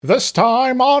This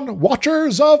time on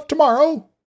Watchers of Tomorrow,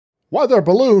 weather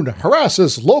balloon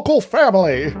harasses local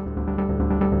family.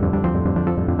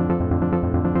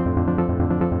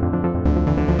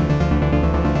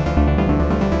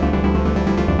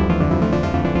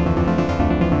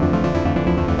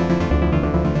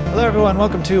 Hello everyone,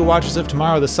 welcome to Watchers of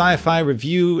Tomorrow, the sci-fi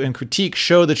review and critique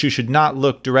show that you should not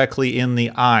look directly in the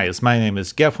eyes. My name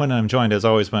is Gefwin, and I'm joined as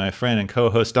always by my friend and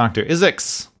co-host Dr.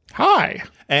 Izix. Hi.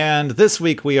 And this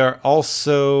week we are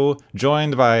also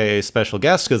joined by a special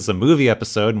guest because it's a movie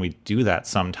episode, and we do that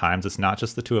sometimes. It's not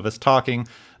just the two of us talking.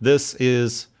 This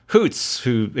is Hoots,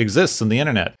 who exists on the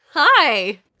internet.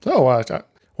 Hi. So,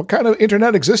 what kind of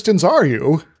internet existence are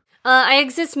you? I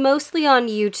exist mostly on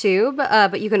YouTube,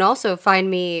 but you can also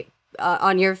find me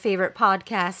on your favorite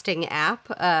podcasting app.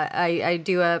 I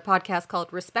do a podcast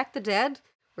called Respect the Dead,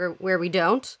 where we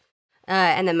don't.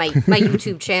 And then my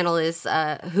YouTube channel is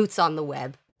Hoots on the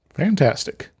Web.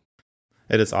 Fantastic.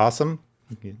 It is awesome.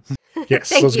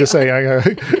 Yes, I was going to say,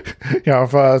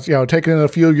 I've taken a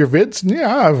few of your vids, and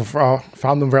I've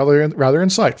found them rather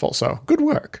insightful, so good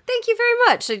work. Thank you very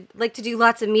much. I like to do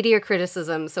lots of media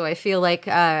criticism, so I feel like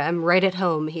I'm right at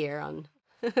home here on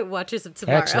Watchers of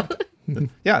Tomorrow. Excellent.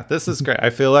 Yeah, this is great. I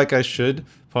feel like I should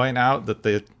point out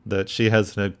that she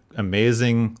has an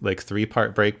amazing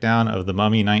 3-part breakdown of The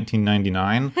Mummy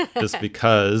 1999, just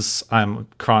because I'm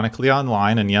chronically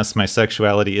online, and yes, my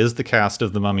sexuality is the cast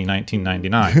of The Mummy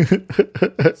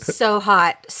 1999. So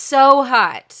hot. So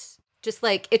hot. Just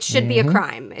it should be a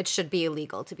crime. It should be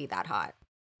illegal to be that hot.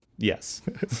 Yes.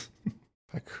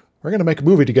 We're going to make a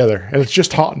movie together, and it's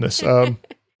just hotness.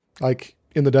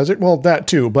 In the desert? Well, that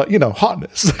too, but,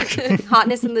 hotness.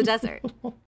 Hotness in the desert.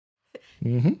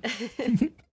 Mm-hmm.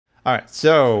 All right,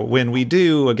 so when we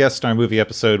do a guest star movie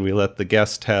episode, we let the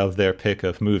guest have their pick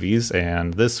of movies,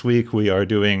 and this week we are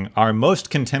doing our most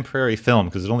contemporary film,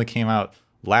 because it only came out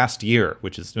last year,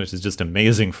 which is just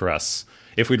amazing for us.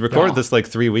 If we'd recorded this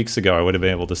 3 weeks ago, I would have been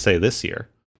able to say this year.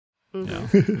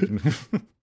 Mm-hmm.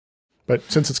 But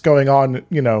since it's going on,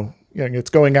 it's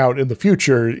going out in the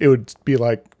future, it would be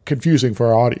confusing for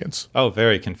our audience. Oh,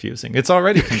 very confusing. It's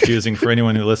already confusing for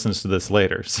anyone who listens to this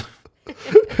later. So.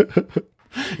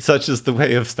 Such is the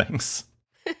way of things.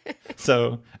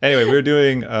 So anyway, we're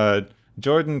doing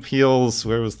Jordan Peele's,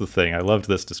 where was the thing? I loved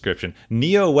this description.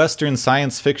 Neo-Western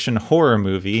science fiction horror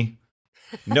movie,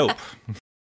 Nope.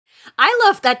 I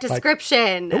love that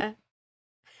description. Nope.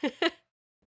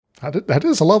 That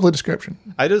is a lovely description.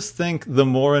 I just think the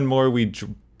more and more we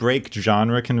break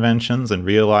genre conventions and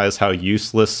realize how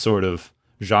useless sort of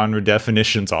genre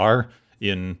definitions are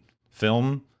in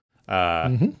film,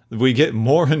 we get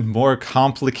more and more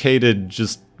complicated,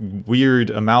 just weird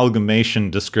amalgamation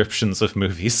descriptions of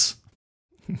movies.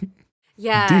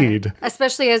 Yeah. Indeed.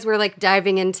 Especially as we're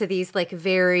diving into these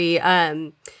very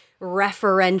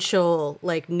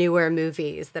referential newer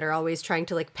movies that are always trying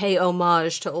to pay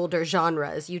homage to older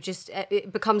genres.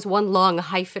 It becomes one long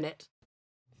hyphenate.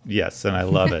 Yes, and I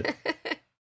love it.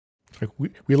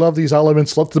 We love these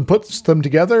elements, let's put them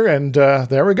together, and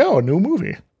there we go, a new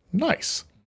movie. Nice.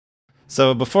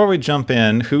 So before we jump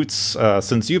in, Hoots,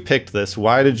 since you picked this,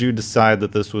 why did you decide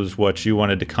that this was what you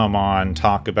wanted to come on,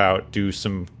 talk about, do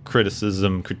some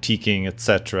criticism, critiquing,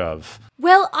 etc. of?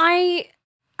 Well, I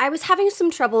was having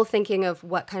some trouble thinking of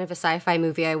what kind of a sci-fi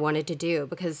movie I wanted to do,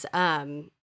 because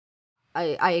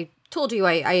I told you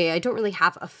I don't really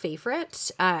have a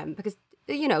favorite, because,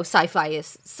 sci-fi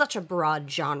is such a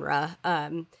broad genre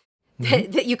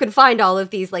that you can find all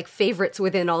of these favorites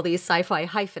within all these sci-fi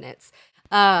hyphenates.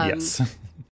 Yes.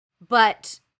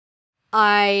 But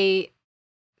I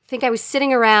think I was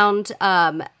sitting around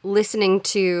listening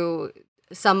to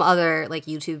some other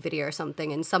YouTube video or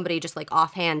something, and somebody just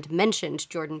offhand mentioned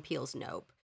Jordan Peele's Nope.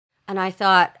 And I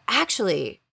thought,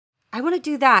 actually, I want to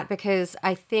do that because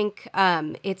I think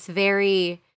it's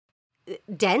very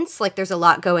dense, there's a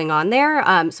lot going on there.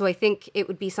 So I think it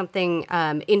would be something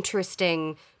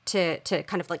interesting to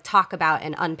kind of talk about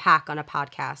and unpack on a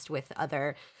podcast with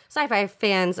other sci-fi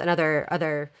fans and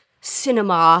other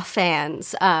cinema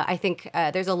fans. I think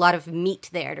there's a lot of meat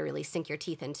there to really sink your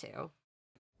teeth into.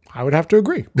 I would have to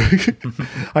agree.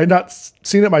 I'd not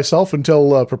seen it myself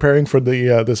until preparing for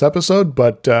this episode,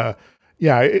 but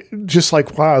just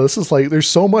wow, this is there's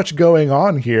so much going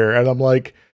on here, and I'm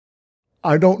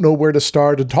I don't know where to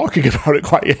start in talking about it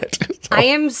quite yet. So. I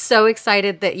am so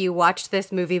excited that you watched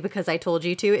this movie because I told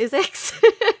you to, Izix.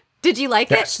 Did you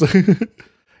like it?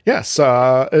 Yes,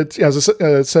 it's as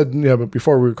I said,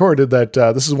 before we recorded that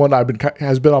this is one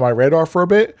has been on my radar for a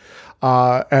bit,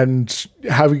 and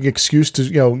having an excuse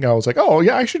to I was like, oh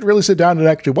yeah, I should really sit down and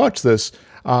actually watch this.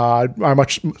 I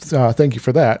much thank you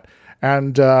for that.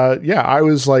 And I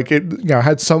was like,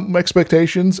 had some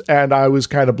expectations, and I was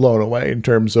kind of blown away in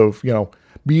terms of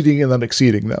meeting and then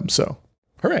exceeding them. So,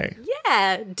 hooray!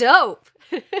 Yeah, dope.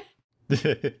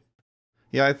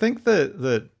 Yeah, I think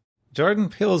that Jordan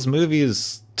Peele's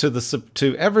movies,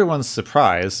 to everyone's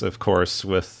surprise, of course,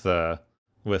 with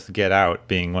Get Out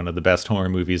being one of the best horror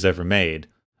movies ever made,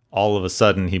 all of a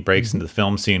sudden he breaks into the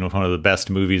film scene with one of the best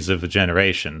movies of a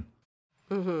generation.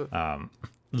 Mm-hmm.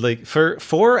 Like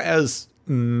for as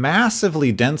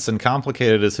massively dense and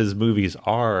complicated as his movies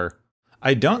are,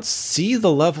 I don't see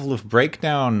the level of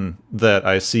breakdown that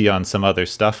I see on some other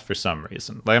stuff for some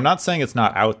reason. Like, I'm not saying it's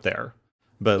not out there,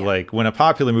 but like when a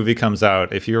popular movie comes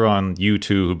out, if you're on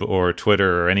YouTube or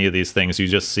Twitter or any of these things, you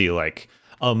just see like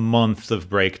a month of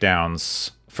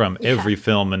breakdowns from every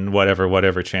film and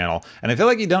whatever channel. And I feel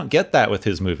like you don't get that with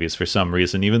his movies for some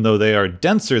reason, even though they are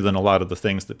denser than a lot of the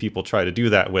things that people try to do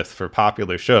that with for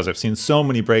popular shows. I've seen so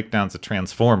many breakdowns of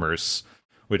Transformers,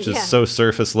 which is so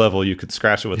surface level you could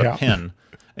scratch it with a pin.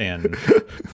 And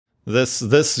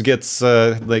this gets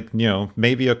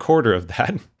maybe a quarter of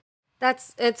that.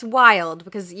 It's wild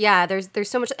because there's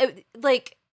so much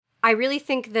like I really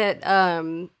think that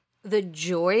the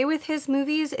joy with his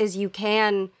movies is you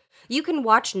can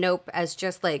watch Nope as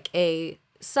just like a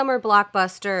summer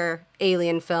blockbuster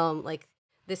alien film. Like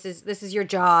this is your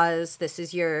Jaws, this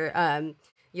is your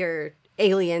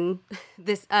Alien.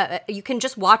 This you can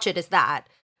just watch it as that.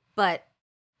 But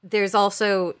there's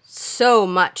also so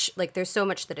much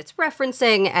that it's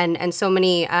referencing and so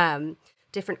many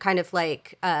different kind of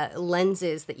like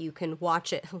lenses that you can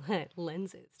watch it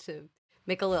lenses to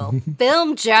make a little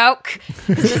film joke.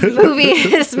 This movie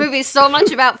is so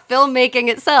much about filmmaking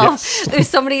itself. Yes. There's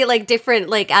so many like different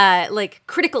like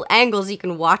critical angles you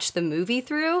can watch the movie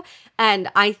through. And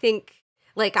I think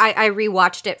like I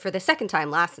rewatched it for the second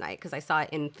time last night because I saw it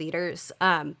in theaters.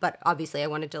 But obviously I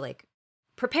wanted to like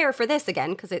prepare for this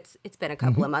again because it's been a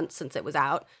couple of months since it was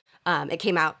out. It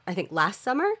came out I think last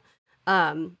summer.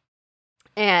 And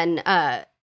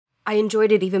I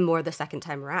enjoyed it even more the second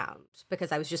time around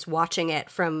because I was just watching it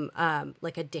from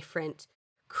like a different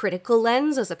critical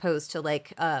lens as opposed to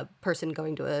like a person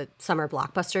going to a summer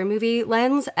blockbuster movie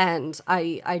lens. And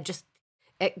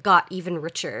it got even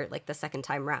richer like the second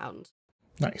time round.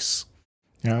 Nice.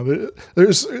 Yeah,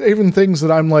 there's even things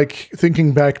that I'm like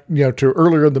thinking back, to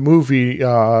earlier in the movie,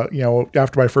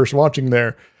 after my first watching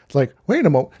there, it's like, wait a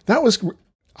moment, that was...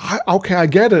 okay, I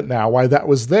get it now, why that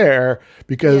was there,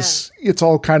 because it's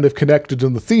all kind of connected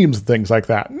in the themes and things like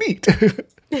that. Neat.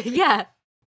 Yeah.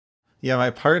 Yeah,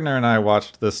 my partner and I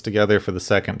watched this together for the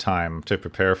second time to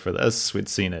prepare for this. We'd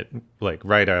seen it like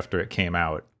right after it came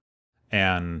out.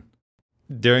 And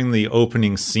during the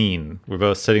opening scene, we're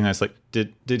both sitting there, I was like,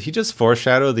 did he just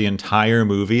foreshadow the entire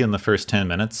movie in the first 10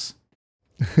 minutes?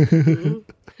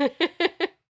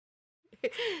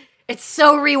 It's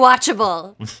so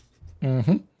rewatchable.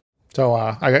 Mm-hmm. So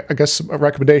I guess a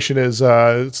recommendation is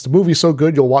it's the movie so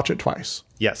good you'll watch it twice.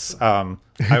 Yes. I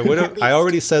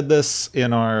already said this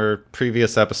in our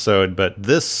previous episode, but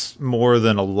this more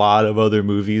than a lot of other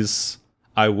movies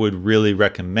I would really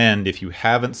recommend if you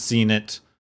haven't seen it.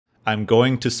 I'm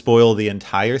going to spoil the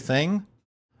entire thing.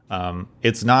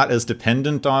 It's not as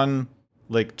dependent on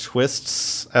like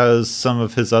twists as some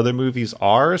of his other movies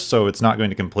are, so it's not going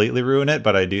to completely ruin it,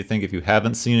 but I do think if you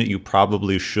haven't seen it, you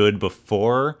probably should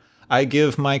before I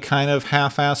give my kind of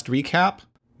half-assed recap,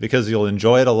 because you'll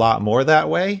enjoy it a lot more that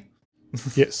way.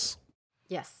 Yes.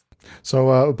 Yes.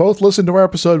 So both listen to our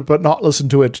episode, but not listen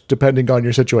to it depending on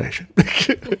your situation.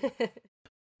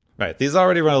 Right, these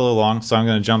already run a little long, so I'm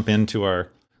going to jump into our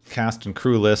cast and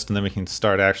crew list, and then we can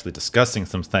start actually discussing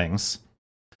some things.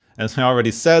 As I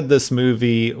already said, this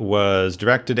movie was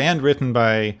directed and written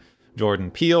by Jordan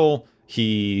Peele.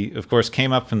 He, of course,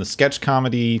 came up from the sketch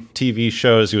comedy TV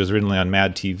shows. He was originally on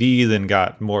Mad TV, then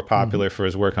got more popular for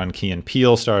his work on Key and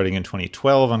Peele, starting in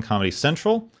 2012 on Comedy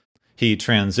Central. He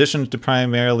transitioned to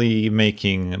primarily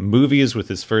making movies, with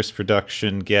his first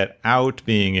production, Get Out,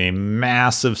 being a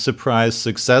massive surprise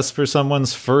success for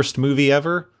someone's first movie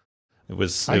ever. It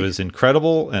was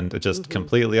incredible and just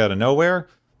completely out of nowhere.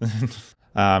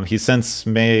 He's since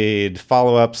made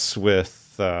follow-ups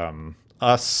with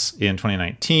Us in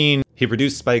 2019. He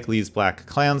produced Spike Lee's Black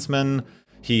Klansman.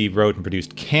 He wrote and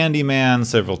produced Candyman,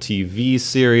 several TV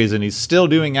series, and he's still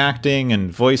doing acting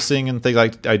and voicing and things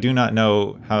like. I do not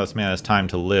know how this man has time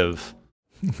to live.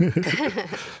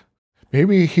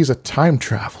 Maybe he's a time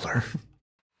traveler.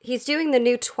 He's doing the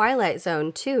new Twilight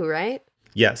Zone too, right?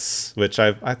 Yes, which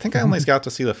I think I only got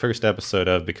to see the first episode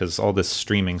of because all this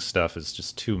streaming stuff is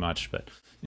just too much. But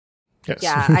yes.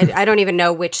 Yeah, I don't even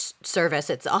know which service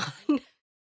it's on.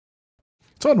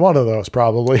 It's on one of those,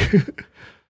 probably.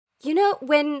 You know,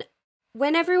 when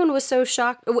everyone was so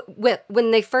shocked,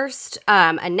 when they first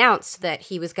announced that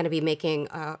he was going to be making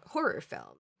a horror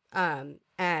film,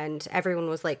 and everyone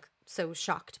was like so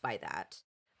shocked by that,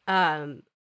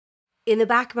 in the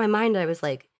back of my mind, I was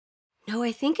like, no,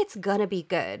 I think it's gonna be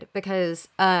good because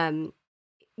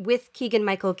with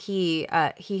Keegan-Michael Key,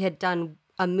 he had done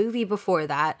a movie before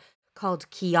that called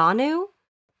Keanu,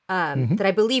 that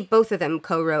I believe both of them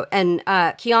co-wrote. And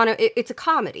Keanu, it's a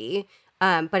comedy,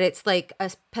 but it's like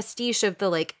a pastiche of the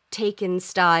like Taken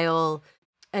style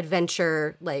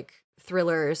adventure like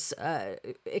thrillers,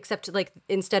 except like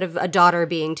instead of a daughter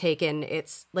being taken,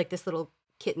 it's like this little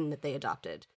kitten that they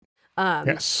adopted.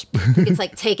 Yes. It's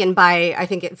like taken by, I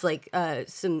think it's like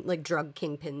some like drug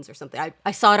kingpins or something.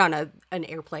 I saw it on an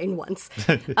airplane once.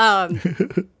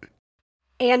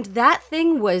 And that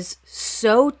thing was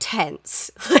so tense.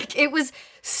 Like, it was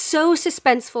so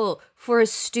suspenseful for a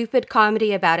stupid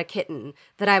comedy about a kitten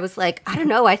that I was like, I don't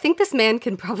know, I think this man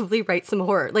can probably write some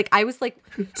horror. Like, I was like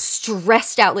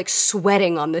stressed out, like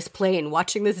sweating on this plane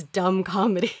watching this dumb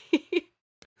comedy.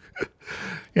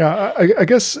 Yeah, I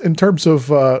guess in terms of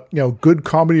good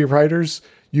comedy writers,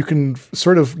 you can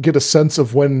sort of get a sense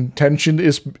of when tension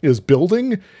is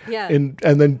building, and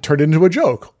then turn it into a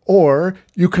joke, or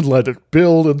you can let it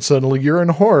build and suddenly you're in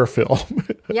a horror film.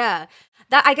 Yeah,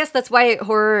 I guess that's why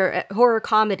horror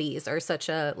comedies are such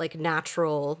a like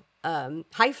natural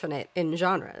hyphenate in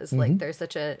genres. Mm-hmm. Like there's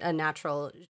such a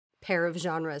natural pair of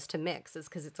genres to mix, is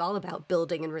because it's all about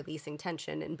building and releasing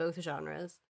tension in both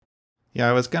genres. Yeah,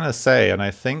 I was going to say, and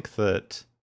I think that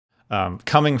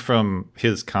coming from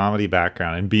his comedy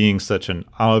background and being such an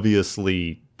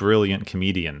obviously brilliant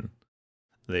comedian,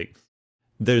 like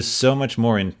there's so much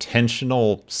more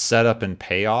intentional setup and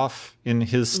payoff in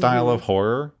his style of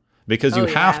horror, because you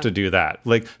have to do that.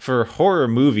 Like for horror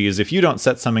movies, if you don't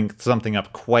set something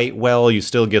up quite well, you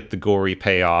still get the gory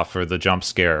payoff or the jump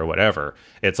scare or whatever.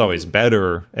 It's always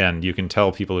better, and you can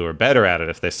tell people who are better at it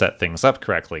if they set things up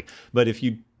correctly. But if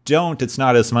you don't, it's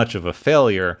not as much of a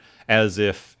failure as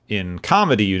if in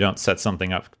comedy you don't set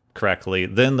something up correctly,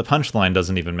 then the punchline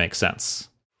doesn't even make sense.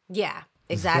 Yeah,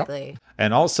 exactly. Yep.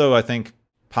 And also I think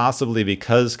possibly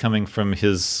because coming from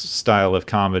his style of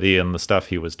comedy and the stuff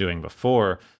he was doing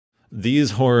before,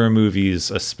 these horror movies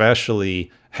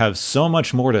especially have so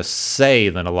much more to say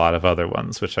than a lot of other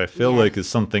ones, which I feel like is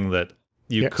something that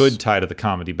you could tie to the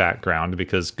comedy background,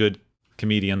 because good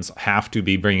comedians have to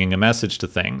be bringing a message to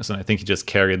things, and I think he just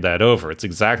carried that over. It's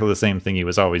exactly the same thing he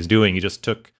was always doing. He just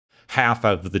took half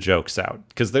of the jokes out,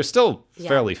 because they're still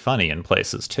fairly funny in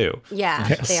places too. Yeah,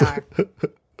 they are.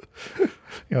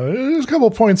 There's a couple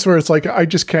of points where it's like I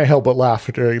just can't help but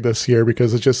laugh during this here,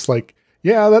 because it's just like,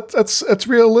 yeah, that's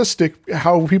realistic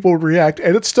how people would react,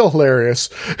 and it's still hilarious.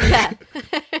 Yeah.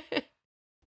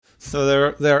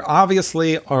 So there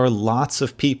obviously are lots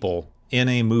of people in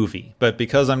a movie, but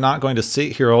because I'm not going to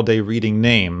sit here all day reading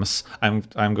names, I'm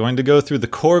going to go through the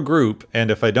core group, and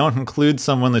if I don't include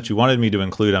someone that you wanted me to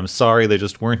include, I'm sorry, they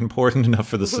just weren't important enough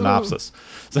for the synopsis.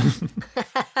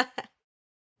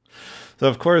 So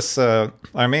of course, our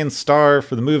main star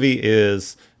for the movie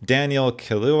is Daniel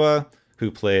Kaluuya,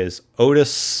 who plays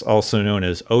Otis, also known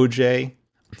as OJ.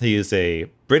 He is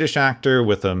a British actor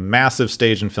with a massive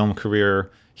stage and film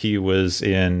career. He was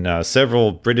in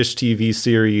several British TV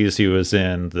series. He was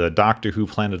in the Doctor Who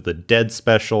Planet of the Dead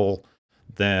special.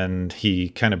 Then he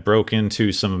kind of broke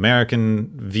into some American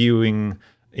viewing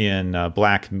in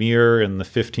Black Mirror and the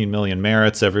 15 Million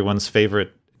Merits, everyone's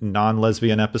favorite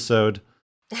non-lesbian episode.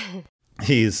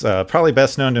 He's probably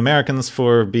best known to Americans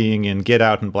for being in Get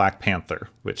Out and Black Panther,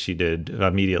 which he did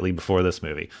immediately before this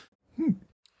movie.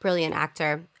 Brilliant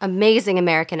actor. Amazing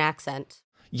American accent.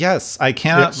 Yes, I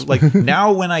cannot, like,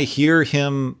 now when I hear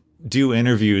him do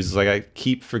interviews, like, I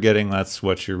keep forgetting that's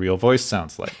what your real voice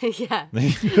sounds like. Yeah.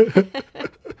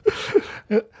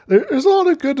 There's a lot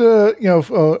of good,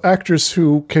 actors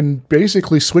who can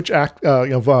basically switch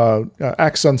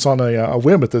accents on a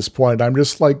whim at this point. I'm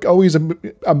just like always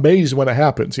amazed when it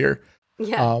happens here.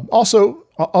 Yeah. Also,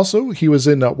 he was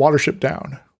in Watership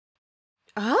Down.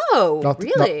 Oh,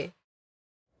 really?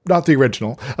 Not the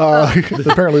original.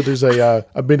 Apparently, there's a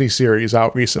mini series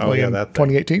out recently in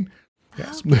 2018.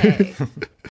 Yes. Okay.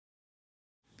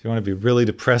 If you want to be really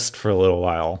depressed for a little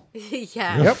while.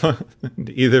 Yeah. Yep.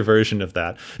 Either version of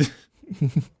that.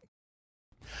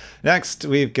 Next,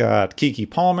 we've got Keke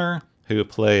Palmer, who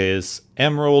plays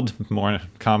Emerald, more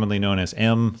commonly known as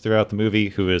M throughout the movie,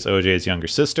 who is OJ's younger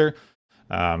sister.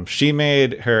 She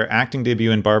made her acting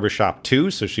debut in Barbershop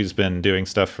 2, so she's been doing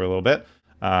stuff for a little bit.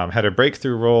 Had a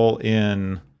breakthrough role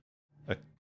in,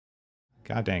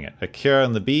 God dang it, Akira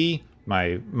and the Bee.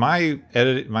 My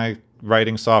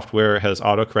writing software has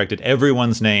autocorrected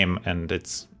everyone's name, and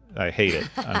I hate it.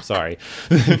 I'm sorry.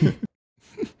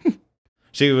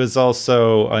 She was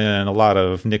also in a lot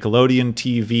of Nickelodeon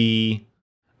TV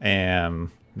and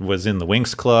was in the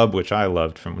Winx Club, which I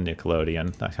loved from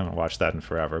Nickelodeon. I haven't watched that in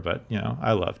forever, but,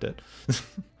 I loved it.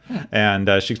 And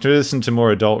she transitioned to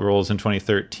more adult roles in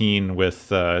 2013 with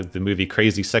the movie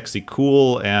Crazy Sexy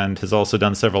Cool, and has also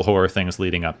done several horror things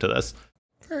leading up to this.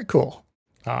 Very cool.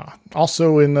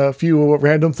 Also in a few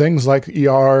random things like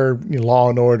ER, Law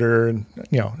and Order, and,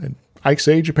 and Ike's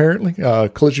Age, apparently.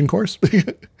 Collision Course.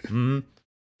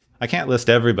 I can't list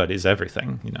everybody's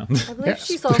everything, I believe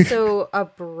she's also a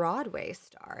Broadway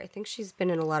star. I think she's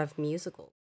been in a lot of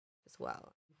musicals as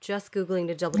well. Just Googling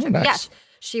to double check. Nice. Yes,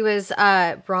 she was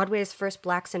Broadway's first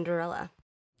Black Cinderella.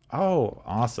 Oh,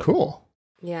 awesome. Cool.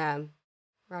 Yeah.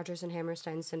 Rodgers and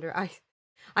Hammerstein Cinderella.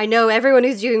 I know everyone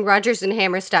who's doing Rodgers and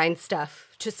Hammerstein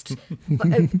stuff, just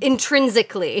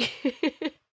intrinsically.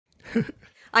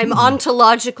 I'm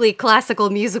ontologically classical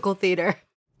musical theater.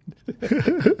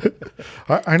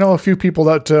 I know a few people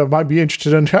that might be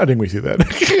interested in chatting with you then.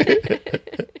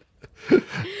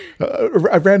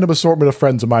 A random assortment of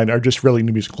friends of mine are just really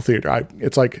into musical theater.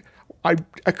 It's like I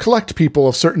collect people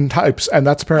of certain types, and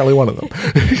that's apparently one of them.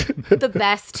 The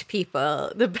best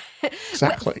people.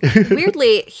 Exactly.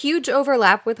 Weirdly, huge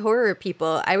overlap with horror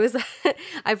people.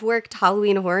 I've worked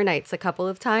Halloween Horror Nights a couple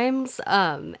of times,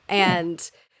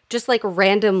 and just like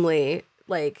randomly,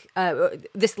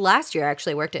 this last year I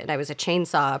actually worked it, and I was a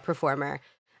chainsaw performer,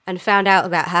 and found out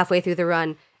about halfway through the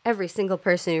run, every single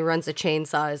person who runs a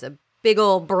chainsaw is a big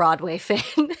old Broadway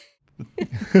fan.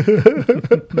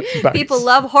 Nice. People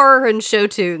love horror and show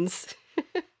tunes.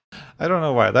 I don't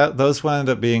know why. Those wound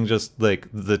up being just like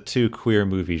the two queer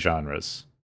movie genres.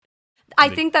 I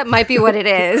think that might be what it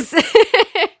is.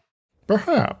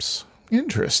 Perhaps.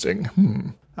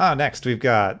 Interesting. Next we've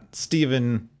got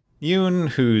Steven Yeun,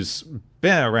 who's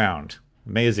been around.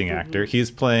 Amazing actor.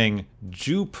 He's playing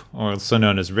Jupe, also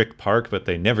known as Rick Park, but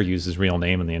they never use his real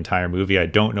name in the entire movie. I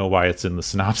don't know why it's in the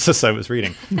synopsis I was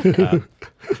reading.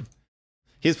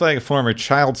 He's playing a former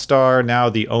child star, now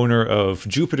the owner of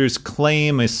Jupiter's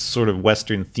Claim, a sort of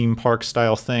Western theme park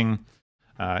style thing.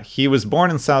 He was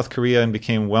born in South Korea and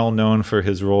became well known for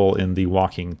his role in The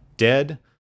Walking Dead.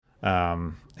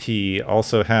 He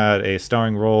also had a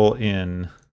starring role in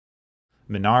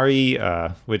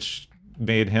Minari, which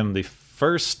made him the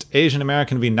first Asian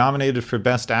American to be nominated for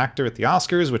Best Actor at the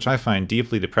Oscars, which I find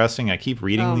deeply depressing. I keep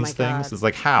reading these things. God. It's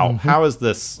like, how? How is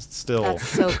this still? That's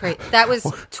so great. That was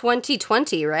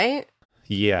 2020, right?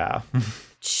 Yeah.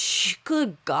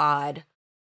 Good God.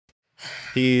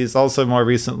 He's also more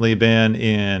recently been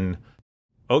in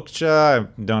Okja.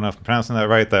 I don't know if I'm pronouncing that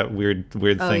right. That weird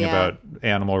thing about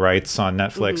animal rights on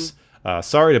Netflix.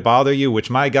 Sorry to Bother You, which,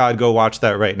 my God, go watch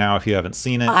that right now if you haven't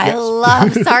seen it. I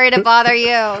love Sorry to Bother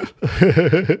You.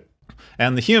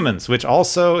 And The Humans, which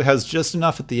also has just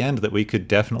enough at the end that we could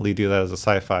definitely do that as a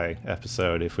sci-fi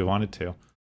episode if we wanted to.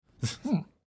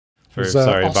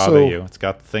 Sorry to Bother You. It's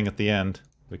got the thing at the end.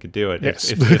 We could do it.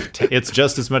 Yes. If it's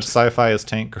just as much sci-fi as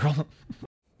Tank Girl.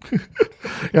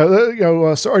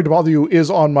 Sorry to Bother You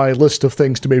is on my list of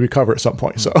things to maybe cover at some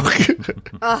point. So,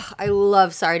 I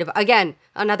love Sorry to Again,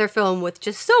 another film with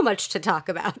just so much to talk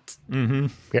about. Mm-hmm.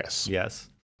 Yes.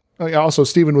 Also,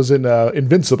 Steven was in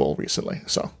Invincible recently.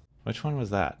 So, which one was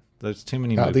that? There's too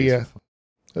many movies.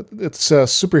 It's a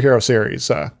superhero series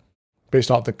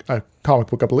based on the comic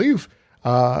book, I believe.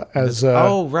 Right,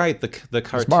 the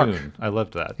cartoon. I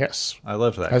loved that. Yes, I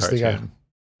loved that cartoon.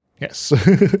 Yes.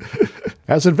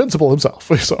 As Invincible himself.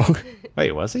 So.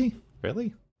 Wait, was he?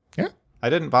 Really? Yeah.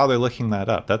 I didn't bother looking that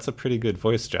up. That's a pretty good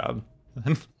voice job.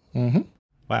 Mm-hmm.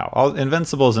 Wow.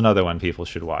 Invincible is another one people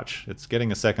should watch. It's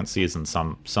getting a second season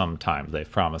sometime. They've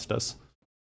promised us.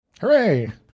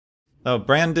 Hooray. Oh,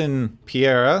 Brandon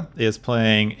Piera is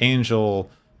playing Angel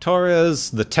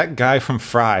Torres, the tech guy from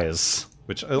Fry's,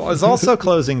 which is also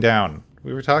closing down.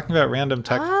 We were talking about random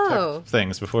tech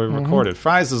things before we recorded.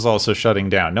 Fry's is also shutting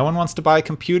down. No one wants to buy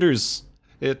computers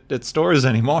at stores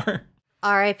anymore.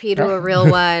 R.I.P. to a real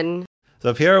one.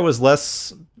 So Piera was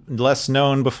less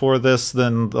known before this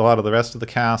than a lot of the rest of the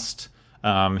cast.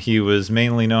 He was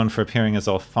mainly known for appearing as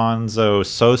Alfonso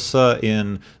Sosa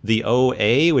in The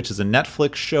OA, which is a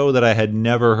Netflix show that I had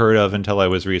never heard of until I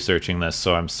was researching this.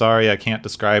 So I'm sorry I can't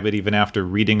describe it. Even after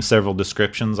reading several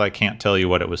descriptions, I can't tell you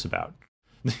what it was about.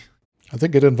 I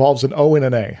think it involves an O and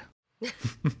an A.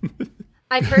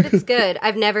 I've heard it's good.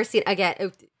 I've never seen,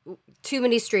 again, too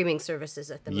many streaming services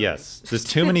at the moment. Yes, there's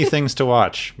too many things to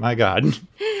watch. My God.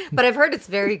 But I've heard it's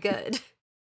very good.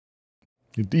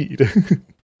 Indeed.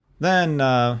 Then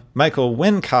Michael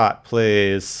Wincott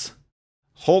plays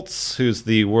Holtz, who's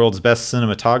the world's best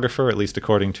cinematographer, at least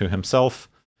according to himself.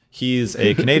 He's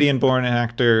a Canadian-born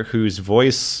actor whose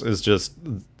voice is just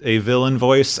a villain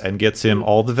voice and gets him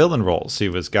all the villain roles. He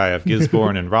was Guy of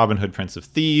Gisborne in Robin Hood, Prince of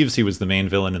Thieves. He was the main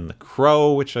villain in The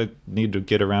Crow, which I need to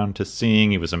get around to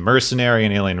seeing. He was a mercenary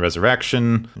in Alien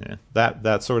Resurrection. Yeah,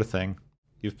 that sort of thing.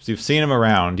 You've seen him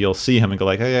around. You'll see him and go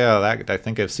like, oh, yeah, I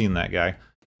think I've seen that guy.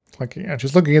 Like, yeah,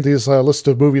 just looking at these list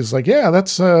of movies, like, yeah,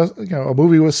 that's a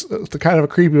movie with the kind of a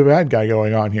creepy bad guy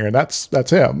going on here, and that's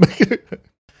him.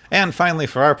 And finally,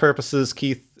 for our purposes,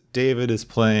 Keith David is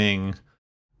playing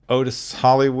Otis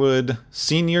Hollywood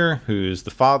Sr., who's the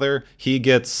father. He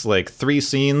gets like 3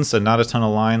 scenes and not a ton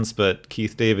of lines, but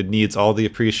Keith David needs all the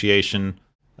appreciation.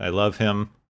 I love him.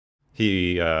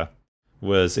 He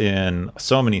was in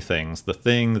so many things. The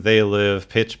Thing, They Live,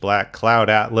 Pitch Black, Cloud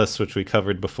Atlas, which we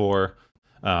covered before.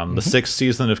 The 6th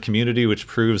season of Community, which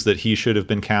proves that he should have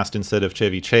been cast instead of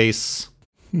Chevy Chase.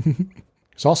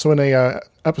 He's also in a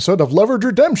episode of Leverage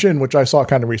Redemption, which I saw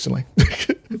kind of recently.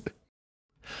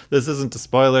 This isn't a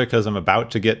spoiler because I'm about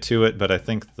to get to it, but I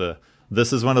think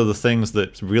this is one of the things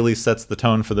that really sets the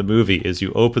tone for the movie, is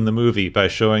you open the movie by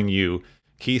showing you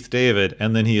Keith David,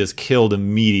 and then he is killed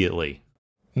immediately.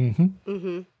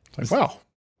 Like, wow.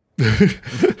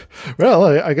 Well,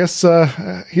 I guess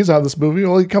he's out of this movie.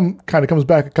 Well, he kind of comes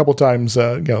back a couple times,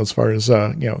 as far as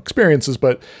experiences,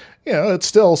 but it's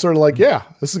still sort of like, yeah,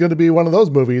 this is going to be one of those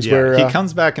movies where he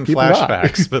comes back in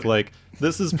flashbacks, but like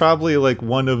this is probably like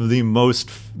one of the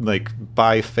most like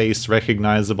by face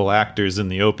recognizable actors in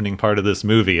the opening part of this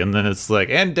movie, and then it's like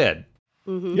and dead.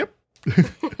 Yep.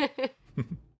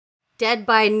 Dead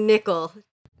by nickel.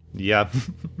 Yep.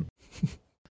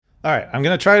 All right, I'm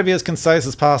going to try to be as concise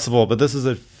as possible, but this is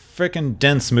a freaking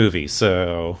dense movie,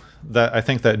 so that I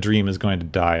think that dream is going to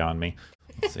die on me.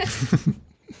 Let's see.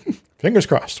 Fingers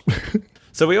crossed.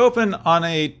 So we open on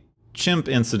a chimp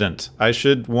incident. I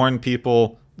should warn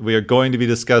people, we are going to be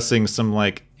discussing some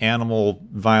like animal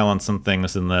violence and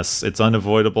things in this. It's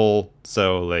unavoidable,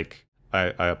 so like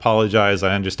I apologize.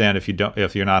 I understand if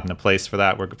you're not in a place for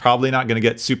that. We're probably not going to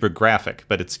get super graphic,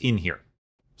 but it's in here.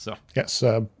 So yes,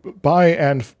 by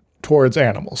and towards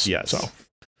animals. Yes.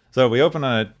 So we open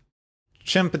on a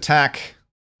chimp attack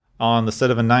on the set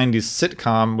of a 90s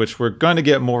sitcom, which we're going to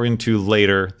get more into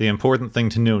later. The important thing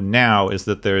to know now is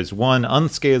that there is one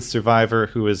unscathed survivor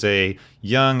who is a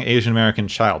young Asian American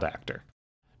child actor.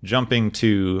 Jumping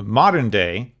to modern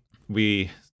day,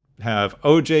 we have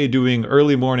OJ doing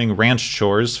early morning ranch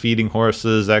chores, feeding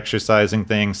horses, exercising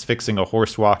things, fixing a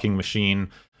horse walking machine,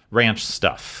 ranch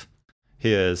stuff.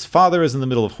 His father is in the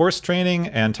middle of horse training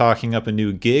and talking up a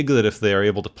new gig that if they are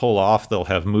able to pull off, they'll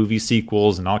have movie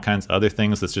sequels and all kinds of other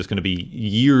things that's just going to be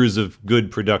years of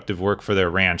good productive work for their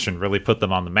ranch and really put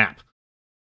them on the map.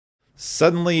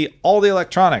 Suddenly, all the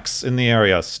electronics in the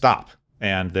area stop,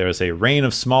 and there's a rain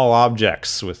of small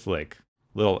objects with like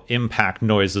little impact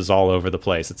noises all over the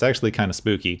place. It's actually kind of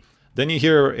spooky. Then you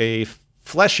hear a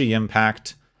fleshy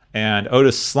impact, and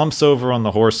Otis slumps over on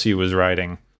the horse he was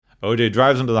riding. OJ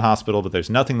drives him to the hospital, but there's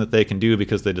nothing that they can do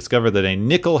because they discover that a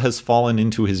nickel has fallen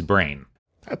into his brain.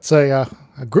 That's a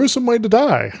gruesome way to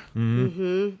die.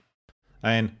 Mm-hmm.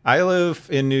 I mean, I live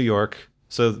in New York,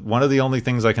 so one of the only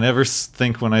things I can ever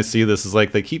think when I see this is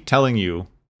like they keep telling you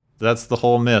that's the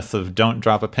whole myth of don't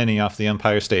drop a penny off the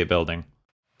Empire State Building.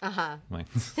 Uh-huh. Like,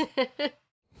 I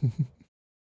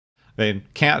mean,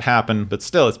 can't happen, but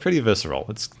still, it's pretty visceral.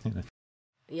 It's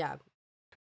Yeah.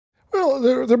 Well,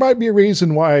 there might be a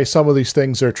reason why some of these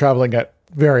things are traveling at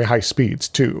very high speeds,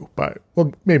 too, but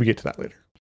we'll maybe get to that later.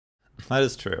 That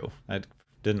is true. I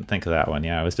didn't think of that one.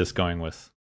 Yeah, I was just going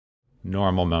with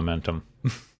normal momentum.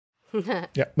 Yeah.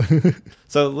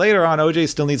 So later on, OJ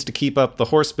still needs to keep up the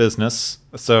horse business,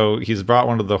 so he's brought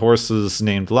one of the horses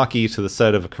named Lucky to the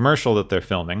set of a commercial that they're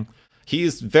filming.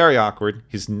 He's very awkward.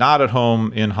 He's not at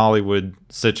home in Hollywood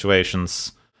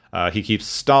situations. He keeps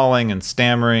stalling and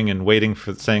stammering and waiting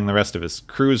for saying the rest of his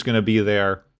crew's going to be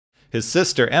there. His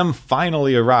sister, M,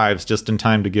 finally arrives just in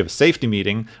time to give a safety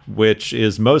meeting, which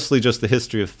is mostly just the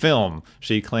history of film.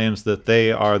 She claims that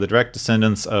they are the direct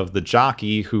descendants of the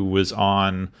jockey who was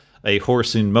on A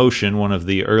Horse in Motion, one of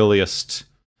the earliest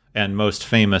and most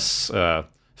famous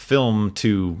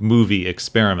film-to-movie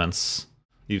experiments.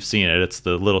 You've seen it. It's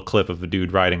the little clip of a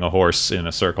dude riding a horse in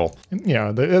a circle.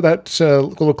 Yeah, that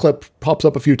little clip pops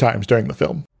up a few times during the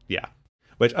film. Yeah.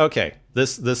 Which, okay,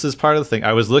 this is part of the thing.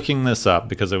 I was looking this up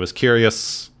because I was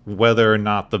curious whether or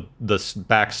not the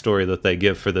backstory that they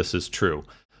give for this is true.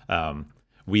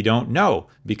 We don't know,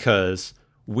 because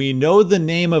we know the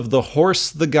name of the horse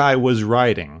the guy was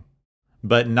riding,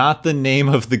 but not the name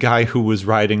of the guy who was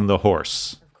riding the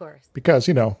horse. Of course. Because,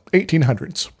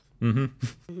 1800s. Mm-hmm.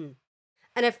 Mm-hmm.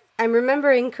 And if I'm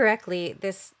remembering correctly,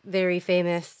 this very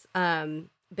famous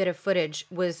bit of footage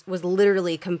was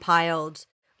literally compiled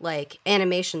like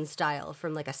animation style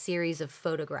from like a series of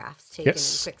photographs taken in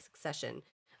quick succession.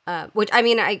 Which, I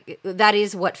mean, that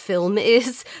is what film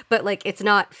is, but like it's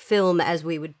not film as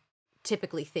we would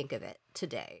typically think of it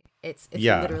today. It's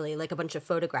literally like a bunch of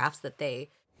photographs that they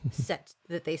set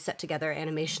together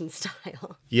animation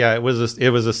style. Yeah, it was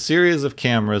a series of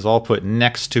cameras all put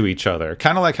next to each other,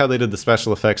 kind of like how they did the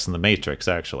special effects in The Matrix,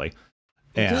 actually.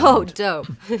 And, dope.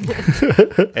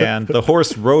 And the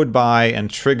horse rode by and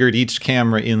triggered each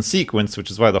camera in sequence,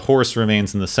 which is why the horse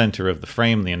remains in the center of the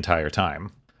frame the entire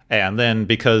time. And then,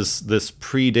 because this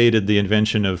predated the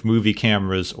invention of movie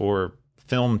cameras or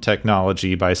film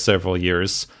technology by several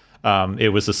years,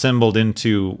 it was assembled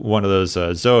into one of those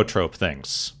zoetrope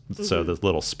things. Mm-hmm. So the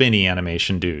little spinny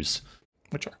animation doos.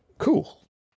 Which are cool.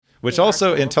 Which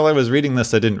also, until I was reading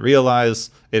this, I didn't realize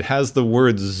it has the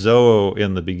word zoo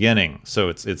in the beginning. So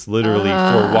it's literally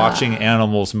for watching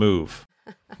animals move.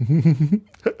 The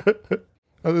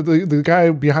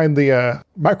guy behind the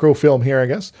microfilm here, I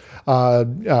guess,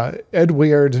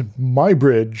 Edward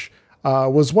Muybridge,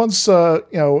 was once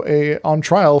on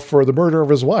trial for the murder of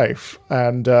his wife.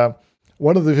 And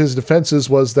one of his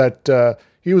defenses was that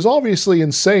he was obviously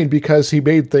insane because he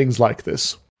made things like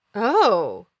this.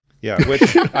 Oh. Yeah,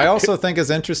 which I also think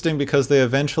is interesting because they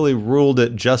eventually ruled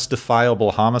it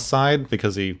justifiable homicide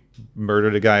because he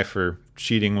murdered a guy for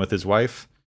cheating with his wife.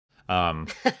 But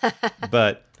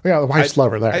yeah, the wife's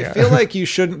lover there. I feel like you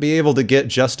shouldn't be able to get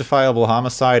justifiable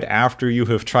homicide after you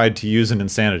have tried to use an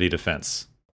insanity defense.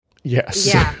 Yes.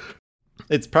 Yeah.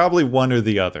 It's probably one or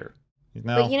the other.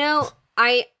 But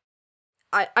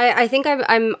I think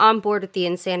I'm on board with the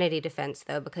insanity defense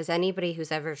though, because anybody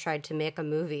who's ever tried to make a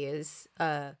movie is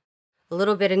a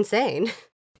little bit insane.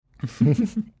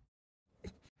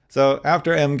 So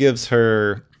after M gives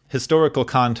her historical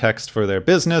context for their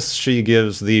business, she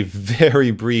gives the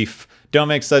very brief, don't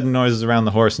make sudden noises around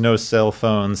the horse, no cell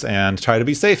phones, and try to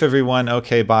be safe, everyone.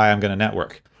 Okay, bye, I'm going to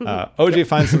network. OJ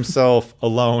finds himself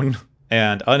alone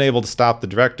and unable to stop the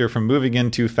director from moving in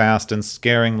too fast and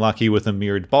scaring Lucky with a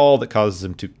mirrored ball that causes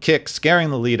him to kick, scaring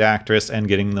the lead actress and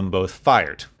getting them both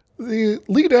fired. The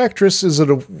lead actress is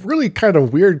in a really kind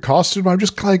of weird costume. I'm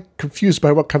just kind of confused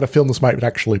by what kind of film this might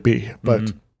actually be.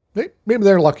 But maybe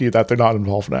they're lucky that they're not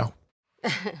involved now.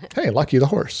 Hey, Lucky the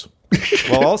horse.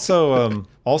 Well,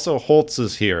 also Holtz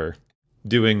is here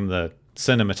doing the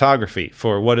cinematography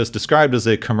for what is described as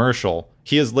a commercial.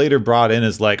 He is later brought in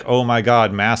as like, oh my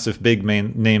god, massive big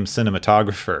name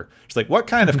cinematographer. It's like, what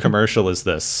kind of commercial is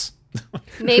this?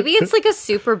 Maybe it's like a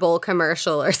Super Bowl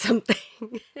commercial or something.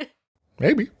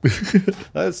 Maybe.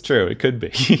 That's true. It could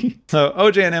be. So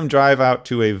OJ and M drive out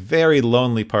to a very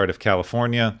lonely part of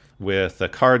California with a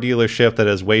car dealership that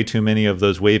has way too many of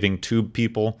those waving tube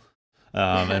people,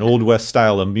 an Old West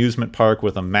style amusement park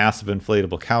with a massive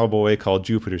inflatable cowboy called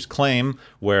Jupiter's Claim,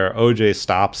 where OJ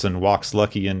stops and walks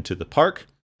Lucky into the park.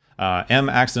 M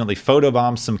accidentally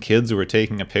photobombs some kids who were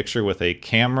taking a picture with a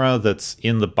camera that's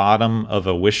in the bottom of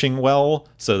a wishing well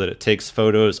so that it takes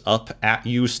photos up at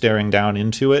you staring down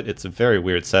into it. It's a very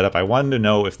weird setup. I wanted to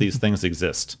know if these things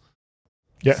exist.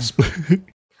 Yes.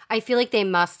 I feel like they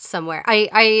must somewhere.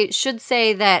 I should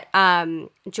say that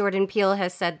Jordan Peele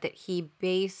has said that he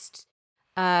based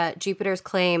Jupiter's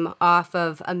Claim off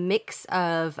of a mix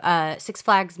of Six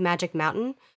Flags Magic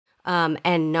Mountain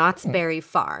and Knott's Berry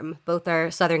Farm. Both are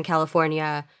Southern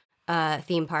California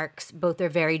theme parks. Both are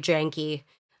very janky.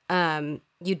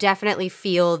 You definitely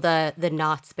feel the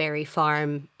Knott's Berry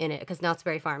Farm in it, because Knott's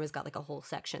Berry Farm has got like a whole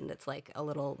section that's like a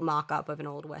little mock-up of an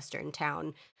old Western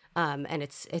town. And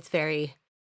it's very...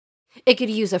 It could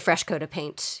use a fresh coat of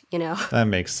paint, you know? That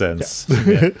makes sense.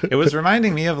 Yeah. It was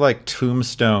reminding me of like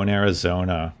Tombstone,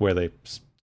 Arizona, where they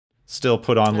still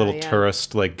put on little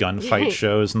tourist like gunfight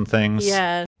shows and things.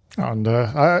 Yeah. And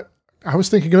I I was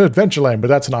thinking of Adventureland, but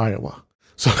that's in Iowa.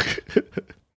 So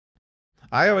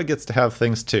Iowa gets to have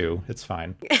things too. It's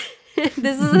fine.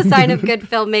 This is a sign of good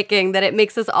filmmaking that it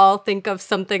makes us all think of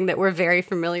something that we're very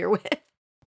familiar with.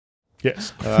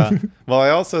 yes. Well, I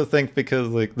also think because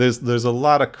like there's a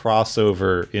lot of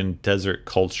crossover in desert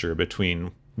culture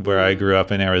between where I grew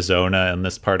up in Arizona and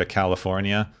this part of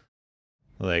California.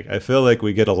 Like, I feel like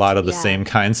we get a lot of the same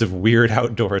kinds of weird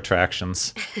outdoor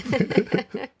attractions.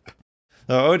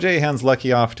 So OJ hands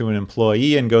Lucky off to an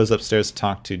employee and goes upstairs to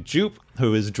talk to Jupe,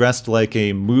 who is dressed like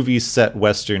a movie set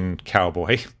Western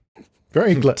cowboy.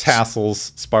 Very glitz.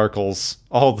 Tassels, sparkles,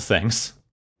 all the things.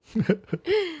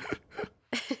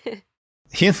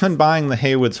 He's been buying the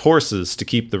Haywoods horses to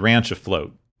keep the ranch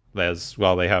afloat, as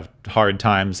well they have hard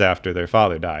times after their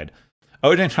father died.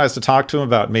 OJ tries to talk to him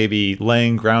about maybe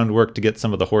laying groundwork to get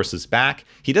some of the horses back.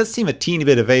 He does seem a teeny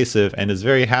bit evasive and is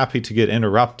very happy to get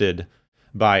interrupted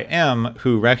by M,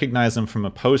 who recognizes him from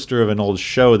a poster of an old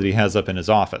show that he has up in his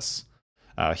office.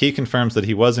 He confirms that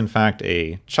he was in fact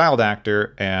a child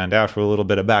actor, and after a little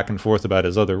bit of back and forth about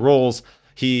his other roles,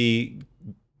 he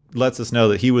lets us know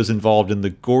that he was involved in the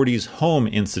Gordy's home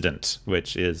incident,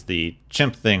 which is the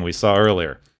chimp thing we saw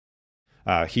earlier.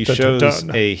 He shows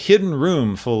a hidden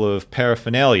room full of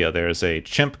paraphernalia. There's a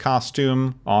chimp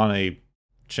costume on a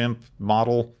chimp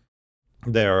model.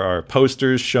 There are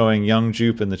posters showing young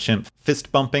Jupe and the chimp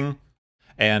fist bumping.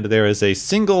 And there is a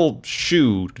single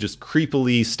shoe just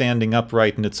creepily standing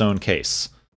upright in its own case.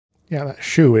 Yeah, that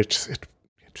shoe, it's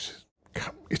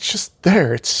just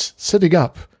there. It's sitting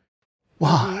up.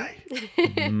 Why?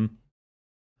 Mm-hmm.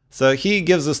 So he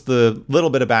gives us the little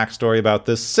bit of backstory about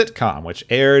this sitcom, which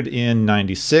aired in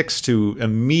 '96 to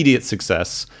immediate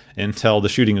success until the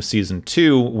shooting of season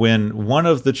 2, when one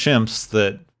of the chimps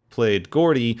that played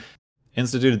Gordy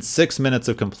instituted 6 minutes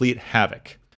of complete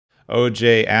havoc.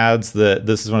 OJ adds that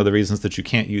this is one of the reasons that you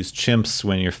can't use chimps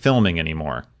when you're filming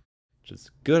anymore, which is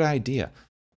a good idea.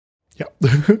 Yeah,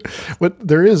 but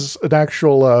there is an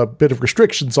actual bit of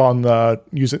restrictions on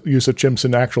use of chimps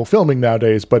in actual filming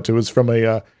nowadays, but it was from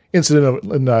a incident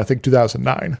in, I think,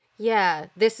 2009. Yeah,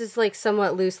 this is like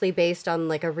somewhat loosely based on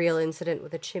like a real incident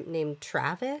with a chimp named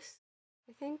Travis,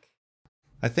 I think.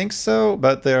 I think so,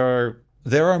 but there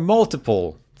are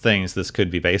multiple things this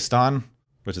could be based on,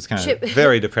 which is kind of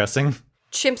very depressing.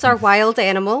 Chimps are wild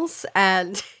animals,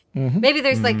 and maybe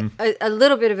there's like a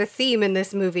little bit of a theme in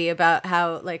this movie about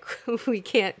how like we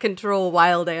can't control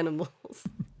wild animals.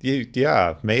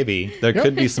 Yeah, maybe there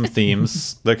could be some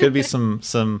themes. There could be some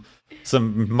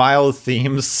mild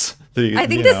themes. I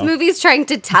think this movie's trying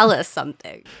to tell us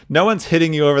something. No one's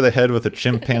hitting you over the head with a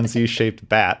chimpanzee-shaped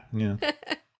bat. Yeah.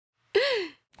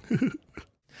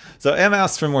 So M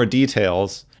asks for more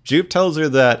details. Jupe tells her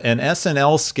that an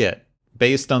SNL skit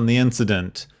based on the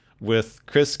incident with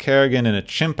Chris Kerrigan in a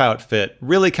chimp outfit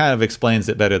really kind of explains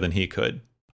it better than he could.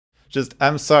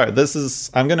 I'm sorry,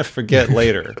 I'm going to forget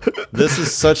later. This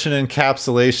is such an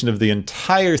encapsulation of the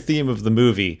entire theme of the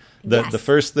movie that the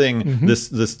first thing this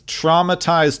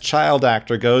traumatized child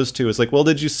actor goes to is like, well,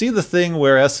 did you see the thing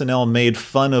where SNL made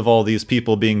fun of all these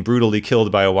people being brutally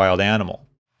killed by a wild animal?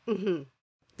 Mm-hmm.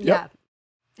 Yeah.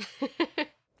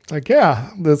 Like,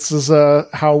 yeah, this is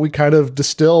how we kind of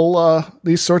distill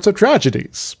these sorts of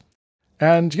tragedies.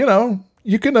 And,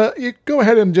 you can you go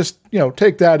ahead and just,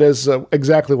 take that as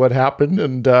exactly what happened,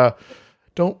 and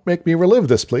don't make me relive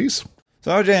this, please.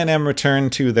 So OJ and M return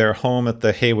to their home at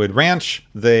the Haywood Ranch.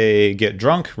 They get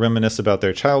drunk, reminisce about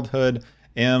their childhood.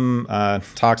 M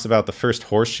talks about the first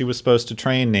horse she was supposed to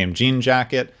train named Jean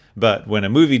Jacket. But when a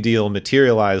movie deal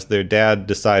materialized, their dad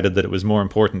decided that it was more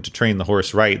important to train the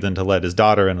horse right than to let his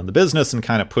daughter in on the business and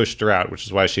kind of pushed her out, which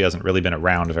is why she hasn't really been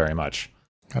around very much.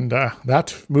 And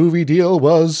that movie deal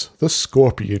was The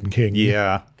Scorpion King.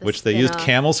 Yeah, which they used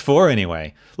camels for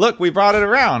anyway. Look, we brought it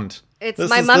around. It's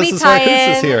my mummy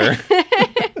tie-in. Here.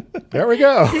 There we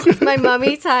go. It's my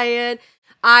mummy tie-in.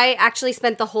 I actually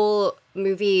spent the whole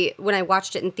movie, when I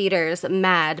watched it in theaters,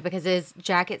 mad because his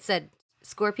jacket said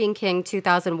Scorpion King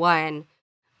 2001.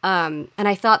 And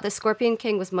I thought the Scorpion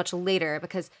King was much later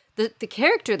because the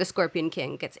character the Scorpion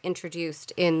King gets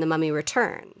introduced in The Mummy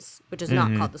Returns, which is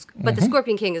not called but the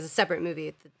Scorpion King is a separate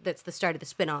movie that's the start of the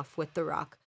spin-off with The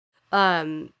Rock.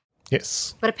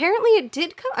 Yes. But apparently it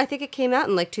did come, I think it came out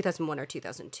in like 2001 or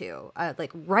 2002,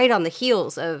 like right on the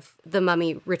heels of The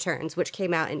Mummy Returns, which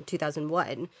came out in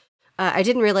 2001. I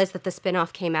didn't realize that the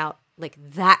spin-off came out like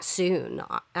that soon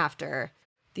after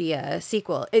the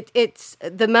sequel. It's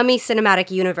the Mummy cinematic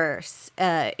universe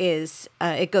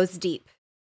it goes deep.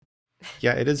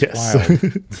 Yeah, it is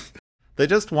wild. They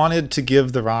just wanted to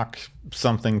give The Rock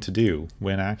something to do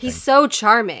when acting. He's so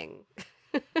charming.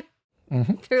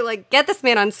 They're like, get this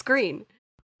man on screen.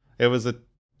 It was a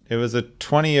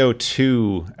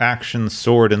 2002 action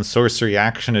sword and sorcery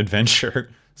action adventure.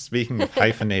 Speaking of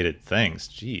hyphenated things,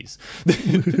 jeez.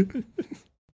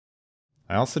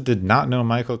 I also did not know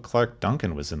Michael Clark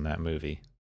Duncan was in that movie.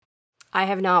 I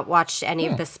have not watched any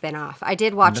of the spin-off. I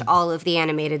did watch all of the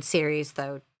animated series,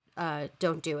 though.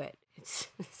 Don't do it. It's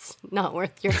not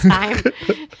worth your time.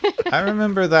 I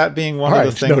remember that being one of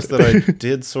the things that I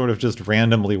did sort of just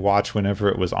randomly watch whenever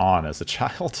it was on as a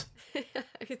child.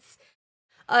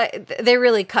 They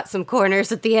really cut some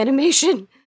corners with the animation.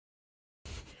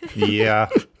 Yeah.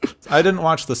 I didn't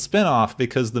watch the spin-off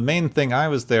because the main thing I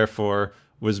was there for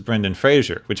was Brendan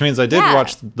Fraser, which means I did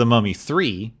watch The Mummy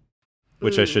 3,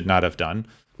 which I should not have done.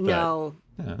 But, no.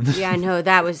 Yeah, no,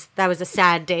 that was a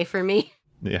sad day for me.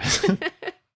 Yeah.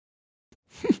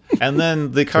 And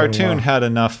then the cartoon had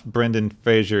enough Brendan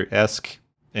Fraser-esque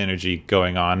energy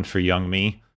going on for young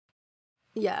me.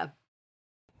 Yeah.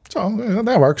 So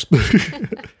that works.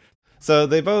 So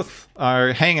they both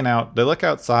are hanging out. They look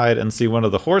outside and see one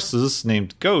of the horses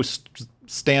named Ghost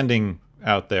standing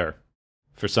out there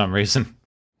for some reason.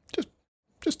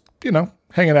 Just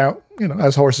hanging out,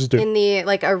 as horses do. In the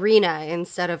arena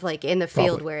instead of in the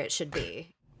field where it should be.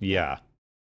 Yeah.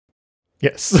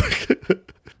 Yes.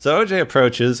 So OJ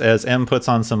approaches as M puts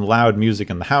on some loud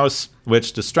music in the house,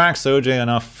 which distracts OJ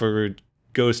enough for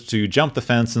Ghost to jump the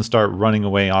fence and start running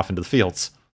away off into the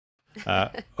fields.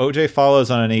 OJ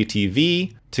follows on an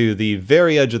ATV to the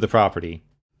very edge of the property,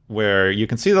 where you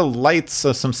can see the lights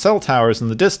of some cell towers in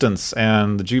the distance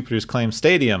and the Jupiter's Claim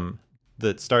Stadium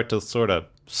that start to sort of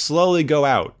slowly go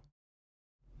out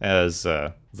as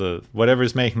the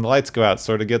whatever's making the lights go out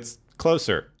sort of gets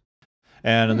closer.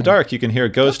 And in the dark, you can hear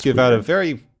Ghost give out a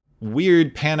very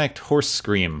weird, panicked horse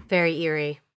scream. Very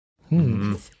eerie.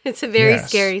 It's a very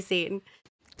scary scene.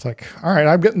 It's like, all right,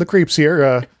 I'm getting the creeps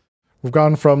here. We've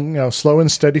gone from slow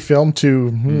and steady film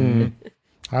to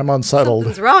I'm unsettled.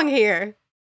 Something's wrong here.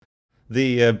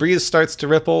 The breeze starts to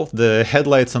ripple, the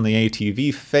headlights on the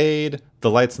ATV fade, the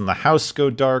lights in the house go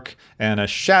dark, and a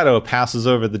shadow passes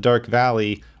over the dark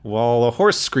valley while a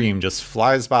horse scream just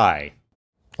flies by.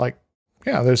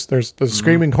 There's a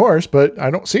screaming horse, but I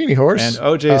don't see any horse. And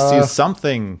OJ sees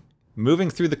something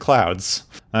moving through the clouds.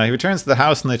 He returns to the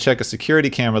house and they check a security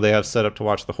camera they have set up to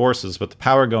watch the horses, but the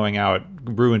power going out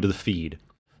ruined the feed.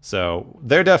 So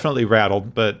they're definitely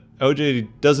rattled, but OJ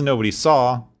doesn't know what he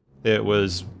saw. It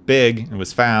was big, it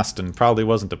was fast, and probably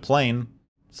wasn't a plane.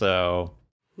 So...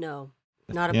 No,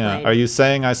 not a plane. Are you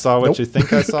saying I saw what you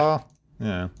think I saw?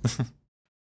 Yeah.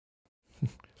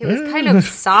 It was kind of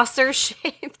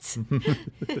saucer-shaped.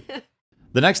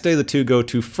 The next day, the two go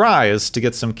to Fry's to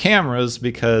get some cameras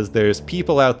because there's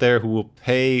people out there who will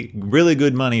pay really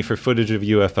good money for footage of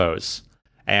UFOs.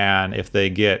 And if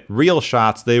they get real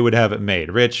shots, they would have it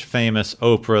made. Rich, famous,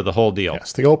 Oprah, the whole deal.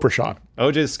 Yes, the Oprah shot.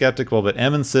 OJ's skeptical, but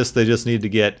M insists they just need to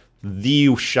get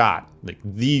the shot,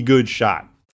 the good shot.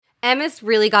 Emma's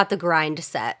really got the grind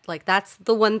set. That's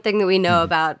the one thing that we know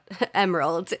about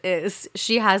Emerald is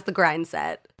she has the grind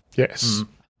set. Yes.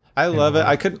 I love it.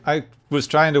 I was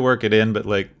trying to work it in, but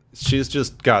she's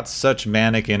just got such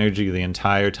manic energy the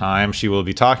entire time. She will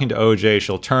be talking to OJ,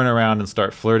 she'll turn around and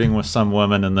start flirting with some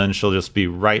woman, and then she'll just be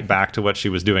right back to what she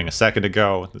was doing a second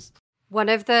ago. One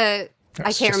of the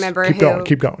I can't remember who.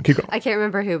 Keep going. I can't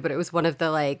remember who, but it was one of the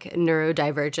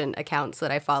neurodivergent accounts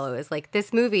that I follow is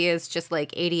this movie is just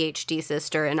ADHD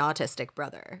sister and autistic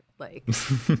brother. I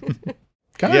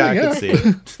could see it.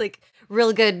 It's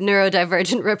real good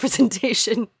neurodivergent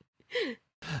representation.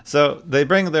 So they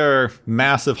bring their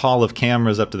massive haul of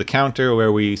cameras up to the counter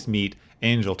where we meet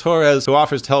Angel Torres, who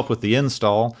offers to help with the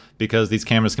install because these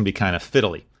cameras can be kind of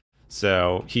fiddly.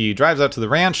 So he drives out to the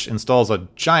ranch, installs a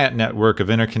giant network of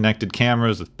interconnected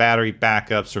cameras with battery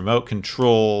backups, remote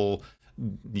control,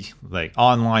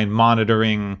 online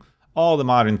monitoring, all the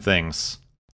modern things.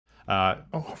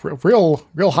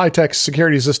 Real high-tech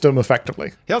security system,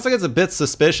 effectively. He also gets a bit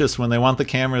suspicious when they want the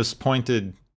cameras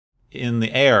pointed in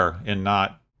the air and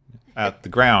not at the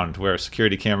ground, where a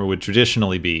security camera would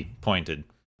traditionally be pointed.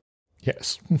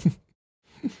 Yes.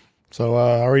 So,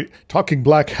 are we talking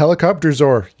black helicopters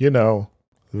or,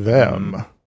 them?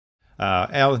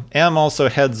 M also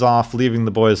heads off, leaving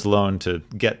the boys alone to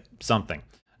get something.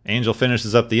 Angel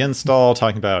finishes up the install,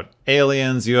 talking about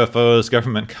aliens, UFOs,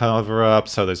 government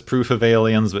cover-ups, how there's proof of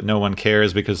aliens, but no one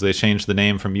cares because they changed the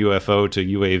name from UFO to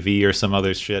UAV or some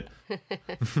other shit.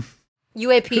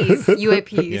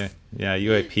 UAPs. Yeah,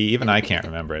 UAP. Even I can't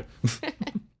remember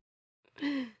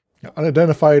it.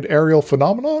 Unidentified aerial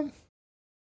phenomenon?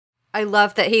 I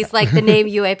love that he's the name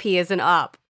UAP is an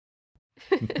op.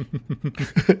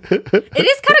 It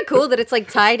is kind of cool that it's like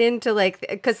tied into like,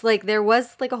 because like there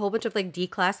was like a whole bunch of like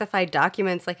declassified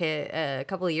documents like a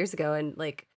couple of years ago, and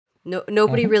like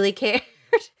nobody really cared.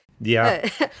 Yeah.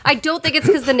 I don't think it's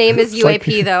because the name is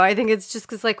UAP though. I think it's just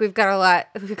because like we've got a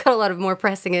lot of more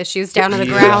pressing issues down on the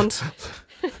ground.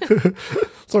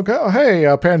 It's okay. Oh,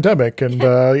 hey, pandemic, and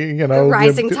you know, The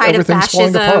rising tide of everything's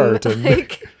falling fascism. apart. And,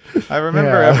 Like, I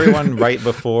remember everyone right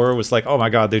before was like, oh my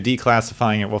God, they're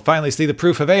declassifying it. We'll finally see the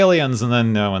proof of aliens. And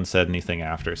then no one said anything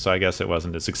after. So I guess it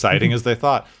wasn't as exciting as they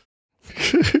thought.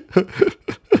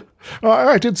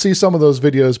 I did see some of those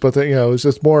videos, but you know, it was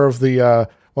just more of the,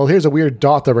 well, here's a weird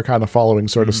dot that we're kind of following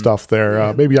sort of stuff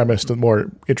there. Maybe I missed more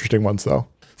interesting ones, though.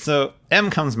 So M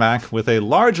comes back with a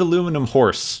large aluminum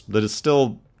horse that is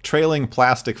still trailing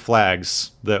plastic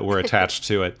flags that were attached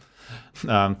to it.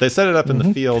 They set it up in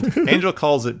the field. Angel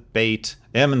calls it bait.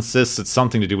 M insists it's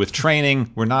something to do with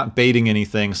training. We're not baiting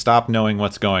anything. Stop knowing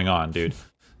what's going on, dude.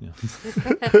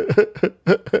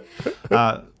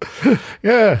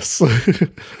 Yes.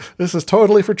 This is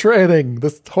totally for training.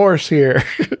 This horse here.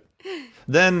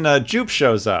 Then Jupe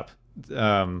shows up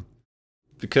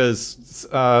because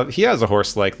he has a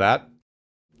horse like that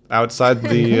outside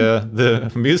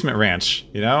the amusement ranch.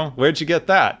 You know, where'd you get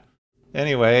that?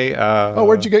 Anyway,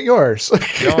 where'd you get yours?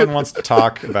 no one wants to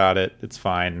talk about it. It's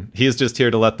fine. He's just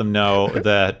here to let them know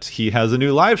that he has a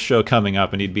new live show coming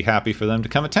up, and he'd be happy for them to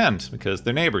come attend because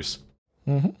they're neighbors.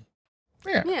 Mm-hmm.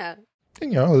 yeah. You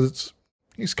know,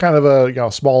 he's kind of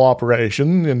a small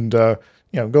operation, and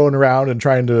going around and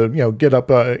trying to get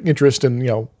up interest in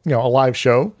a live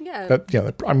show. Yeah.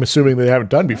 That I'm assuming they haven't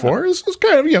done before. It's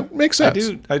kind of makes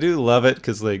sense. I do love it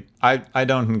because like I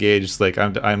don't engage, like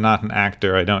I'm not an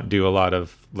actor. I don't do a lot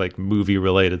of like movie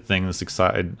related things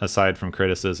aside from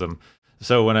criticism.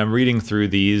 So when I'm reading through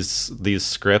these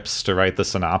scripts to write the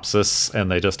synopsis, and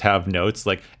they just have notes,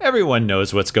 like everyone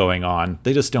knows what's going on.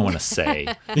 They just don't want to say.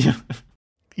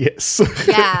 Yes.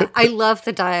 Yeah, I love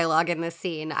the dialogue in this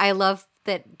scene. I love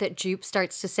that Jupe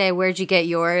starts to say, "Where'd you get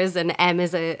yours?" and M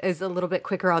is a little bit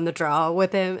quicker on the draw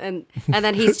with him, and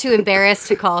then he's too embarrassed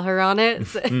to call her on it.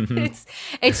 So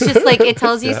it's just like it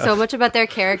tells you so much about their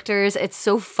characters. It's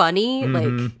so funny.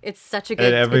 Like it's such a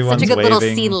good little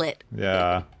scenelet.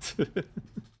 Yeah.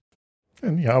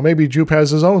 And maybe Jupe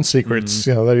has his own secrets,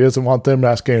 that he doesn't want them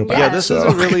asking about. Yeah, this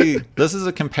is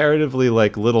a comparatively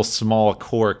like little small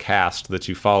core cast that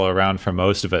you follow around for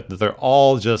most of it. That they're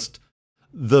all just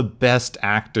the best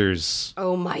actors.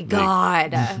 Oh my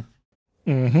God.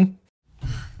 Mm-hmm.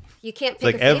 You can't pick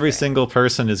like a favorite. Every single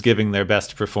person is giving their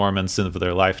best performance of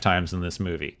their lifetimes in this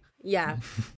movie. Yeah.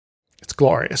 It's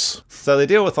glorious. So they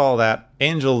deal with all that.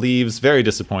 Angel leaves very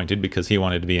disappointed because he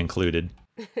wanted to be included.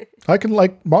 I can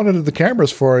monitor the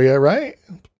cameras for you, right?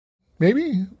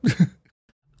 Maybe.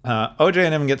 OJ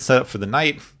and him get set up for the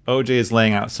night. OJ is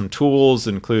laying out some tools,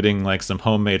 including like some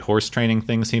homemade horse training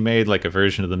things he made, like a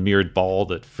version of the mirrored ball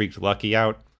that freaked Lucky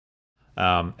out.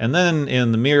 And then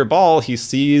in the mirror ball, he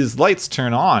sees lights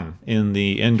turn on in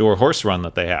the indoor horse run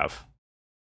that they have.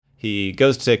 He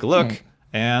goes to take a look,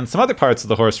 and some other parts of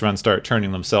the horse run start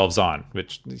turning themselves on,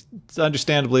 which is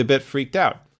understandably a bit freaked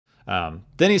out.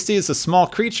 Then he sees a small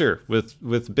creature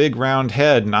with big round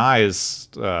head and eyes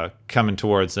coming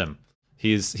towards him.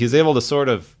 He's able to sort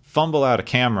of fumble out a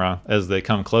camera as they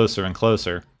come closer and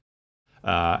closer.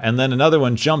 And then another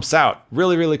one jumps out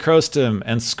really, really close to him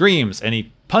and screams, and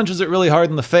he punches it really hard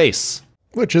in the face.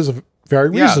 Which is a very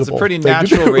reasonable. Yeah, it's a pretty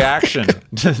natural reaction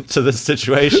to this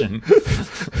situation.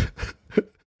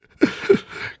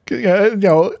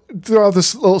 Throughout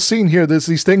this little scene here,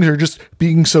 these things are just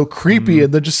being so creepy,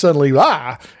 and then just suddenly,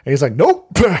 and he's like,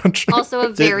 nope. Also a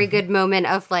very good moment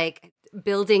of like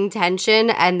building tension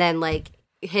and then like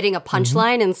hitting a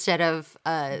punchline instead of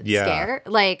a scare.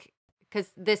 Like, because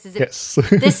this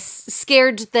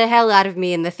scared the hell out of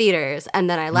me in the theaters, and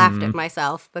then I laughed at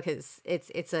myself because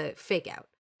it's a fake out.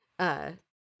 But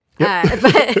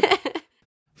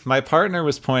my partner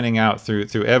was pointing out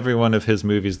through every one of his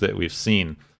movies that we've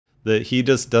seen that he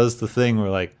just does the thing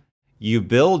where like you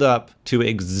build up to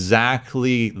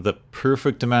exactly the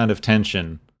perfect amount of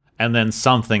tension, and then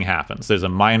something happens. There's a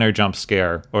minor jump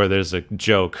scare, or there's a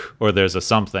joke, or there's a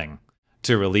something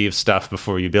to relieve stuff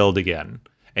before you build again.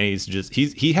 And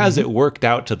he has it worked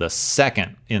out to the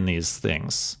second in these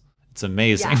things. It's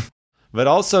amazing. Yeah. But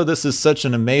also this is such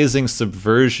an amazing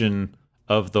subversion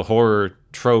of the horror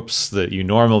tropes that you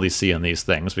normally see in these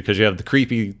things, because you have the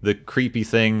creepy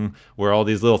thing where all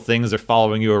these little things are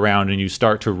following you around and you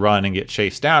start to run and get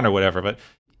chased down or whatever. But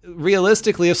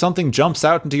realistically, if something jumps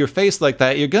out into your face like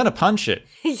that, you're gonna punch it.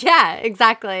 Yeah,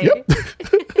 exactly. Yep.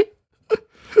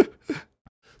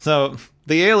 So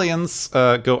the aliens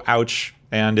go ouch,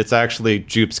 and it's actually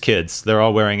Jupe's kids. They're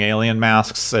all wearing alien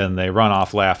masks, and they run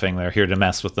off laughing. They're here to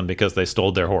mess with them because they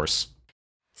stole their horse.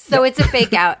 So it's a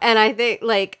fake out. And I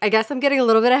think, I guess I'm getting a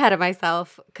little bit ahead of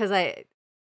myself because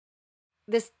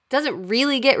this doesn't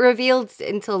really get revealed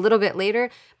until a little bit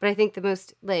later. But I think the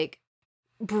most,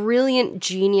 brilliant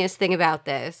genius thing about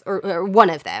this, or one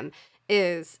of them,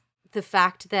 is the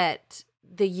fact that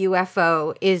the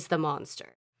UFO is the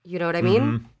monster. You know what I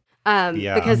mean?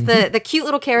 Yeah. Because the cute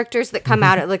little characters that come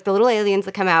out, the little aliens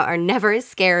that come out, are never as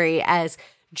scary as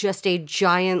just a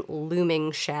giant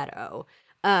looming shadow.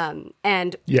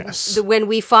 And yes, when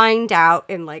we find out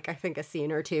in I think a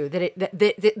scene or two that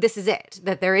this is it,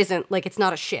 that there isn't it's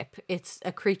not a ship, it's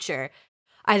a creature.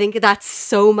 I think that's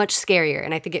so much scarier,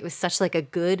 and I think it was such a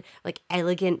good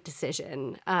elegant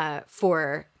decision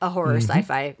for a horror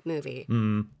sci-fi movie.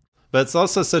 But it's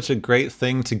also such a great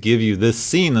thing to give you this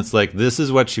scene that's this is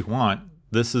what you want.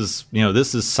 This is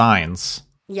this is Signs.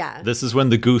 Yeah. This is when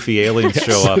the goofy aliens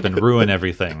show up and ruin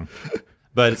everything.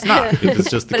 But it's not. It's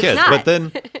just the kids. But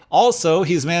then also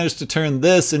he's managed to turn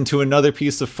this into another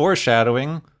piece of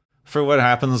foreshadowing for what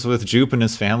happens with Jupe and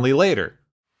his family later.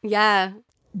 Yeah.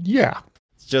 Yeah.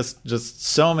 Just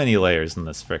so many layers in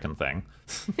this frickin' thing.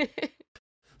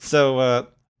 So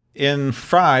in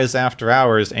Fry's After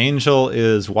Hours, Angel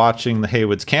is watching the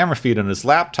Haywoods camera feed on his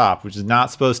laptop, which is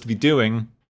not supposed to be doing.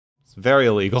 It's very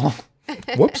illegal.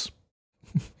 Whoops.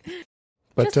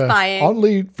 But spying.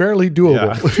 oddly, fairly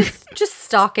doable. Yeah. just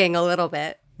stalking a little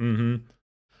bit. Mm-hmm.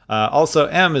 Also,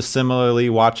 M is similarly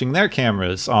watching their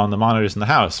cameras on the monitors in the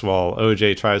house while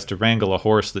OJ tries to wrangle a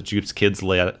horse that Jupe's kids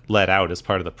let out as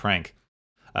part of the prank.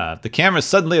 The camera is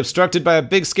suddenly obstructed by a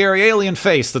big scary alien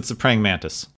face that's a praying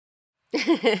mantis.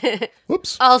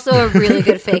 Whoops. Also a really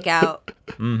good fake out.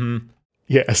 Mm-hmm.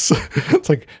 Yes. It's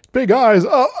big eyes.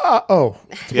 Oh.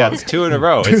 Yeah, it's two in a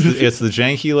row. It's the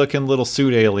janky looking little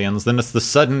suit aliens, then it's the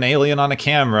sudden alien on a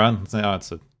camera. It's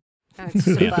It's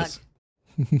just a bug.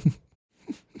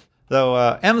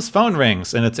 So M's phone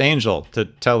rings, and it's Angel to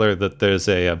tell her that there's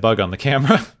a bug on the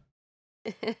camera.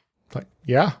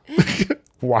 Yeah.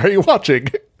 Why are you watching?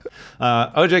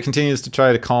 OJ continues to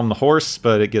try to calm the horse,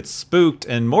 but it gets spooked,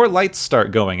 and more lights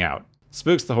start going out.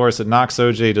 Spooks the horse, it knocks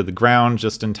OJ to the ground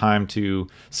just in time to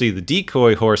see the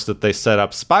decoy horse that they set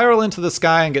up spiral into the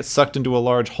sky and get sucked into a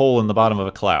large hole in the bottom of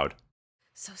a cloud.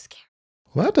 So scary.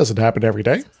 Well, that doesn't happen every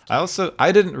day.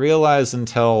 I didn't realize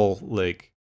until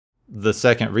the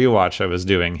second rewatch I was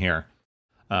doing here.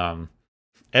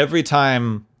 Every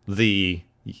time the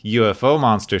UFO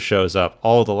monster shows up,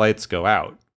 all the lights go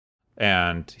out.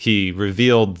 And he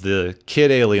revealed the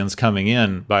kid aliens coming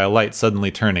in by a light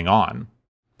suddenly turning on.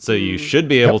 So you should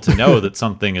be able to know that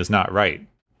something is not right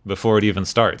before it even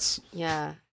starts.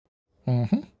 Yeah.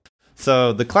 Mm-hmm.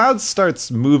 So the cloud starts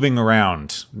moving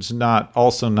around, which is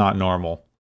also not normal.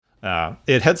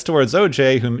 It heads towards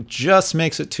OJ, who just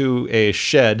makes it to a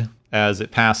shed as it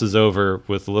passes over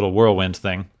with the little whirlwind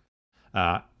thing.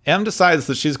 M decides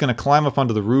that she's going to climb up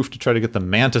onto the roof to try to get the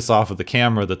mantis off of the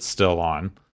camera that's still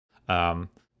on.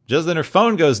 Just then her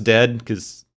phone goes dead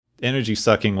because energy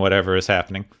sucking whatever is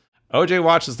happening. OJ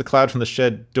watches the cloud from the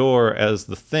shed door as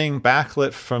the thing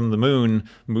backlit from the moon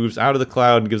moves out of the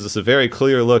cloud and gives us a very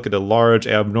clear look at a large,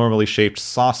 abnormally shaped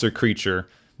saucer creature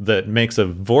that makes a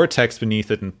vortex beneath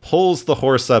it and pulls the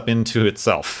horse up into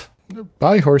itself.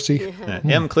 Bye, horsey.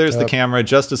 M clears the camera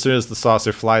just as soon as the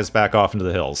saucer flies back off into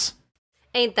the hills.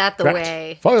 Ain't that the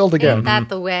way? Foiled again. Ain't that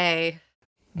the way?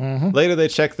 Mm-hmm. Later, they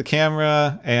check the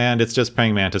camera, and it's just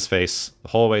praying mantis face the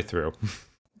whole way through.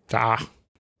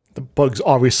 The bug's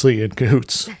obviously in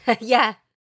cahoots. Yeah.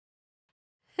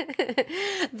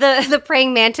 The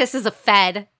praying mantis is a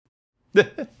fed.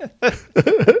 It's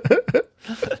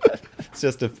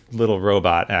just a little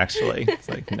robot, actually. It's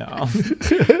no.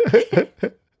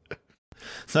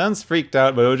 Son's freaked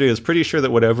out, but OJ is pretty sure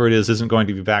that whatever it is isn't going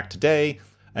to be back today,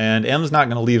 and M's not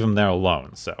going to leave him there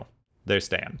alone, so they're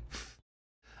staying.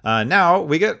 Now,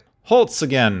 we get Holtz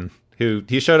again, who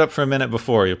he showed up for a minute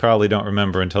before. You probably don't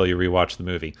remember until you rewatch the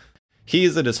movie.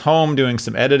 He's at his home doing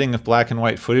some editing of black and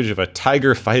white footage of a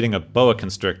tiger fighting a boa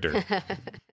constrictor.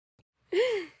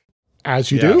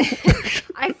 As you do.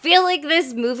 I feel like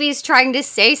this movie's trying to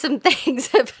say some things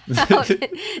about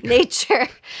nature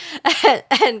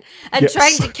and Yes.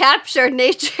 trying to capture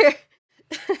nature.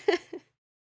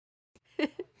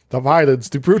 The violence,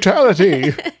 the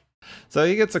brutality. So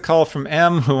he gets a call from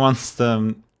M, who wants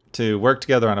them to work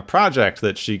together on a project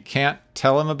that she can't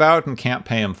tell him about and can't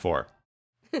pay him for.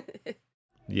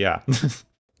 Yeah.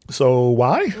 So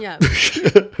why? Yeah.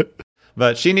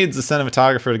 But she needs a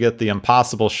cinematographer to get the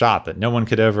impossible shot that no one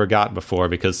could ever got before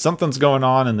because something's going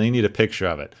on and they need a picture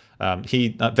of it.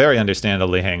 He very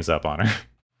understandably hangs up on her.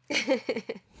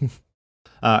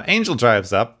 Angel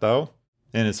drives up, though,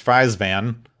 in his Fry's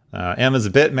van. Emma's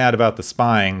a bit mad about the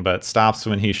spying, but stops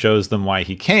when he shows them why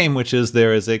he came, which is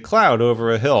there is a cloud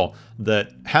over a hill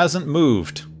that hasn't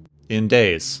moved in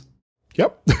days.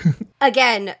 Yep.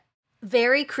 Again,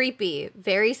 very creepy,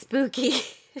 very spooky.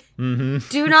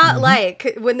 Do not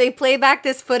like when they play back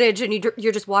this footage and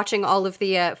you're just watching all of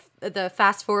the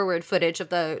fast forward footage of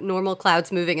the normal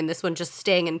clouds moving and this one just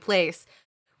staying in place.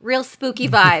 Real spooky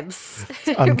vibes.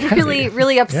 Really,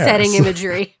 really upsetting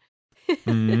imagery.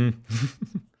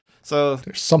 So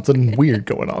there's something weird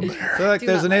going on there. So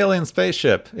there's an alien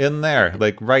spaceship in there,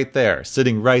 like right there,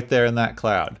 sitting right there in that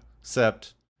cloud.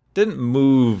 Except didn't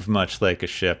move much like a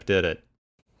ship, did it?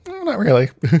 Not really.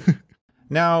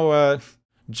 Now,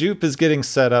 Jupe is getting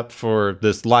set up for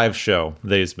this live show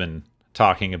that he's been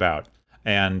talking about.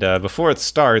 And before it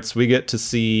starts, we get to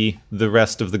see the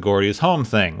rest of the Gordy's home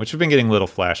thing, which we've been getting little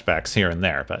flashbacks here and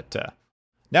there, but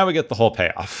now we get the whole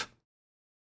payoff.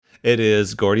 It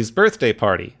is Gordy's birthday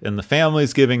party, and the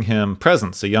family's giving him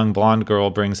presents. A young blonde girl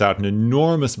brings out an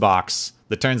enormous box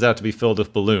that turns out to be filled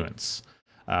with balloons.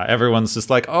 Everyone's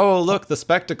just like, oh, look, the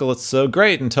spectacle, it's so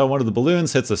great, until one of the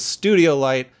balloons hits a studio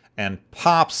light and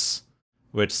pops,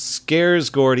 which scares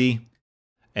Gordy,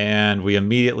 and we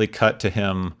immediately cut to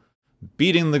him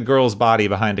beating the girl's body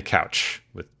behind a couch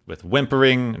with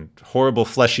whimpering and horrible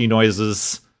fleshy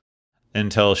noises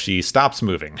until she stops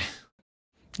moving.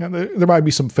 And there might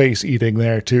be some face eating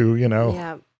there too, you know.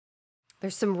 Yeah.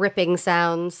 There's some ripping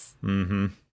sounds. Mm-hmm.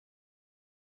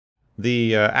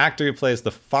 The actor who plays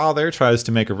the father tries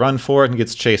to make a run for it and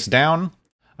gets chased down.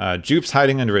 Jupe's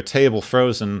hiding under a table,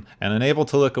 frozen, and unable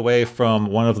to look away from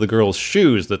one of the girl's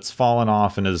shoes that's fallen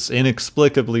off and is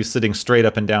inexplicably sitting straight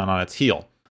up and down on its heel.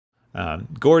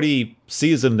 Gordy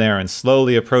sees him there and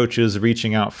slowly approaches,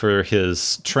 reaching out for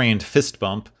his trained fist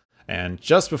bump. And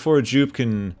just before Jupe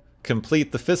can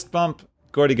complete the fist bump,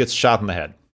 Gordy gets shot in the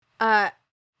head.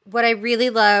 What I really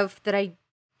love that I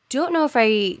don't know if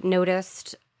I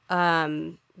noticed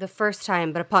the first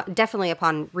time, but definitely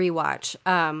upon rewatch.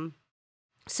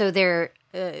 So they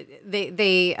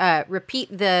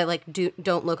repeat the like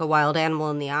don't look a wild animal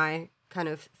in the eye kind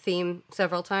of theme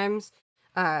several times.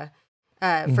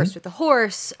 First with the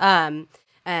horse, and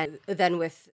then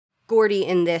with Gordy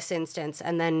in this instance,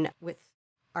 and then with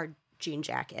our jean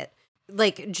jacket.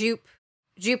 Like Jupe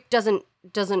doesn't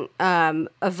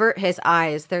avert his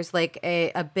eyes. There's like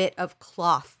a bit of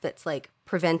cloth that's like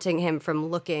preventing him from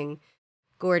looking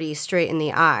Gordy straight in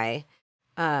the eye,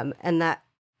 and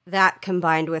that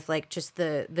combined with like just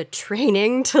the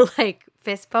training to like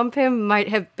fist bump him might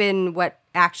have been what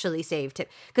actually saved him,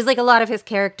 because like a lot of his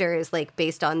character is like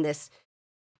based on this.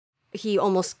 He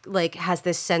almost like has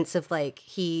this sense of like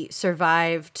he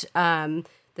survived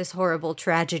this horrible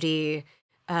tragedy,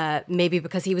 maybe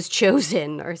because he was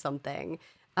chosen or something.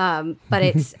 But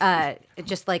it's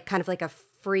just like kind of like a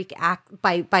freak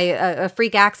by a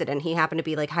freak accident. He happened to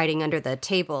be like hiding under the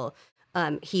table.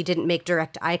 He didn't make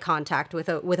direct eye contact with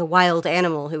a wild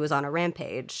animal who was on a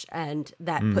rampage, and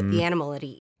that put the animal at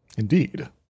ease. Indeed.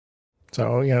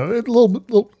 So, you know, a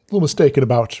little mistaken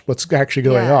about what's actually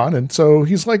going on. And so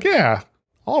he's like, yeah,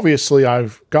 obviously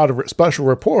I've got a special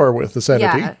rapport with this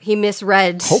entity. Yeah, he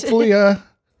misread. Hopefully, yeah.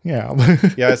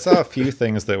 Yeah, I saw a few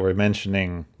things that were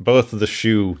mentioning both the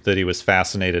shoe that he was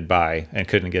fascinated by and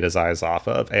couldn't get his eyes off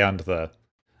of, and the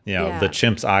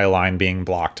chimp's eye line being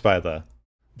blocked by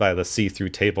the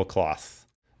see-through tablecloth.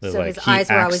 That, so like, his eyes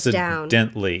were always down.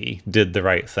 Accidentally did the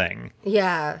right thing.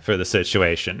 Yeah. For the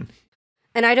situation.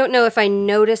 And I don't know if I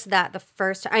noticed that the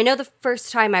first time. I know the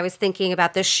first time I was thinking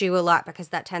about this shoe a lot, because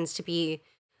that tends to be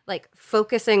like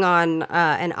focusing on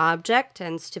an object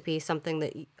tends to be something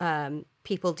that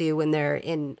people do when they're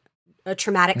in a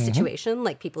traumatic situation.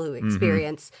 Like people who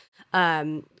experience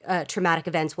traumatic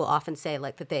events will often say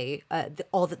like that they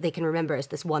all that they can remember is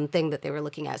this one thing that they were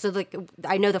looking at. So like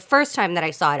I know the first time that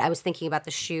I saw it, I was thinking about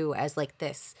the shoe as like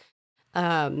this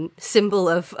symbol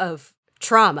of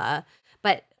trauma.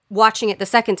 But watching it the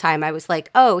second time, I was like,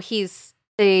 oh, he's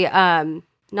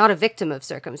not a victim of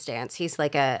circumstance. He's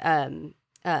like a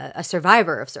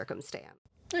survivor of circumstance.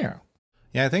 Yeah.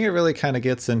 Yeah, I think it really kind of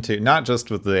gets into, not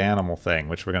just with the animal thing,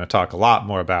 which we're going to talk a lot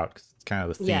more about, 'cause it's kind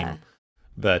of the theme,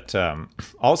 but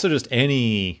also just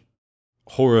any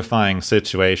horrifying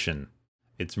situation.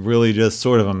 It's really just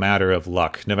sort of a matter of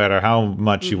luck, no matter how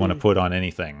much you want to put on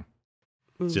anything.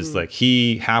 It's just like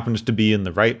he happened to be in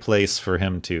the right place for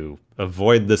him to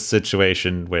avoid this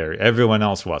situation where everyone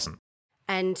else wasn't.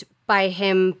 And by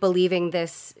him believing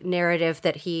this narrative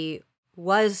that he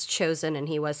was chosen and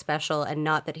he was special and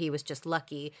not that he was just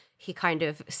lucky, he kind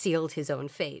of sealed his own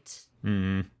fate.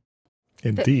 Mm.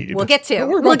 Indeed. We'll get to.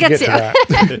 We'll get to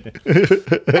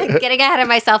that. Getting ahead of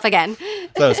myself again.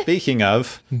 So speaking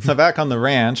of, so back on the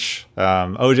ranch,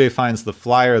 OJ finds the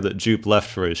flyer that Jupe left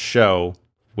for his show,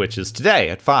 which is today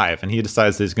at 5, and he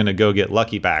decides he's going to go get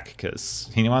Lucky back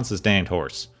because he wants his danged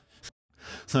horse.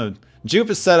 So Jupe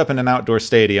is set up in an outdoor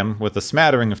stadium with a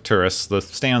smattering of tourists. The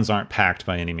stands aren't packed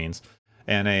by any means,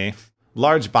 and a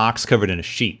large box covered in a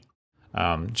sheet.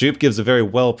 Jupe gives a very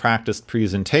well-practiced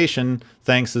presentation,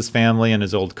 thanks his family and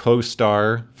his old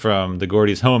co-star from the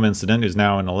Gordy's home incident, who's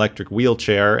now in an electric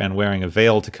wheelchair and wearing a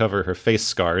veil to cover her face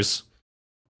scars.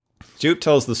 Jupe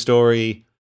tells the story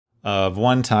of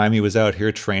one time he was out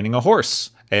here training a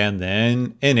horse, and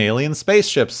then an alien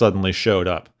spaceship suddenly showed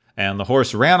up, and the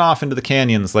horse ran off into the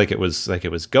canyons like it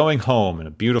was going home in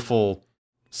a beautiful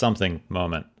something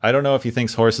moment. I don't know if he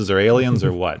thinks horses are aliens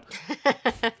or what.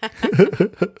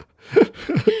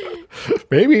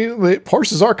 Maybe the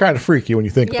horses are kind of freaky when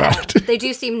you think about it. They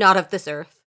do seem not of this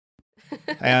earth.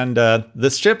 And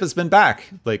this ship has been back,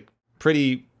 like,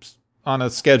 pretty on a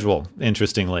schedule,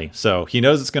 interestingly. So he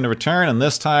knows it's going to return, and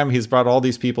this time he's brought all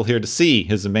these people here to see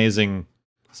his amazing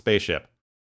spaceship.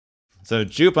 So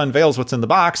Jupe unveils what's in the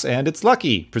box, and it's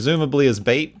Lucky, presumably as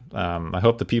bait. I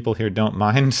hope the people here don't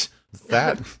mind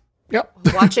that. Yep.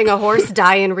 Watching a horse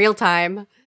die in real time.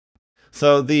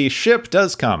 So the ship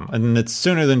does come, and it's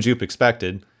sooner than Jupe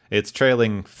expected. It's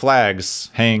trailing flags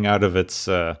hanging out of its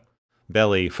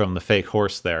belly from the fake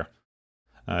horse there.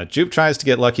 Jupe tries to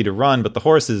get Lucky to run, but the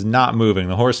horse is not moving.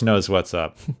 The horse knows what's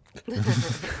up.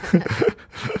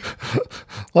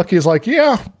 Lucky is like,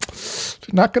 yeah,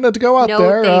 not going to go out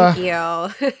there. No,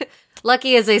 thank you.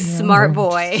 Lucky is a smart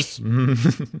boy.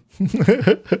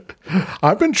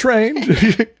 I've been trained.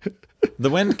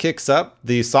 The wind kicks up,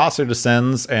 the saucer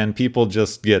descends, and people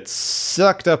just get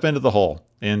sucked up into the hole,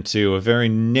 into a very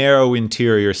narrow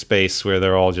interior space where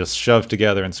they're all just shoved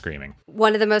together and screaming.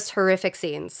 One of the most horrific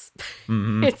scenes.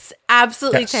 Mm-hmm. It's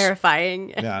absolutely terrifying.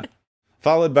 Yeah.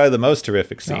 Followed by the most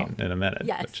horrific scene in a minute.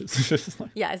 Yes. Which is just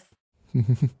like... Yes.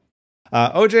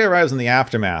 OJ arrives in the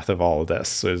aftermath of all of this.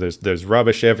 So there's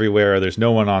rubbish everywhere. There's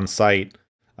no one on site.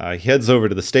 He heads over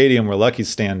to the stadium where Lucky's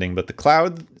standing, but the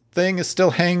cloud thing is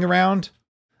still hanging around.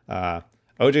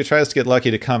 OJ tries to get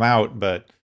Lucky to come out, but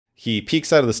he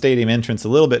peeks out of the stadium entrance a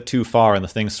little bit too far, and the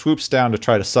thing swoops down to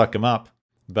try to suck him up.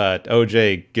 But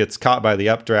OJ gets caught by the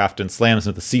updraft and slams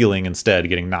into the ceiling instead,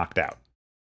 getting knocked out.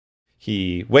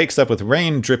 He wakes up with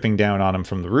rain dripping down on him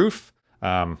from the roof.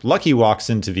 Lucky walks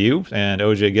into view, and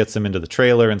OJ gets him into the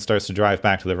trailer and starts to drive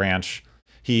back to the ranch.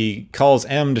 He calls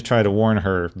M to try to warn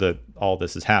her that all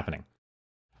this is happening.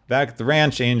 Back at the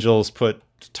ranch, Angel's put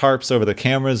tarps over the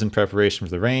cameras in preparation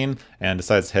for the rain and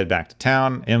decides to head back to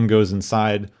town. M goes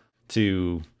inside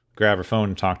to grab her phone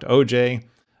and talk to OJ.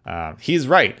 He's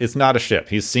right. It's not a ship.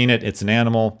 He's seen it. It's an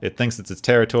animal. It thinks it's its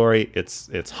territory.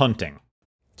 It's hunting.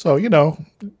 So,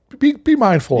 be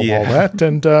mindful of all that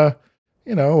and,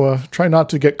 try not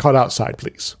to get caught outside,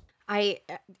 please. I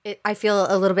feel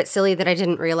a little bit silly that I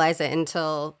didn't realize it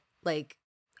until like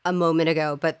a moment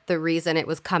ago, but the reason it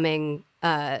was coming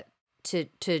to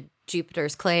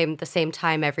Jupiter's claim the same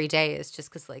time every day is just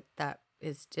because like that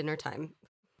is dinner time.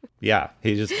 Yeah,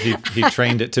 he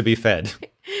trained it to be fed.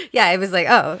 Yeah, it was like,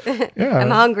 oh, yeah.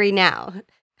 I'm hungry now.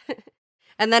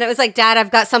 And then it was like, Dad, I've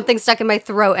got something stuck in my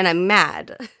throat and I'm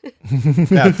mad.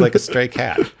 Yeah, it's like a stray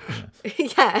cat.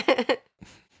 Yeah.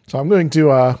 So I'm going to,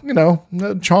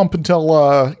 chomp until,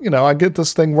 I get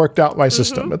this thing worked out in my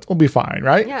system. It'll be fine,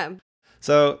 right? Yeah.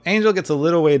 So Angel gets a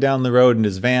little way down the road in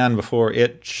his van before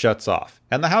it shuts off.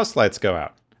 And the house lights go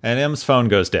out. And M's phone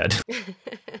goes dead.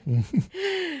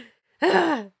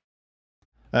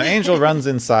 Angel runs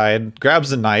inside,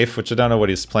 grabs a knife, which I don't know what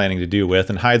he's planning to do with,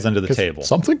 and hides under the table.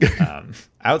 Something?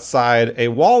 Outside, a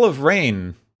wall of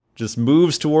rain just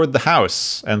moves toward the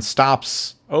house and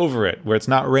stops over it, where it's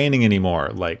not raining anymore.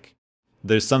 Like,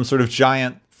 there's some sort of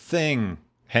giant thing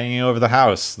hanging over the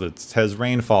house that has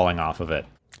rain falling off of it.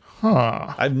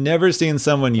 Huh. I've never seen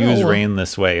someone use rain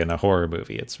this way in a horror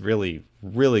movie. It's really,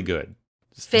 really good.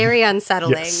 Very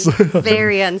unsettling. Yes.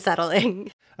 Very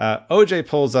unsettling. OJ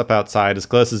pulls up outside as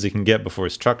close as he can get before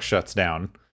his truck shuts down,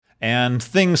 and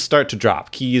things start to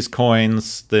drop. Keys,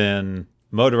 coins, then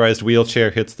motorized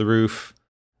wheelchair hits the roof,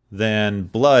 then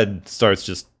blood starts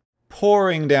just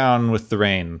pouring down with the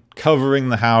rain, covering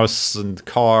the house and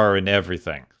car and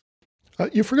everything.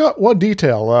 You forgot one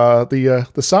detail,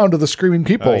 the sound of the screaming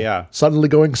people suddenly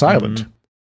going silent.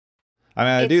 I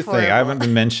mean, I do think, I haven't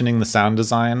been mentioning the sound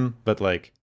design, but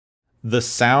like the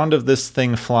sound of this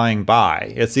thing flying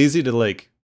by, it's easy to like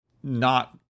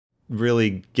not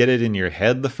really get it in your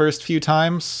head the first few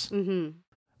times.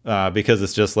 Because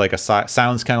it's just like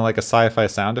sounds kind of like a sci-fi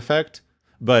sound effect,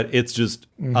 but it's just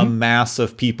a mass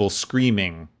of people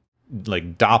screaming,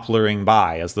 like Dopplering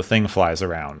by as the thing flies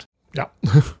around. Yeah.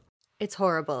 It's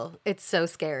horrible. It's so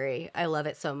scary. I love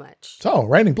it so much. So,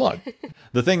 raining blood.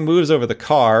 The thing moves over the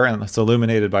car, and it's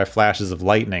illuminated by flashes of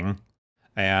lightning,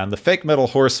 and the fake metal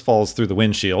horse falls through the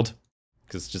windshield.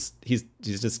 Because he's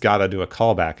just got to do a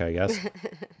callback, I guess.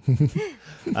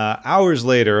 Hours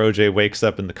later, OJ wakes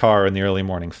up in the car in the early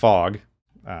morning fog.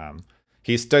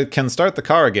 He can start the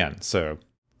car again, so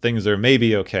things are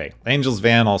maybe okay. Angel's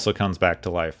van also comes back to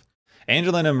life.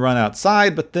 Angel and him run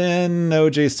outside, but then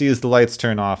OJ sees the lights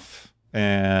turn off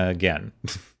again.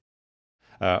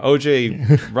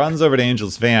 OJ runs over to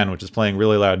Angel's van, which is playing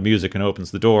really loud music, and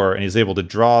opens the door, and he's able to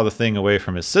draw the thing away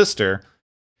from his sister.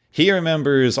 He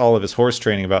remembers all of his horse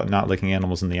training about not looking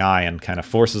animals in the eye and kind of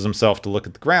forces himself to look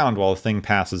at the ground while the thing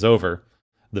passes over.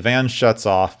 The van shuts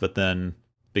off, but then,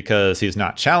 because he's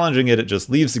not challenging it, it just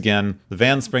leaves again. The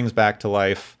van springs back to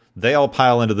life. They all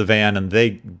pile into the van, and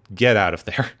they get out of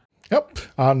there. Yep.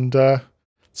 And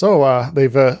so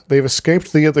they've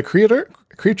escaped the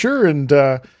creature, and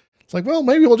it's like, well,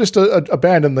 maybe we'll just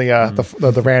abandon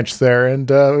the ranch there and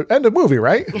end the movie,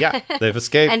 right? Yeah, they've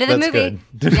escaped. End of the That's movie.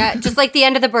 good. Yeah, just like the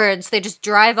end of the birds. They just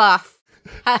drive off,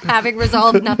 having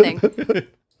resolved nothing.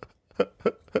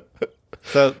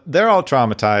 So they're all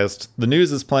traumatized. The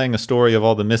news is playing a story of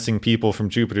all the missing people from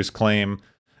Jupiter's claim.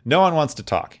 No one wants to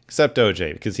talk, except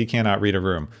OJ, because he cannot read a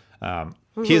room.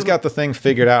 He's got the thing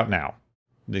figured out now,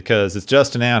 because it's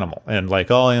just an animal. And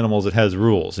like all animals, it has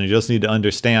rules. And you just need to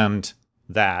understand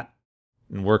that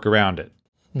and work around it.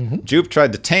 Jupe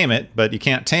tried to tame it, but you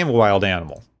can't tame a wild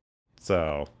animal.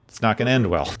 So it's not going to end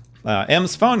well.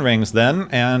 M's phone rings then,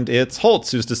 and it's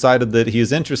Holtz who's decided that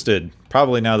he's interested,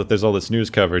 probably now that there's all this news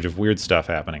coverage of weird stuff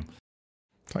happening.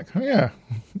 It's like, oh, yeah.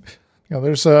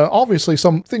 There's obviously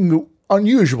something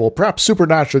unusual, perhaps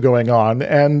supernatural going on,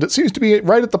 and it seems to be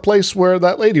right at the place where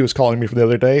that lady was calling me from the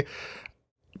other day.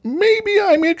 Maybe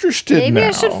I'm interested now. Maybe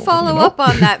I should follow up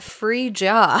on that free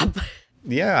job.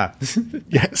 Yeah.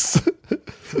 Yes.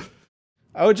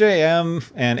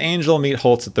 OJM and Angel meet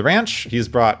Holtz at the ranch. He's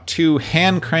brought 2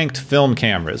 hand-cranked film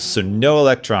cameras, so no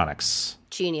electronics.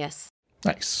 Genius.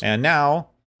 Nice. And now,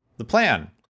 the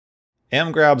plan.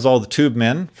 M grabs all the tube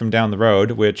men from down the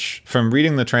road, which, from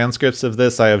reading the transcripts of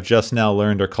this, I have just now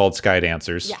learned are called sky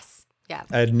dancers. Yes. Yeah.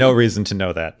 I had no reason to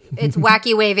know that. It's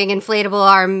wacky waving inflatable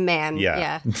arm man.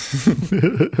 Yeah.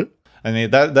 I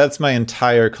mean, that's my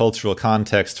entire cultural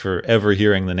context for ever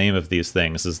hearing the name of these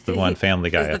things is the one Family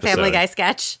Guy episode. The Family Guy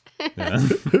sketch.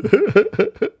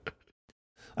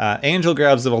 Angel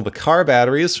grabs all the car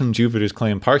batteries from Jupiter's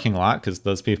Claim parking lot, because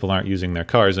those people aren't using their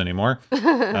cars anymore.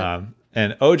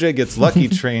 And OJ gets Lucky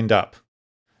trained up.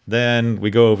 Then we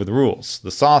go over the rules.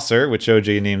 The saucer, which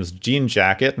OJ names Jean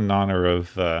Jacket in honor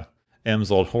of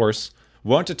M's old horse,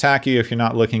 won't attack you if you're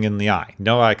not looking in the eye.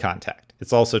 No eye contact.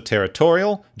 It's also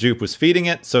territorial. Jupe was feeding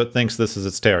it, so it thinks this is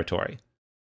its territory.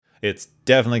 It's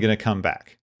definitely going to come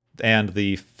back. And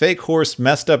the fake horse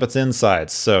messed up its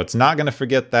insides, so it's not going to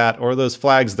forget that or those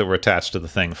flags that were attached to the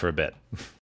thing for a bit.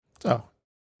 Oh,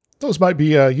 those might be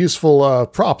useful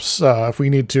props if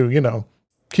we need to,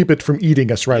 keep it from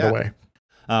eating us right away.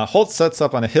 Holtz sets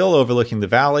up on a hill overlooking the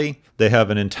valley. They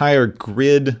have an entire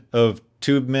grid of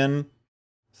tube men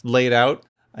laid out,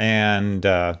 and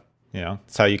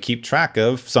it's how you keep track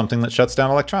of something that shuts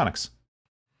down electronics.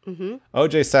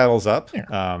 OJ saddles up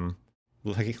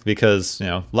because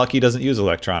Lucky doesn't use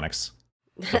electronics.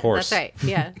 The horse. That's right.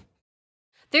 Yeah.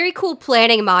 Very cool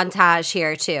planning montage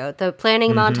here too. The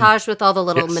planning montage with all the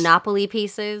little Monopoly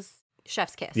pieces.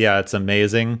 Chef's kiss. Yeah, it's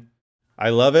amazing. I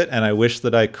love it, and I wish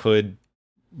that I could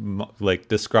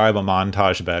describe a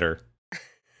montage better.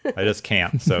 I just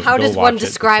can't. So how does one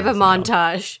describe a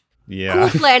montage? Yeah.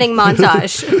 Cool planning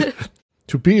montage.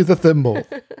 To be the thimble.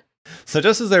 So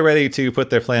just as they're ready to put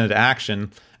their plan into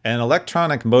action, an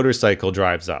electronic motorcycle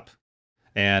drives up.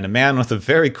 And a man with a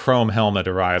very chrome helmet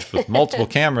arrives with multiple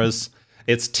cameras.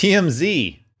 It's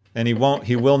TMZ, and he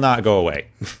will not go away.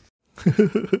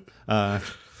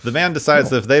 The man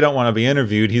decides that if they don't want to be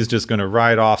interviewed, he's just going to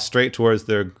ride off straight towards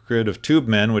their grid of tube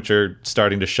men, which are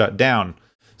starting to shut down.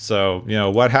 So,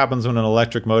 what happens when an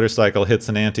electric motorcycle hits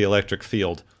an anti-electric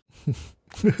field?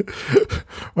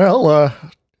 Well,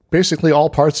 basically all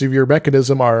parts of your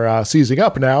mechanism are seizing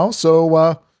up now,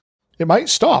 so it might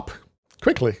stop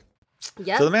quickly.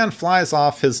 Yep. So the man flies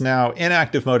off his now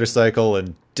inactive motorcycle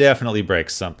and definitely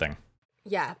breaks something.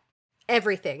 Yeah.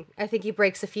 Everything. I think he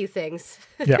breaks a few things.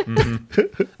 Yeah.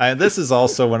 And this is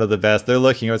also one of the best. They're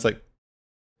looking, it's like,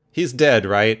 he's dead,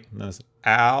 right? And I was like,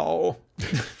 ow.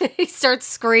 He starts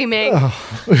screaming.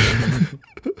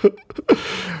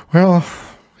 Well,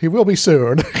 he will be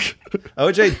soon.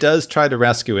 OJ does try to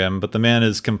rescue him, but the man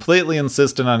is completely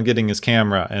insistent on getting his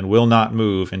camera and will not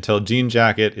move until Jean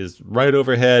Jacket is right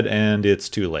overhead and it's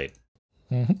too late.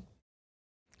 Mm-hmm.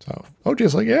 So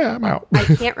OJ's like, yeah, I'm out. I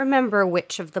can't remember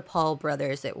which of the Paul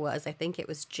brothers it was. I think it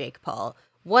was Jake Paul.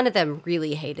 One of them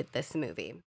really hated this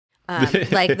movie.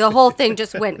 Like the whole thing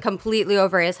just went completely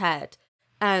over his head.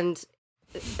 And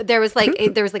there was like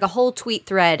a whole tweet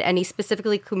thread, and he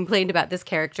specifically complained about this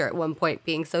character at one point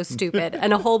being so stupid.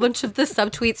 And a whole bunch of the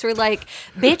subtweets were like,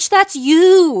 "Bitch, that's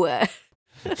you.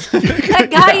 That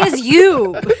guy is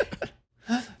you."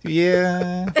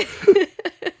 Yeah.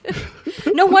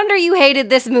 No wonder you hated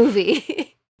this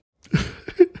movie.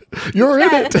 You're in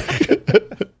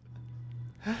it.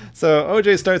 So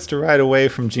OJ starts to ride away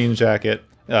from Jean Jacket,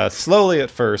 slowly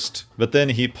at first, but then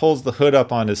he pulls the hood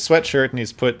up on his sweatshirt and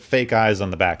he's put fake eyes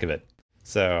on the back of it.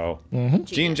 So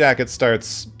Jean Jacket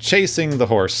starts chasing the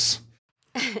horse.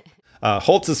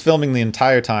 Holtz is filming the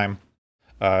entire time.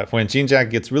 When Jean Jacket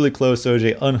gets really close,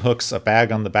 OJ unhooks a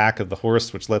bag on the back of the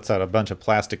horse, which lets out a bunch of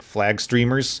plastic flag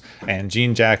streamers, and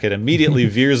Jean Jacket immediately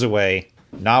veers away,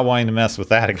 not wanting to mess with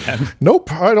that again.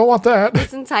 Nope, I don't want that.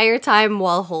 This entire time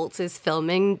while Holtz is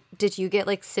filming, did you get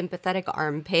like sympathetic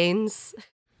arm pains?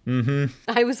 Mm-hmm.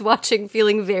 I was watching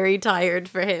feeling very tired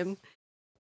for him.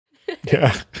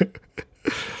 Yeah.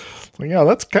 Well, yeah,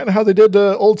 that's kind of how they did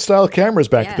old style cameras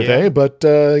back in the day, but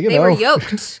they were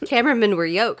yoked. Cameramen were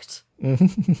yoked.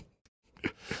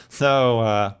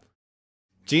 So,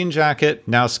 Jean Jacket,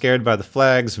 now scared by the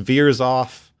flags, veers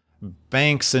off,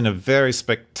 banks in a very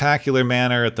spectacular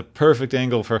manner at the perfect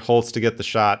angle for Holtz to get the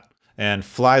shot, and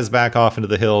flies back off into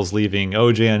the hills, leaving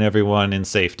OJ and everyone in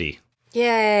safety.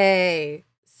 Yay.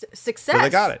 Success. So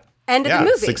they got it. End of the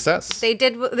movie. Success. They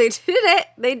did it.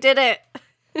 They did it.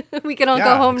 We can all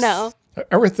go home now.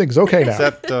 Everything's okay now.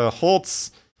 Except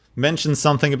Holtz mentions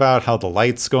something about how the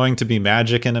light's going to be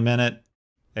magic in a minute,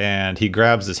 and he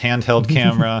grabs his handheld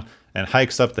camera and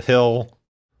hikes up the hill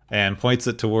and points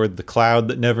it toward the cloud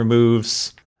that never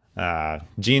moves.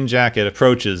 Jean Jacket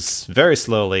approaches very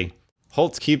slowly.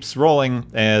 Holtz keeps rolling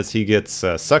as he gets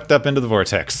sucked up into the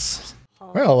vortex.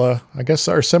 Well, I guess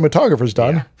our cinematographer's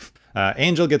done. Yeah.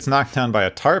 Angel gets knocked down by a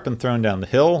tarp and thrown down the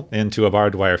hill into a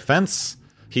barbed wire fence.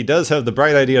 He does have the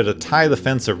bright idea to tie the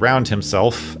fence around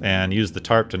himself and use the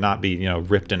tarp to not be,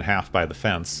 ripped in half by the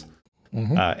fence.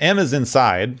 Emma's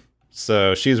inside,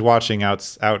 so she's watching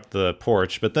out the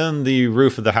porch, but then the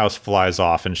roof of the house flies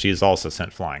off and she's also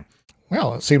sent flying.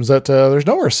 Well, it seems that there's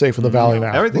nowhere safe in the valley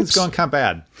now. Everything's going kind of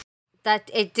bad.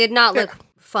 That it did not look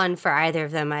fun for either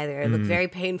of them either. It looked very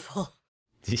painful.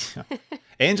 Yeah.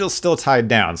 Angel's still tied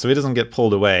down, so he doesn't get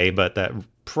pulled away, but that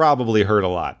probably hurt a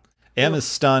lot. Em is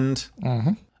stunned,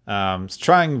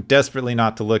 trying desperately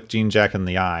not to look Jean Jacket in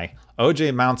the eye.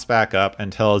 OJ mounts back up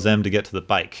and tells Em to get to the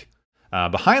bike.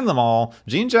 Behind them all,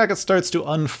 Jean Jacket starts to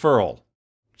unfurl.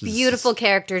 Beautiful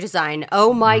character design.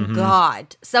 Oh my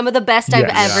god. Some of the best I've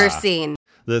ever seen.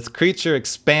 The creature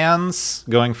expands,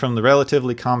 going from the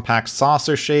relatively compact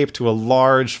saucer shape to a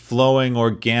large, flowing,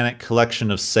 organic collection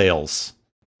of sails.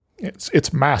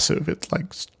 It's massive. It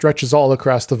like stretches all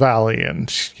across the valley,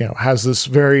 and has this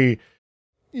very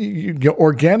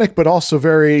organic, but also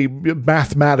very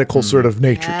mathematical sort of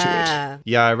nature to it.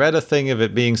 Yeah, I read a thing of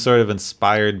it being sort of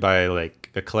inspired by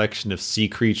like a collection of sea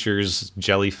creatures,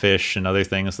 jellyfish, and other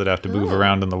things that have to move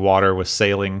around in the water with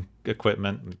sailing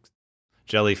equipment,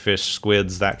 jellyfish,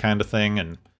 squids, that kind of thing,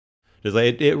 and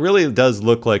it really does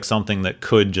look like something that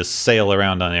could just sail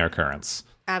around on air currents.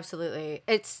 Absolutely.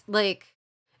 It's like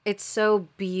it's so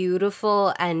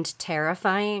beautiful and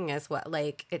terrifying as well.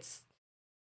 Like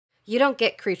you don't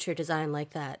get creature design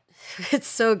like that. It's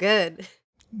so good.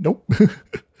 Nope.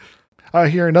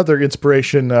 Here, another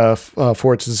inspiration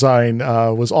for its design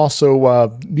was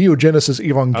also Neo Genesis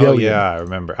Evangelion. Oh yeah, I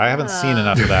remember. I haven't seen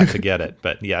enough of that to get it,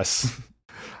 but yes.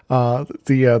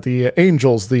 The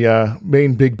angels, the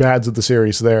main big bads of the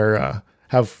series, there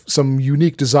have some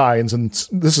unique designs, and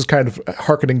this is kind of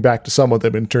harkening back to some of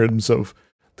them in terms of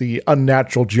the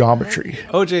unnatural geometry.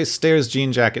 OJ stares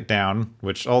Jean Jacket down,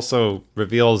 which also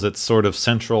reveals its sort of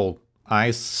central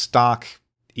eye stalk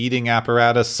eating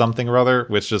apparatus, something or other,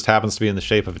 which just happens to be in the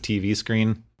shape of a TV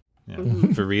screen,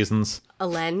 for reasons. A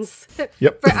lens.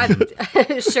 Yep.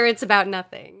 I'm sure it's about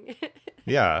nothing.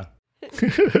 Yeah.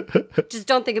 Just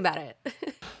don't think about it.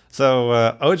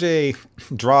 So OJ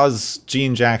draws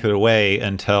Jean Jacket away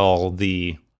until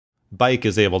the bike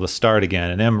is able to start again,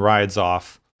 and M rides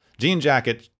off. Jean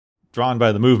Jacket, drawn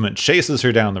by the movement, chases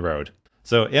her down the road.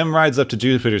 So M rides up to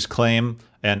Jupiter's claim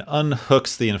and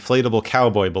unhooks the inflatable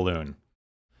cowboy balloon.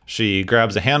 She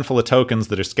grabs a handful of tokens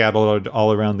that are scattered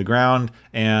all around the ground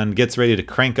and gets ready to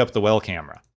crank up the well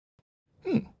camera.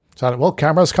 So, well,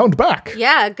 cameras count back.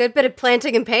 Yeah, a good bit of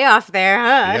planting and payoff there,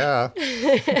 huh? Yeah.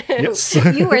 Yes.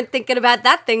 You weren't thinking about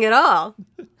that thing at all.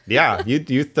 Yeah, you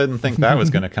didn't think that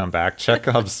was going to come back.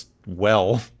 Chekhov's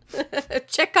well.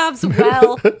 Chekhov's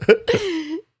well.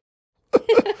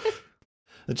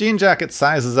 The Jean Jacket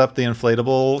sizes up the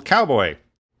inflatable cowboy,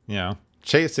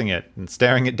 chasing it and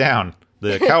staring it down.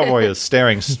 The cowboy is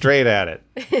staring straight at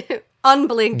it.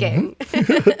 Unblinking.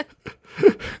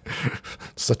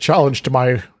 It's a challenge to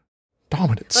my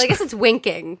dominance. Well, I guess it's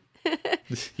winking.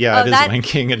 Yeah, it is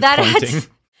winking and pointing.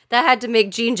 That had to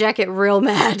make Jean Jacket real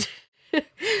mad.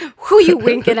 Who you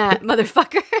winking at,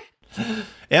 motherfucker?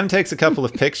 M takes a couple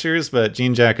of pictures, but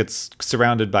Jean Jacket's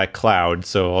surrounded by cloud,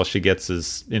 so all she gets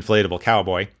is inflatable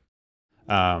cowboy.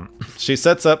 She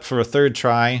sets up for a third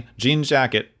try. Jean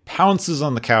Jacket pounces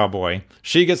on the cowboy.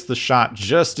 She gets the shot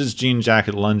just as Jean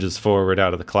Jacket lunges forward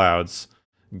out of the clouds,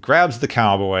 grabs the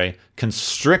cowboy,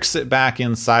 constricts it back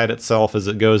inside itself as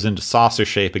it goes into saucer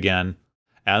shape again,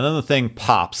 and then the thing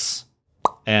pops,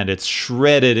 and it's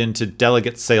shredded into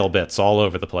delicate sail bits all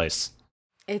over the place.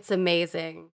 It's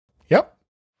amazing. Yep.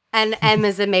 And M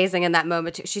is amazing in that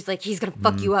moment too. She's like, he's gonna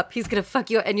fuck you up. He's gonna fuck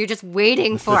you up. And you're just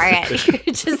waiting for it.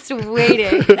 You're just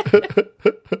waiting.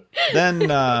 Then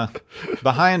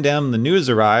behind M, the news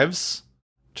arrives,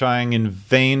 trying in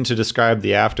vain to describe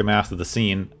the aftermath of the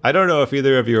scene. I don't know if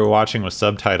either of you are watching with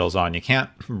subtitles on. You can't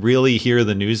really hear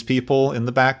the news people in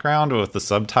the background with the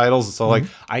subtitles. It's all like,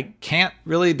 I can't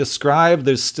really describe.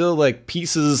 There's still like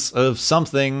pieces of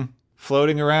something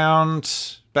floating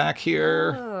around back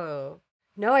here. Oh.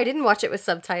 No, I didn't watch it with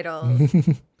subtitles.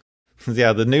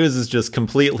 Yeah, the news is just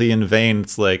completely in vain.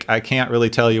 It's like, I can't really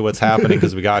tell you what's happening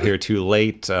because we got here too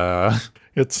late.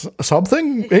 It's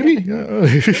something, maybe?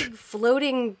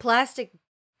 Floating plastic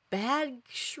bag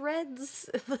shreds.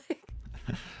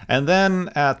 And then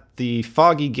at the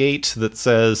foggy gate that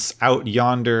says out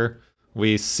yonder,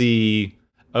 we see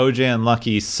OJ and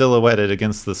Lucky silhouetted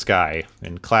against the sky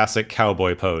in classic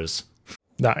cowboy pose.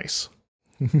 Nice.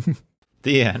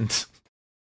 The end.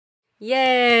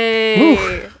 Yay!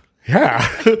 Ooh, yeah.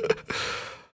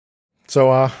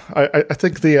 So I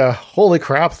think the holy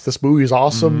crap, this movie is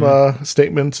awesome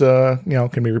statement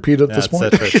can be repeated at this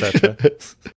point. Et cetera.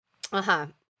 Uh-huh.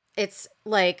 It's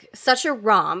like such a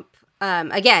romp.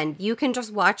 Again, you can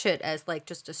just watch it as like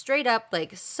just a straight up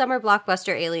like summer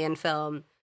blockbuster alien film,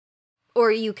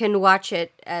 or you can watch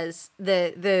it as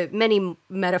the many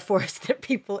metaphors that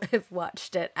people have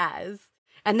watched it as,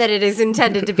 and that it is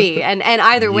intended to be. And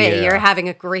either way, you're having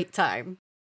a great time.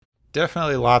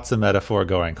 Definitely lots of metaphor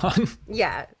going on.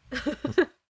 Yeah.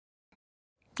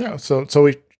 Yeah. So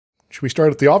should we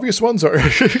start at the obvious ones, or?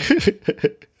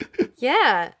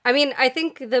 Yeah. I mean, I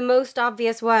think the most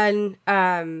obvious one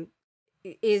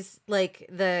is like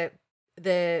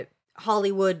the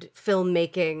Hollywood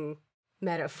filmmaking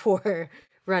metaphor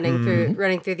running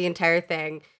through the entire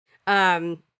thing.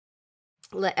 I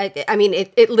mean,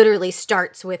 it literally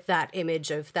starts with that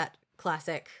image of that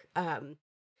classic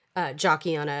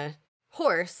jockey on a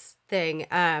horse thing,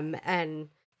 and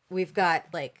we've got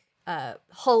like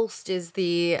Holst is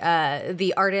the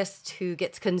artist who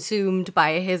gets consumed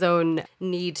by his own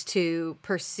need to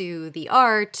pursue the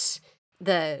art.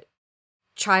 The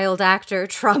child actor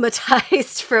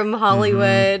traumatized from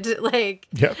Hollywood,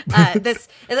 this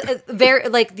very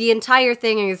like the entire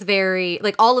thing is very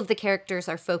like all of the characters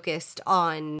are focused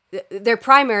on their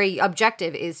primary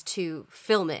objective is to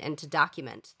film it and to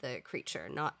document the creature,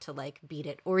 not to like beat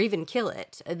it or even kill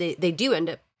it. They do end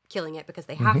up killing it because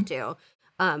they have to,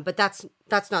 but that's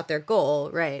not their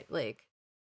goal, right? Like,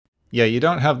 yeah, you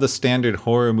don't have the standard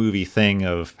horror movie thing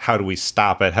of how do we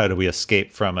stop it, how do we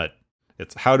escape from it.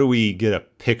 It's how do we get a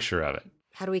picture of it?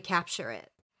 How do we capture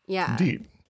it? Yeah. Indeed.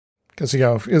 Because,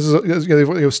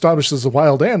 it established as a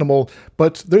wild animal,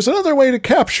 but there's another way to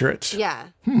capture it. Yeah.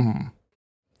 Film.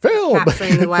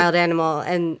 Capturing the wild animal.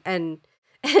 And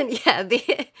yeah,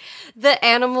 the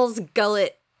animal's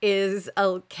gullet is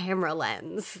a camera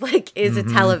lens, like is a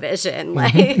television.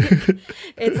 Like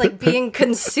it's like being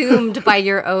consumed by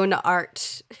your own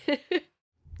art.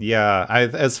 Yeah.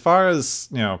 As far as,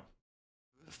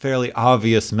 fairly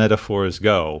obvious metaphors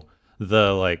go,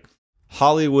 the like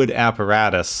Hollywood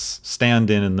apparatus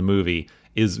stand-in in the movie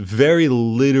is very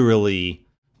literally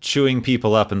chewing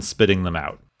people up and spitting them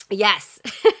out. Yes.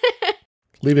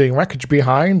 Leaving wreckage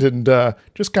behind and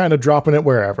just kind of dropping it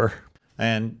wherever.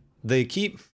 And they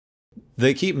keep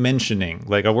mentioning,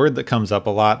 like, a word that comes up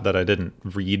a lot that I didn't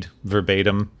read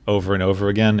verbatim over and over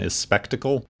again is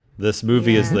spectacle. This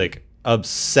movie is like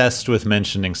obsessed with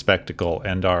mentioning spectacle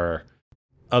and our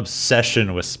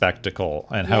obsession with spectacle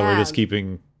and how we're just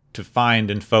keeping to find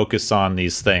and focus on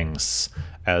these things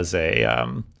as a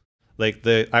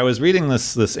I was reading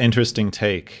this interesting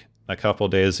take a couple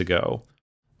days ago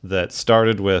that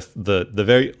started with the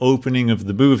very opening of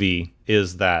the movie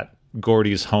is that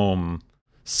Gordy's home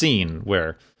scene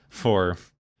where, for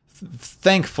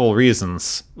thankful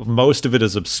reasons, most of it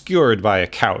is obscured by a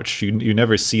couch. You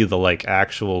never see the like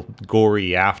actual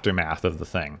gory aftermath of the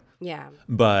thing. Yeah.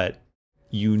 But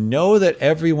you know that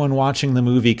everyone watching the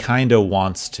movie kind of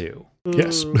wants to.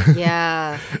 Yes.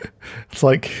 Yeah. It's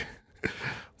like,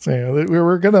 so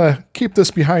we're going to keep this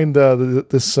behind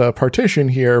this partition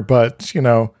here, but, you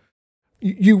know,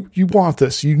 you want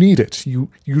this. You need it. You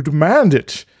demand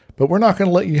it, but we're not going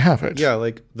to let you have it. Yeah,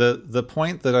 like the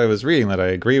point that I was reading that I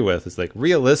agree with is like,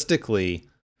 realistically,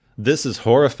 this is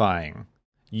horrifying.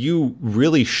 You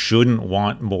really shouldn't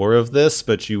want more of this,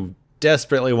 but you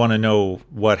desperately want to know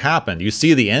what happened. You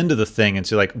see the end of the thing and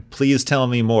you're like, please tell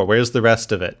me more. Where's the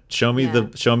rest of it? Show me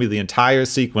the entire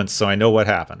sequence so I know what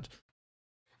happened.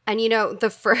 And you know,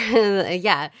 the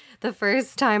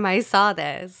first time I saw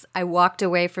this, I walked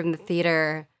away from the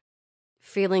theater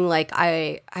feeling like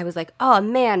I was like, oh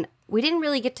man, we didn't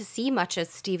really get to see much of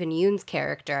Stephen Yeun's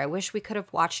character. I wish we could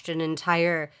have watched an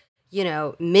entire, you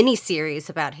know, mini-series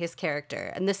about his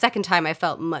character. And the second time I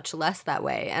felt much less that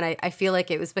way. And I feel like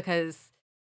it was because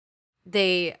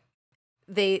they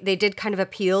did kind of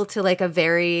appeal to like a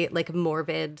very like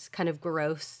morbid, kind of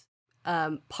gross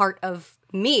part of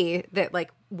me that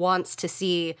like wants to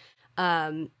see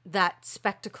that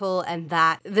spectacle and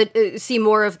see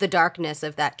more of the darkness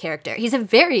of that character. He's a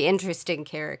very interesting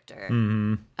character.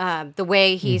 Mm-hmm. The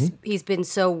way he's been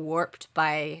so warped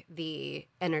by the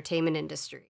entertainment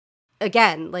industry.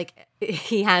 Again, like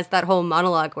he has that whole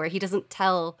monologue where he doesn't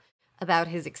tell about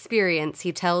his experience.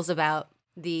 He tells about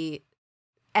the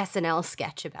SNL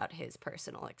sketch about his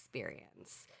personal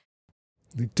experience.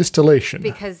 The distillation.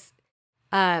 Because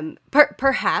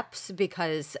perhaps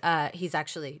because he's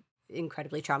actually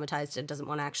incredibly traumatized and doesn't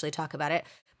want to actually talk about it,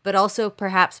 but also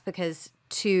perhaps because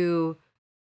to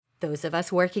those of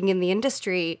us working in the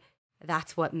industry,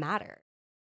 that's what matters.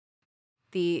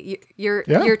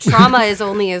 Your trauma is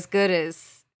only as good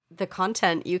as the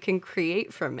content you can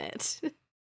create from it.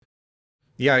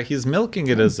 Yeah, he's milking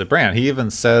it as a brand. He even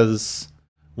says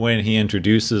when he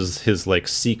introduces his like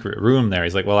secret room there,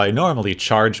 he's like, well, I normally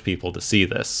charge people to see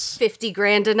this.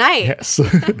 $50,000 a night. Yes.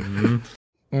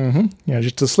 Yeah,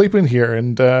 just to sleep in here.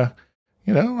 And,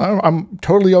 you know, I'm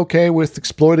totally okay with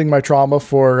exploiting my trauma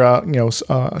for,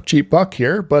 a cheap buck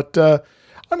here, but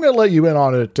I'm going to let you in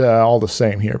on it all the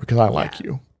same here because I like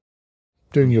you.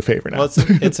 Doing you a favor now. Well,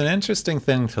 it's an interesting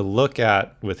thing to look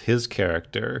at with his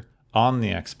character on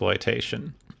the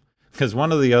exploitation. Because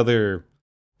one of the other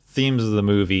themes of the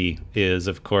movie is,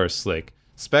 of course, like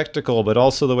spectacle, but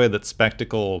also the way that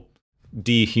spectacle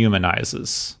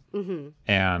dehumanizes. Mm-hmm.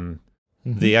 And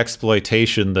the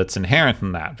exploitation that's inherent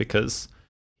in that. Because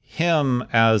him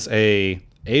as a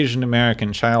Asian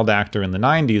American child actor in the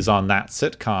 90s on that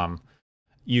sitcom,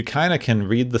 you kind of can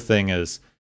read the thing as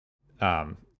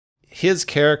his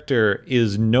character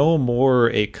is no more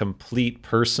a complete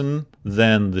person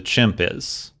than the chimp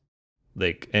is.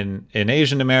 Like an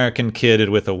Asian American kid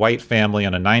with a white family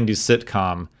on a 90s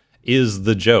sitcom is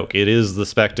the joke. It is the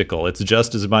spectacle. It's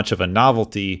just as much of a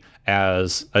novelty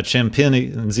as a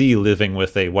chimpanzee living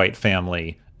with a white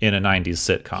family in a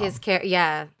 90s sitcom.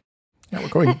 Yeah, we're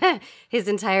going. His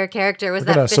entire character was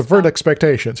we're that subvert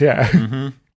expectations. Yeah. Mm-hmm.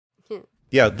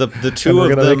 Yeah, the two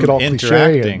of them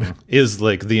interacting is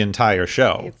like the entire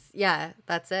show.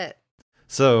 That's it.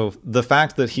 So the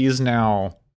fact that he is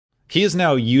now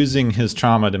using his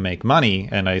trauma to make money,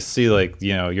 and I see like,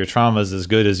 you know, your trauma is as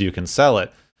good as you can sell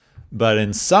it. But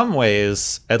in some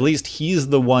ways, at least he's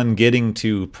the one getting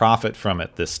to profit from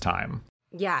it this time.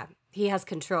 Yeah, he has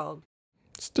control.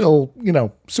 Still, you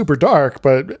know, super dark,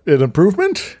 but an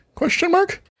improvement? Question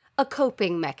mark? A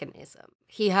coping mechanism.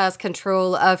 He has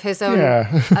control of his own.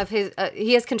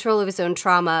 He has control of his own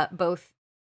trauma, both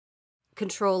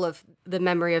control of the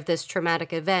memory of this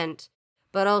traumatic event,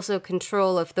 but also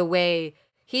control of the way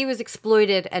he was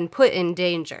exploited and put in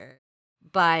danger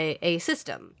by a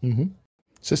system. Mm-hmm.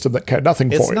 System that cared nothing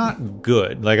for him. It's not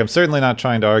good. Like, I'm certainly not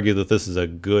trying to argue that this is a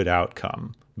good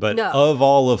outcome, But No. of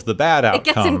all of the bad It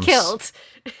gets him outcomes, killed.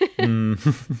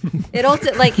 It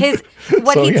also like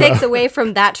what So, he yeah. takes away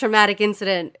from that traumatic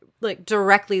incident like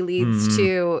directly leads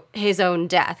to his own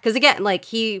death. Because again, like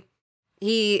he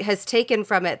has taken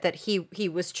from it that he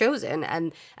was chosen,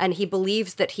 and he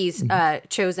believes that he's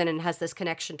chosen and has this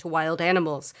connection to wild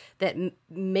animals that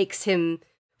makes him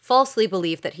falsely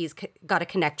believe that he's got a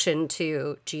connection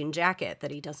to Jean Jacket that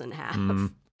he doesn't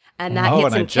have, and that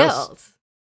gets him killed.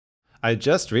 I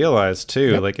just realized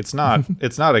too, Yep. like it's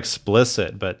not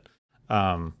explicit, but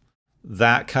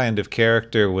that kind of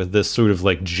character with this sort of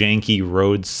like janky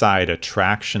roadside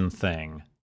attraction thing.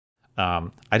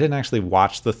 I didn't actually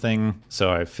watch The Thing,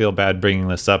 so I feel bad bringing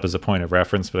this up as a point of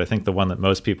reference, but I think the one that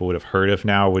most people would have heard of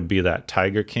now would be that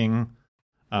Tiger King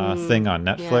thing on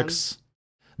Netflix. Yeah.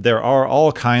 There are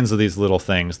all kinds of these little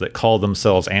things that call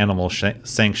themselves animal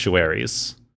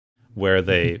sanctuaries, where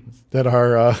they that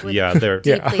are they're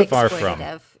deeply far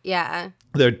exploitative. from. Yeah,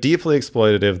 they're deeply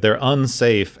exploitative. They're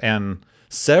unsafe, and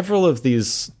several of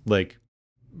these like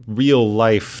real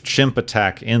life chimp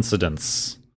attack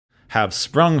incidents have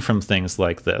sprung from things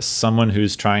like this. Someone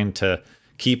who's trying to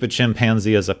keep a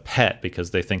chimpanzee as a pet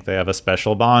because they think they have a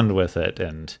special bond with it,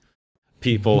 and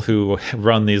people who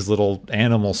run these little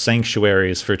animal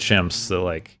sanctuaries for chimps. That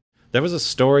like, there was a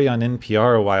story on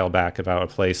NPR a while back about a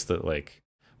place that like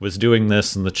was doing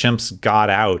this, and the chimps got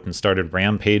out and started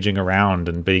rampaging around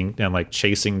and like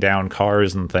chasing down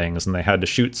cars and things, and they had to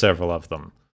shoot several of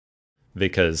them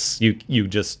because you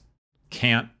just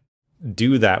can't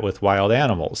do that with wild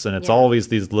animals. And it's always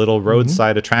these little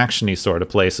roadside attraction-y sort of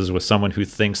places with someone who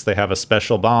thinks they have a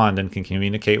special bond and can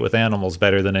communicate with animals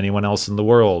better than anyone else in the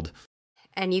world.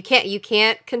 And you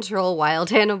can't control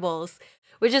wild animals,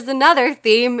 which is another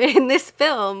theme in this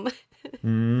film.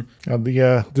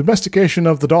 The domestication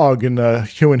of the dog in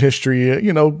human history,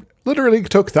 literally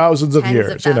took thousands of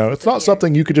years. It's not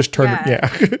something you could just turn.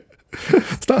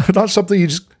 It's not something you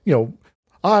just,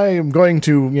 I am going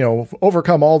to,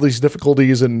 overcome all these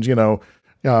difficulties and,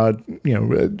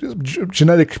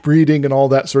 genetic breeding and all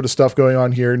that sort of stuff going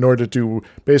on here in order to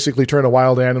basically turn a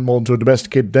wild animal into a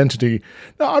domesticated entity.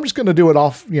 No, I'm just going to do it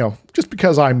off, just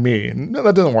because I'm me. And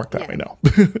that doesn't work that way, no.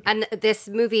 And this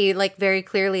movie, like, very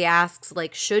clearly asks,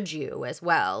 like, should you as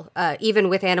well, even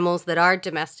with animals that are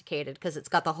domesticated, because it's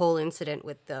got the whole incident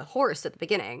with the horse at the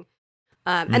beginning.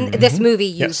 And this movie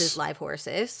uses live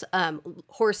horses.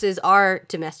 Horses are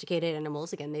domesticated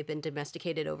animals. Again, they've been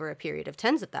domesticated over a period of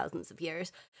tens of thousands of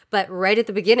years. But right at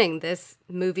the beginning, this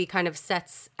movie kind of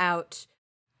sets out,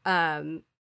 the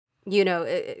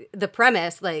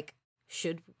premise, like,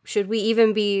 should we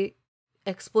even be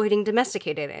exploiting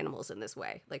domesticated animals in this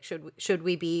way? Like, should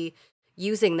we be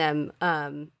using them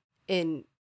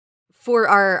for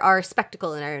our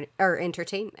spectacle and our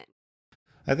entertainment?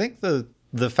 I think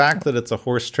the fact that it's a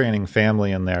horse training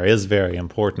family in there is very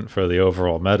important for the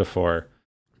overall metaphor,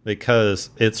 because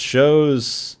it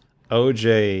shows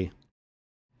OJ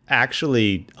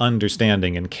actually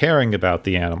understanding and caring about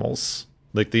the animals.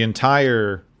 Like the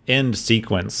entire end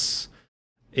sequence,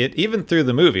 even through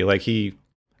the movie, like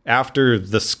after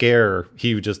the scare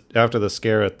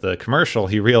at the commercial,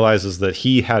 he realizes that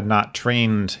he had not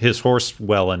trained his horse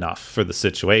well enough for the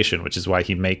situation, which is why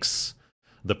he makes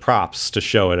the props to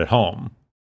show it at home.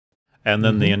 And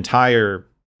then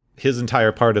his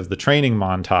entire part of the training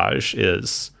montage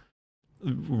is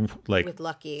like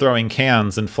throwing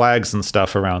cans and flags and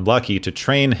stuff around Lucky to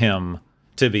train him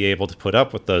to be able to put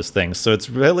up with those things. So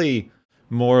it's really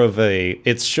more of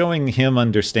it's showing him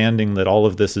understanding that all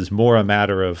of this is more a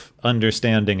matter of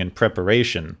understanding and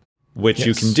preparation, which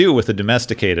you can do with a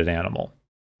domesticated animal.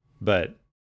 But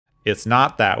it's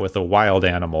not that with a wild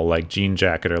animal like Jean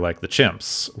Jacket or like the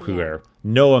chimps, who are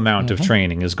no amount of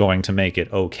training is going to make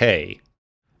it okay.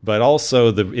 But also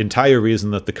the entire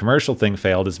reason that the commercial thing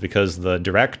failed is because the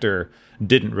director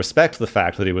didn't respect the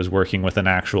fact that he was working with an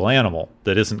actual animal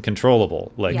that isn't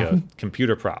controllable, like a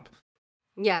computer prop.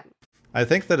 Yeah. I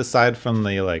think that aside from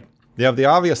the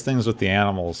obvious things with the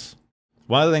animals,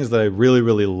 one of the things that I really,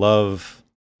 really love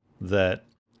that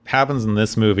happens in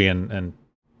this movie and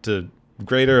to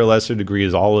greater or lesser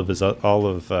degrees all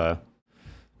of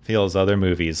Peele's other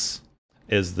movies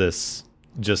is this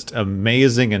just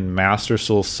amazing and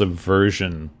masterful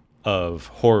subversion of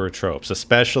horror tropes,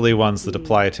 especially ones that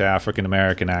apply to African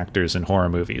American actors in horror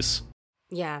movies.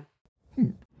 Yeah.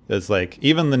 It's like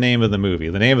even the name of the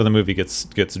movie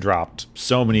gets dropped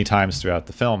so many times throughout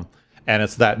the film, and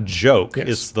it's that joke.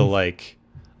 It's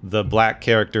the black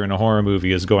character in a horror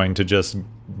movie is going to just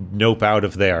nope out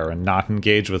of there and not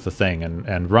engage with the thing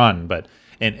and run. But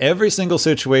in every single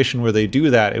situation where they do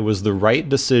that, it was the right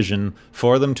decision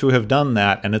for them to have done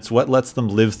that, and it's what lets them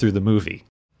live through the movie.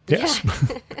 Yes.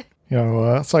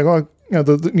 It's like, well,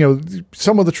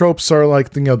 some of the tropes are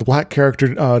like, the black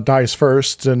character dies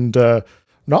first, and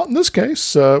not in this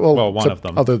case. Well, one of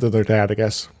them. Other than their dad, I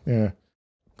guess. Yeah.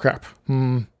 Crap. Let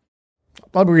me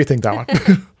rethink that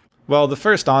one. Well, the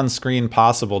first on-screen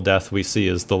possible death we see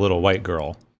is the little white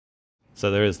girl.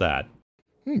 So there is that.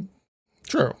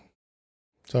 True.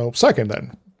 So second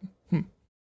then.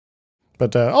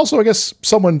 But also, I guess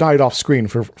someone died off screen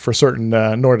for certain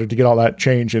in order to get all that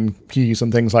change in keys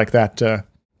and things like that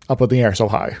up in the air so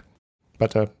high.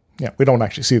 But we don't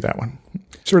actually see that one.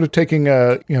 Sort of taking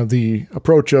the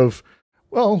approach of,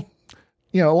 well,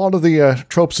 a lot of the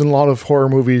tropes in a lot of horror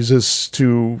movies is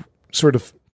to sort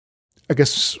of, I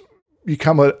guess,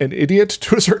 become an idiot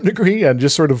to a certain degree and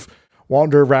just sort of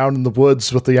wander around in the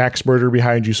woods with the axe murder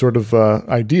behind you sort of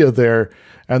idea there.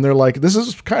 And they're like, this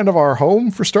is kind of our home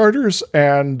for starters.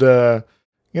 And,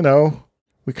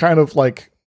 we kind of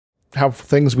like have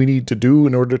things we need to do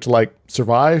in order to like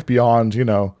survive beyond,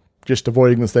 just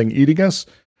avoiding the thing eating us.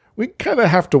 We kind of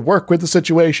have to work with the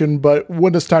situation, but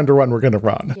when it's time to run, we're going to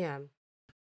run. Yeah.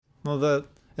 Well,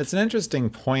 it's an interesting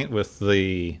point with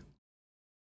the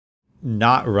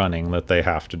not running that they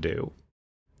have to do.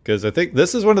 Because I think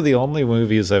this is one of the only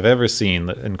movies I've ever seen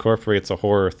that incorporates a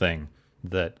horror thing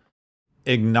that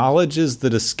acknowledges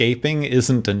that escaping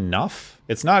isn't enough.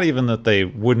 It's not even that they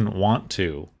wouldn't want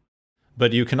to,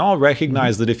 but you can all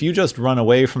recognize that if you just run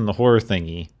away from the horror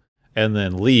thingy and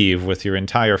then leave with your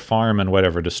entire farm and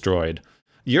whatever destroyed,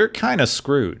 you're kind of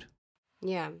screwed.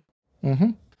 Yeah.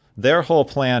 Mm-hmm. Their whole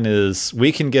plan is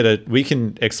we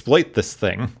can exploit this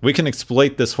thing. We can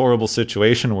exploit this horrible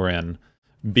situation we're in,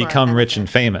 become rich and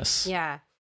famous. Yeah.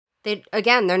 They're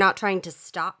not trying to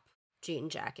stop Jean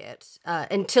Jacket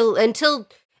until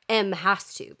M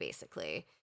has to, basically.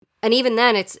 And even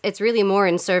then it's really more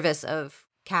in service of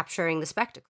capturing the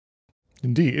spectacle.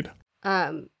 Indeed.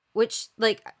 Which,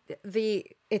 like,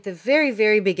 at the very,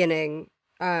 very beginning,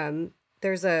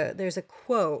 there's a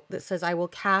quote that says, "I will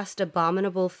cast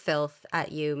abominable filth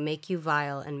at you, make you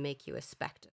vile, and make you a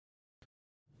spectacle."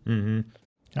 Mm-hmm.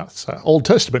 That's an Old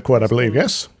Testament quote, I believe,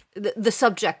 yes? The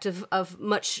subject of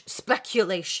much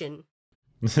speculation.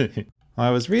 I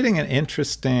was reading an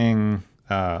interesting...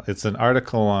 it's an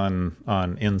article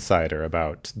on Insider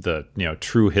about the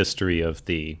true history of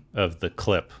the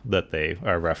clip that they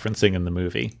are referencing in the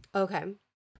movie. Okay.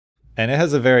 And it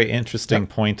has a very interesting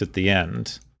point at the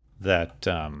end that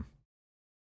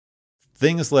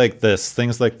things like the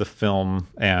film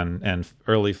and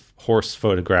early horse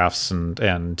photographs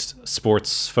and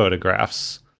sports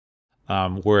photographs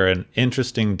were an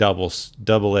interesting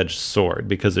double-edged sword,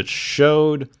 because it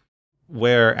showed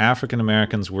where African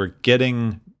Americans were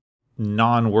getting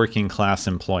non-working class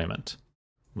employment.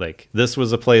 Like, this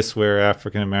was a place where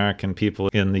African American people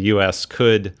in the US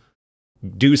could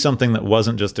do something that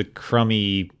wasn't just a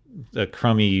crummy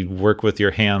work with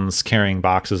your hands carrying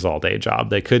boxes all day job.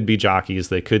 They could be jockeys,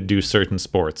 they could do certain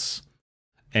sports.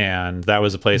 And that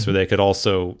was a place where they could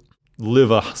also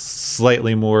live a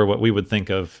slightly more what we would think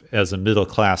of as a middle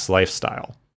class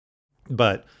lifestyle.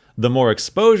 But the more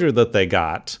exposure that they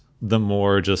got, the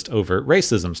more just overt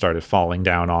racism started falling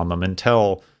down on them,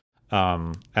 until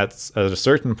at a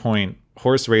certain point,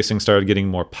 horse racing started getting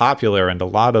more popular, and a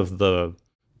lot of the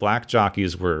black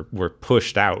jockeys were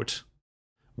pushed out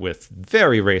with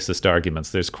very racist arguments.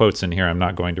 There's quotes in here I'm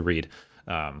not going to read.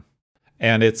 And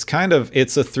it's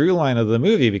a through line of the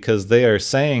movie, because they are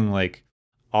saying, like,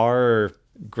 our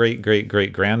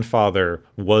great-great-great-grandfather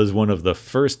was one of the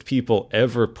first people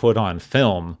ever put on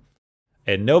film,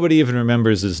 and nobody even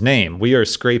remembers his name. We are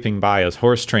scraping by as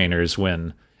horse trainers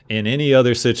when in any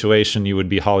other situation you would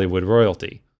be Hollywood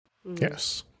royalty.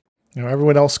 Yes.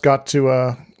 Everyone else got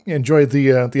to enjoy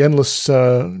the endless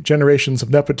generations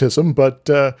of nepotism, but,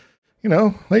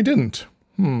 they didn't.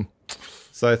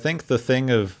 So I think the thing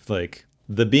of, like,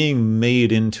 the being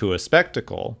made into a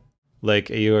spectacle, like,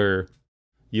 your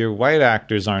white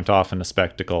actors aren't often a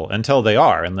spectacle until they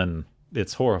are, and then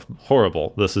it's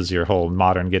horrible. This is your whole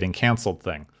modern getting canceled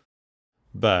thing.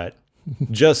 But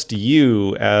just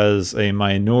you as a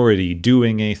minority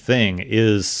doing a thing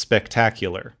is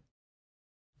spectacular.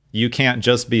 You can't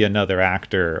just be another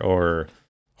actor or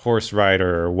horse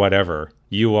rider or whatever.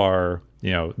 You are,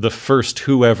 the first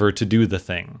whoever to do the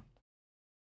thing.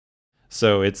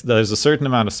 So there's a certain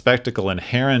amount of spectacle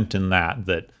inherent in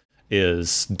that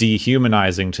is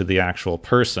dehumanizing to the actual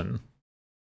person.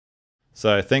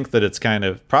 So I think that it's kind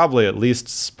of probably at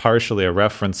least partially a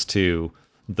reference to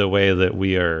the way that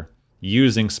we are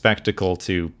using spectacle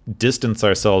to distance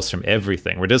ourselves from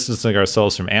everything. We're distancing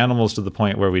ourselves from animals to the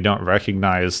point where we don't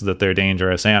recognize that they're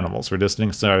dangerous animals. We're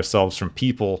distancing ourselves from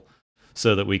people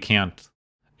so that we can't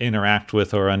interact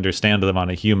with or understand them on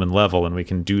a human level, and we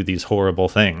can do these horrible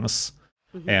things.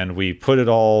 Mm-hmm. And we put it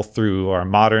all through our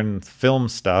modern film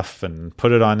stuff and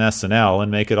put it on SNL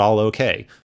and make it all okay.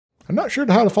 I'm not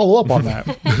sure how to follow up on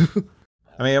that.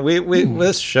 I mean, we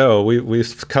this show, we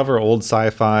cover old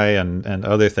sci-fi and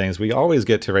other things. We always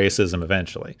get to racism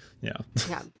eventually. Yeah.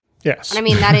 Yes. And I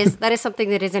mean, that is something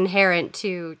that is inherent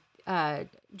to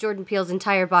Jordan Peele's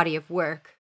entire body of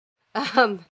work.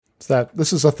 It's that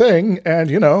this is a thing,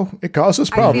 and it causes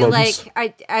problems. I feel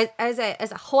like as a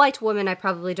white woman, I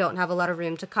probably don't have a lot of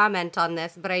room to comment on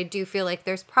this, but I do feel like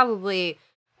there's probably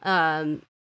not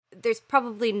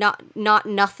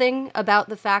nothing about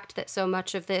the fact that so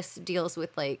much of this deals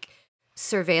with like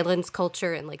surveillance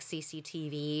culture and like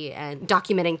CCTV and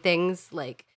documenting things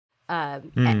like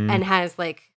and has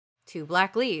like two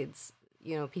black leads,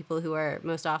 people who are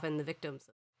most often the victims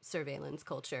of surveillance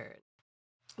culture.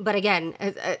 But again,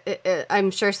 I'm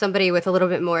sure somebody with a little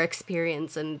bit more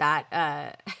experience in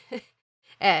that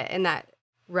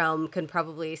realm can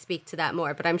probably speak to that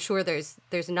more. But I'm sure there's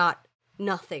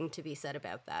nothing to be said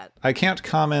about that. I can't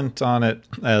comment on it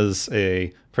as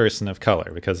a person of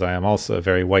color because I am also a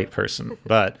very white person.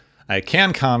 But I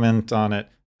can comment on it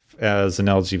as an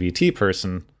LGBT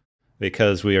person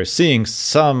because we are seeing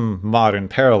some modern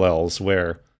parallels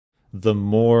where the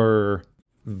more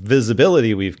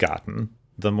visibility we've gotten,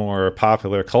 the more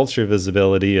popular culture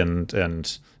visibility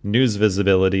and news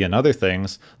visibility and other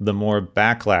things, the more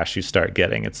backlash you start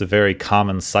getting. It's a very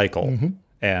common cycle. Mm-hmm.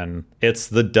 And it's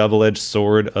the double-edged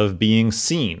sword of being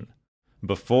seen.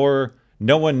 Before,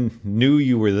 no one knew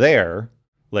you were there.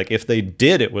 Like, if they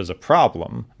did, it was a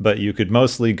problem. But you could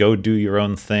mostly go do your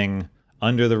own thing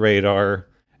under the radar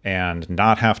and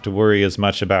not have to worry as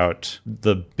much about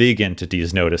the big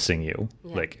entities noticing you.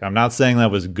 Yeah. Like, I'm not saying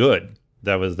that was good.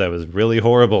 That was really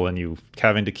horrible, and you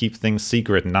having to keep things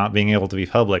secret and not being able to be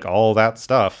public, all that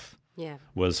stuff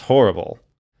was horrible.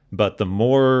 But the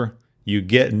more you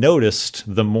get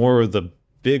noticed, the more the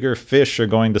bigger fish are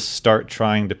going to start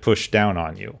trying to push down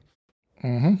on you.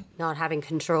 Mm-hmm. Not having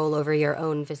control over your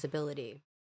own visibility.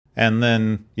 And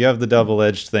then you have the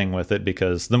double-edged thing with it,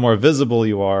 because the more visible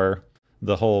you are,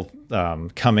 the whole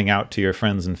coming out to your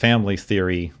friends and family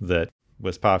theory that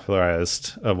was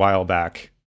popularized a while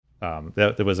back,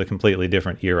 that was a completely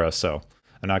different era, so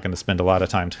I'm not going to spend a lot of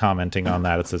time commenting on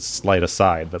that. It's a slight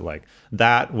aside, but like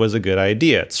that was a good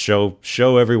idea. It's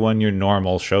show everyone you're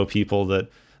normal, show people that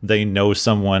they know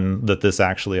someone that this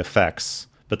actually affects.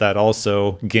 But that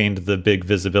also gained the big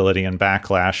visibility and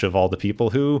backlash of all the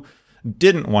people who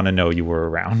didn't want to know you were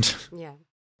around. Yeah.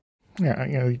 Yeah,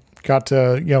 you got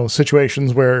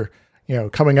situations where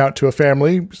coming out to a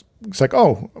family, it's like,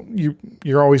 oh,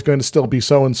 you're always going to still be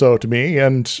so and so to me,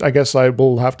 and I guess I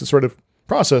will have to sort of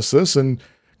process this and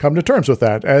come to terms with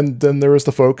that. And then there was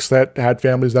the folks that had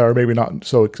families that are maybe not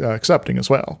so accepting as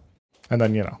well. And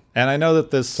then, And I know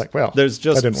that this, like, well, there's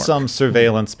just some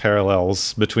surveillance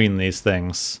parallels between these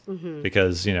things,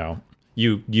 because,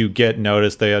 you get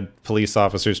noticed. They had police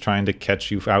officers trying to catch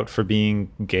you out for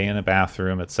being gay in a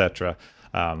bathroom, etc.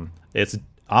 It's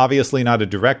obviously not a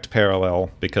direct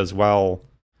parallel, because while,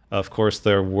 of course,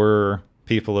 there were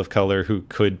people of color who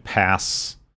could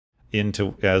pass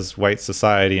into as white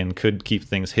society and could keep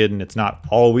things hidden, it's not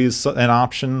always an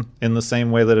option in the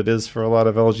same way that it is for a lot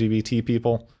of LGBT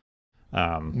people.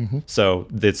 So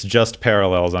it's just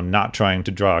parallels. I'm not trying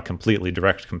to draw a completely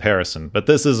direct comparison, but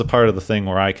this is a part of the thing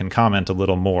where I can comment a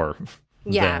little more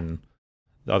than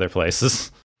other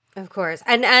places. Of course.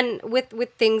 And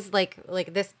with things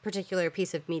like this particular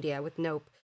piece of media with Nope,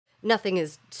 nothing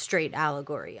is straight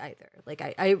allegory either. Like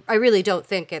I really don't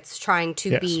think it's trying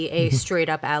to be a straight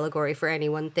up allegory for any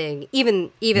one thing.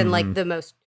 Even like the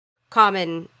most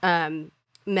common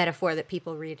metaphor that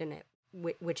people read in it,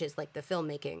 which is like the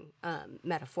filmmaking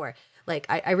metaphor. Like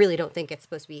I really don't think it's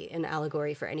supposed to be an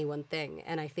allegory for any one thing.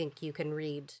 And I think you can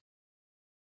read.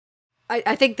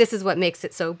 I think this is what makes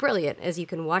it so brilliant, is you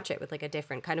can watch it with like a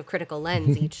different kind of critical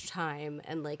lens each time,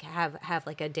 and like have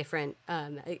like a different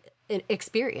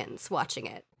experience watching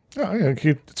it. Oh, yeah,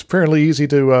 it's fairly easy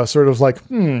to sort of like,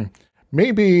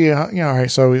 maybe, all right,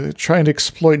 so trying to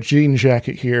exploit Jean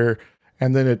Jacket here,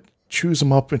 and then it chews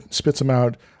them up and spits them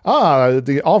out.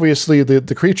 Obviously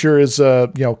the creature is,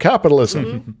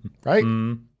 capitalism, right?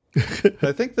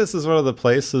 I think this is one of the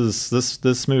places,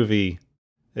 this movie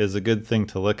is a good thing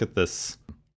to look at this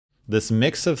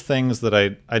mix of things that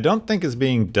I don't think is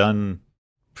being done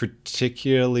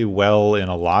particularly well in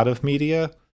a lot of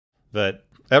media, but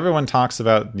everyone talks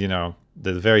about, the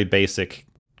very basic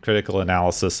critical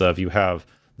analysis of you have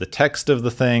the text of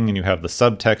the thing and you have the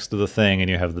subtext of the thing and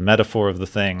you have the metaphor of the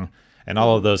thing, and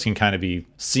all of those can kind of be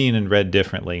seen and read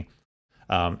differently.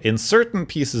 In certain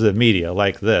pieces of media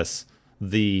like this,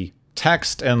 the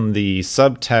text and the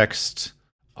subtext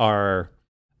are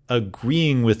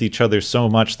agreeing with each other so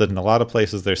much that in a lot of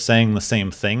places they're saying the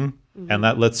same thing, and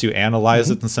that lets you analyze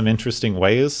it in some interesting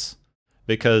ways,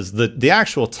 because the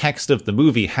actual text of the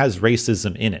movie has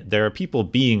racism in it. There are people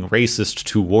being racist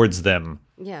towards them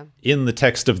in the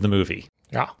text of the movie.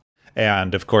 Yeah.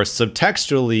 And of course,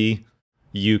 subtextually,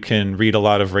 you can read a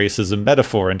lot of racism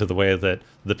metaphor into the way that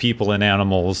the people and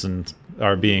animals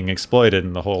are being exploited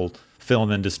in the whole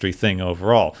film industry thing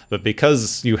overall. But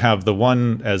because you have the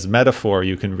one as metaphor,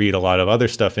 you can read a lot of other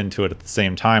stuff into it at the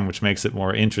same time, which makes it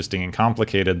more interesting and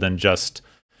complicated than just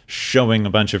showing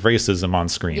a bunch of racism on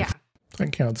screen. Yeah. I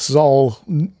think, this is all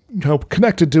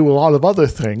connected to a lot of other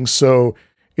things. So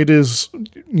it is,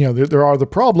 there are the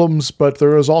problems, but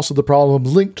there is also the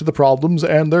problems linked to the problems,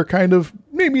 and they're kind of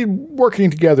maybe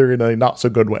working together in a not so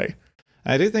good way.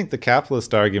 I do think the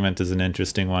capitalist argument is an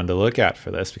interesting one to look at for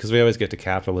this, because we always get to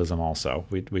capitalism also.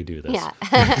 We do this. Yeah.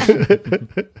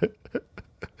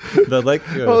 But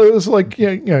well, it was like,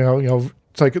 it's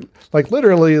like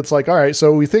literally, it's like, all right,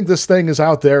 so we think this thing is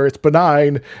out there, it's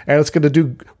benign, and it's going to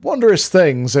do wondrous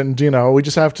things, and, we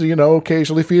just have to,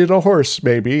 occasionally feed it a horse,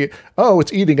 maybe. Oh,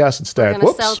 it's eating us instead. We're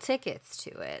going to sell tickets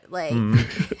to it. I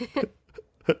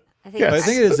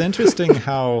think it is interesting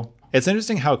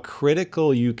how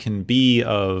critical you can be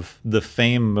of the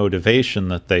fame motivation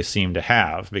that they seem to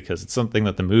have, because it's something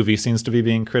that the movie seems to be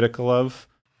being critical of.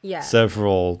 Yeah.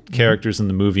 Several characters in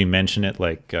the movie mention it,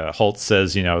 like Holt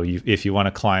says, if you want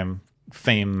to climb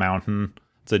Fame Mountain,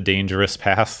 it's a dangerous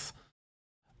path.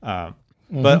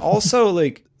 But also,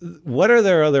 what are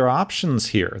their other options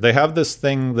here? They have this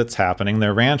thing that's happening.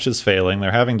 Their ranch is failing.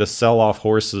 They're having to sell off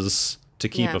horses to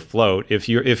keep afloat. If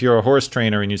you're a horse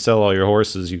trainer and you sell all your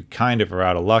horses, you kind of are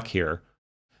out of luck here.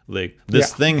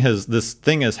 This thing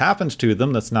has happened to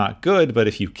them that's not good, but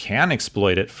if you can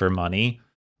exploit it for money,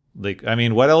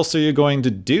 what else are you going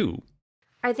to do?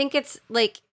 I think it's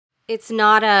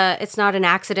not an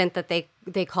accident that they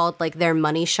called their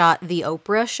money shot the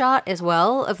Oprah shot as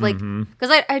well, of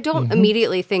because I don't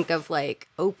immediately think of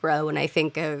Oprah when I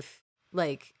think of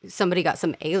somebody got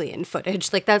some alien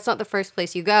footage. That's not the first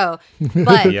place you go.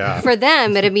 But for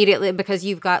them, it immediately, because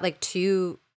you've got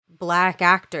two black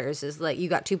actors, you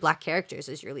got two black characters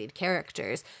as your lead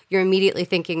characters, you're immediately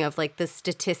thinking of the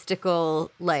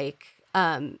statistical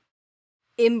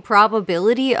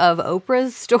improbability of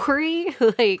Oprah's story,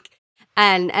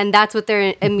 and that's what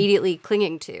they're immediately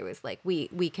clinging to, is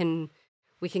we can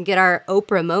get our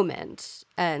Oprah moment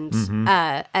and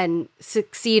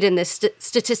succeed in this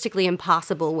statistically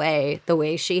impossible way, the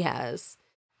way she has,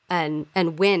 and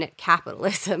win at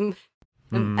capitalism,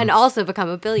 and also become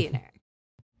a billionaire.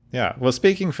 Yeah, well,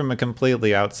 speaking from a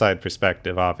completely outside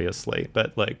perspective, obviously,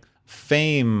 but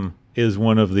fame is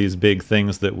one of these big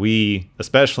things that we,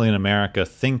 especially in America,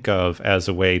 think of as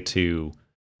a way to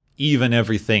even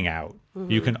everything out.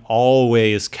 You can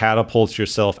always catapult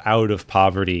yourself out of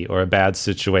poverty or a bad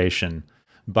situation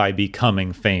by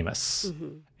becoming famous.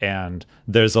 And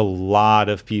there's a lot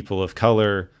of people of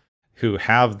color who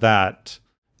have that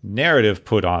narrative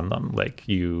put on them.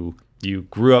 You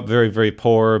grew up very, very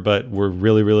poor, but were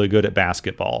really, really good at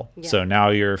basketball. Yeah. So now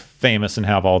you're famous and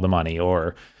have all the money.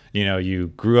 Or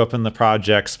you grew up in the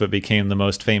projects but became the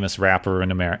most famous rapper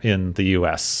in the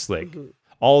US.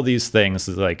 All these things,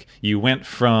 you went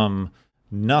from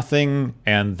nothing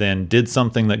and then did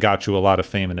something that got you a lot of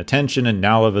fame and attention, and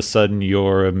now all of a sudden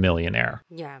you're a millionaire.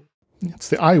 Yeah. It's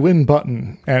the I win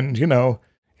button. And,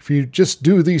 if you just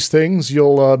do these things,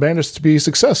 you'll manage to be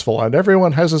successful, and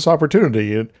everyone has this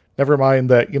opportunity. Never mind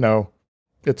that,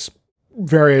 it's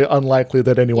very unlikely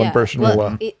that any one person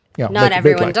will... not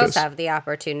everyone does have the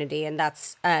opportunity, and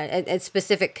that's in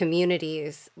specific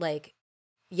communities,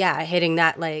 hitting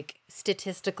that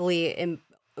statistically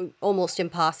almost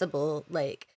impossible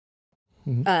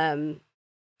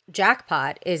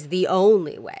jackpot is the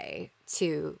only way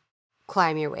to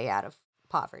climb your way out of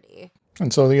poverty.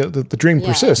 And so the dream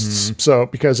persists. So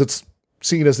because it's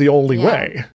seen as the only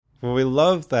way. Well, we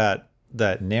love that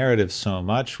narrative so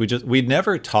much. We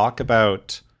never talk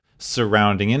about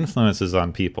surrounding influences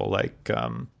on people.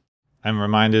 I'm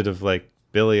reminded of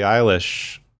Billie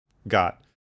Eilish got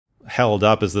held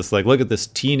up as this look at this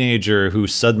teenager who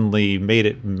suddenly made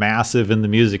it massive in the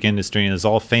music industry and is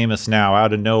all famous now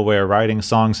out of nowhere, writing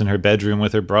songs in her bedroom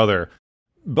with her brother.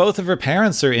 both of her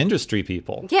parents are industry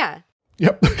people. Yeah.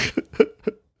 Yep.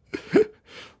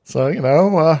 So,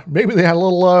 maybe they had a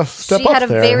little step up there. She had a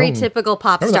very typical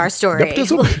pop star story.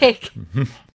 Like,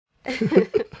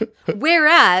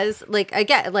 whereas, like,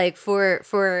 again, like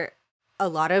for a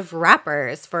lot of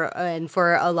rappers, for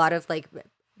a lot of like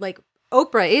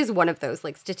Oprah is one of those,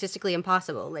 like, statistically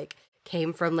impossible, like,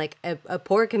 came from like a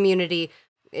poor community,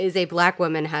 is a Black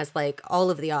woman, has like all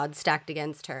of the odds stacked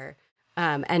against her,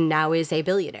 and now is a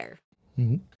billionaire.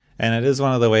 Mm-hmm. And it is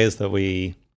one of the ways that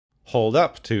we hold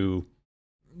up to,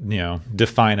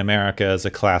 define America as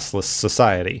a classless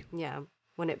society. Yeah,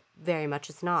 when it very much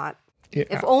is not. Yeah.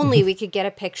 If only we could get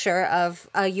a picture of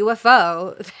a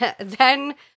UFO,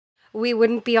 then we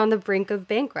wouldn't be on the brink of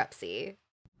bankruptcy.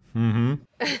 Mm-hmm.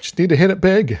 Just need to hit it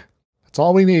big. That's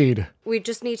all we need. We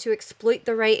just need to exploit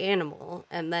the right animal,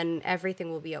 and then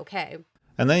everything will be okay.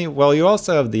 And then, you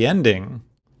also have the ending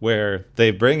where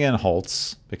they bring in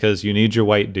Holtz because you need your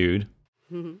white dude.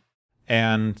 Mm-hmm.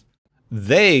 And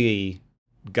they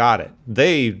got it.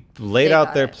 They laid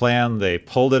out their plan. They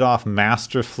pulled it off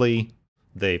masterfully.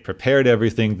 They prepared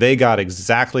everything. They got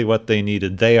exactly what they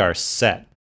needed. They are set.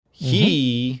 Mm-hmm.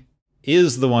 He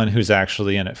is the one who's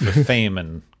actually in it for fame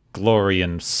and glory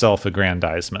and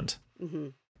self-aggrandizement. Mm-hmm.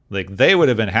 Like, they would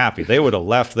have been happy. They would have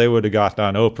left. They would have got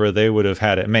on Oprah. They would have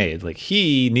had it made. Like,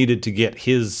 he needed to get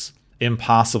his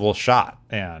impossible shot.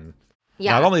 And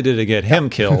not only did it get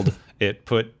him killed, it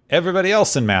put everybody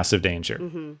else in massive danger.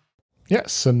 Mm-hmm.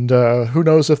 Yes, and who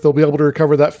knows if they'll be able to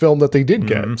recover that film that they did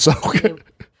get. So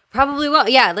probably will.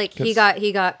 Yeah, like he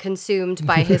got consumed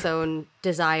by his own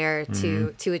desire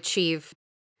to achieve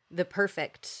the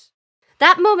perfect.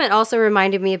 That moment also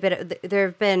reminded me a bit of, there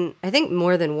have been, I think,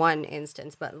 more than one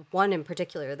instance, but one in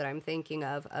particular that I'm thinking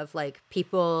of like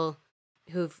people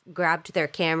who've grabbed their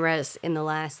cameras in the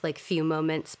last like few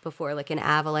moments before like an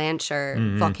avalanche or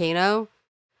volcano,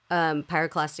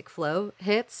 pyroclastic flow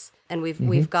hits, and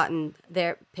we've gotten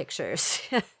their pictures,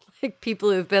 like people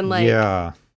who've been like,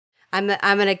 yeah, I'm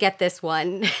gonna get this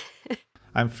one.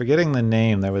 I'm forgetting the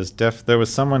name. There was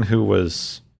someone who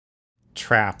was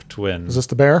trapped when... Is this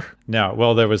the bear? No,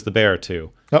 well, there was the bear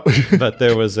too. Oh. But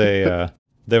there was there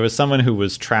was someone who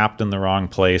was trapped in the wrong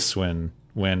place when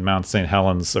Mount St.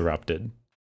 Helens erupted.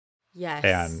 Yes.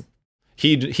 And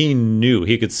he knew,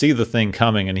 he could see the thing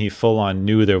coming, and he full on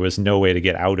knew there was no way to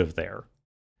get out of there.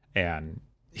 And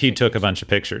he took a bunch of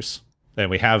pictures, and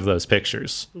we have those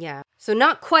pictures. Yeah. So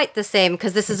not quite the same,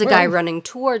 because this is a guy running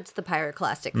towards the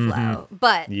pyroclastic flow,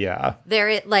 but yeah,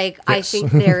 I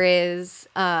think there is,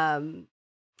 I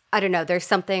don't know, there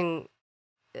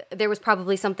was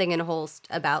probably something in Holst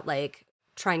about like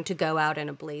trying to go out in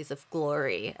a blaze of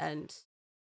glory and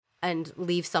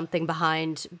leave something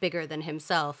behind bigger than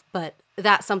himself, but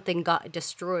that something got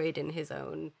destroyed in his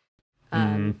own,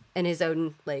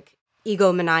 like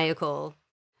egomaniacal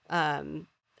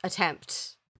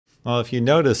attempt. Well, if you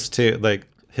notice too, like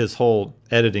his whole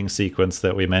editing sequence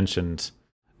that we mentioned,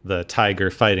 the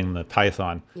tiger fighting the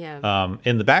python. Yeah.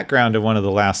 In the background of one of the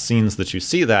last scenes that you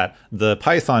see, that the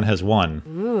python has won.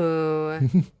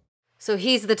 Ooh. So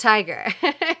he's the tiger.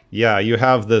 Yeah, you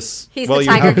have this. He's the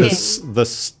tiger king. The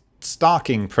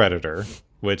stalking predator,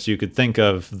 which you could think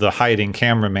of the hiding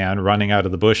cameraman running out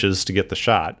of the bushes to get the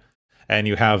shot, and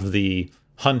you have the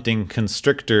hunting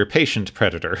constrictor patient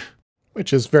predator.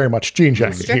 Which is very much Gene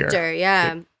Jacket here. Constrictor,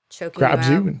 yeah. Choking grabs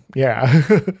you out. And, yeah.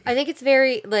 I think it's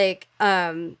very, like,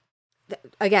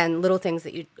 again, little things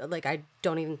that you, like, I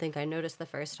don't even think I noticed the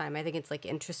first time. I think it's, like,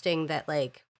 interesting that,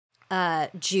 like,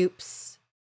 Jupe's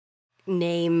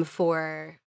name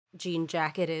for Jean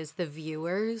Jacket is the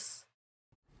viewers.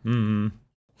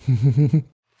 Mm-hmm.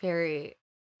 Very,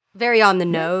 very on the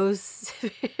nose.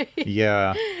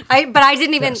 Yeah. But I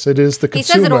didn't even... Yes, it is the consumer. He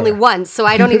says it only once, so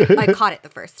I don't even... I caught it the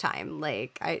first time.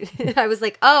 Like, I was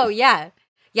like, oh, yeah.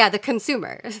 Yeah, the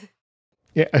consumer.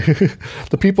 Yeah.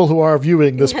 The people who are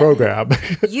viewing this program.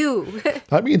 You.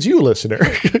 That means you, listener.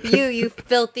 You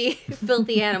filthy,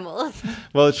 filthy animals.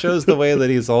 Well, it shows the way that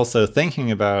he's also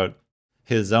thinking about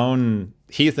his own...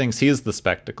 He thinks he's the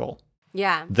spectacle.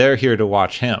 Yeah. They're here to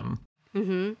watch him.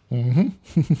 Mm-hmm.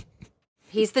 Mm-hmm.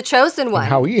 He's the chosen one. And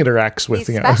how he interacts with,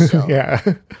 He's special. Yeah.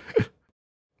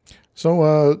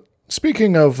 So,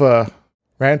 speaking of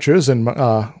ranchers and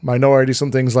minorities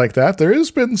and things like that, there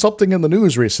has been something in the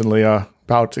news recently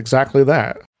about exactly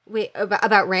that. Wait,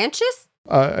 about ranches?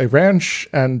 A ranch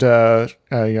and a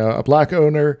black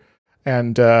owner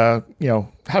and,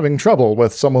 having trouble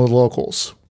with some of the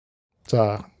locals.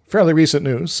 It's fairly recent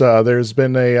news. There's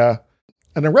been an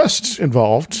arrest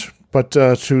involved. But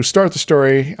to start the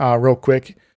story real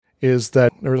quick, is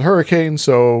that there was a hurricane,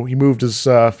 so he moved his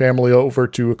family over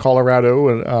to Colorado,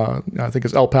 and I think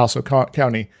it's El Paso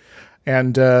County.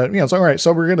 And, it's all right,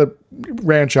 so we're going to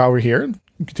ranch over here and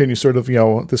continue sort of,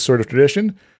 this sort of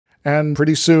tradition. And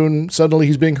pretty soon, suddenly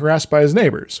he's being harassed by his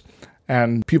neighbors.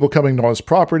 And people coming to his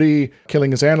property,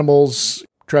 killing his animals,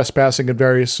 trespassing at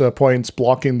various points,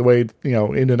 blocking the way,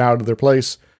 in and out of their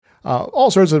place. All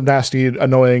sorts of nasty,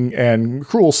 annoying, and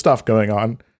cruel stuff going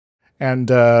on.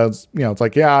 And, it's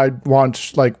like, yeah, I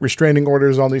want, restraining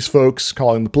orders on these folks,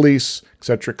 calling the police, et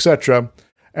cetera, et cetera.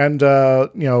 And,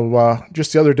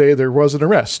 just the other day, there was an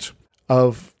arrest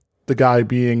of the guy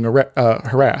being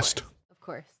harassed. Of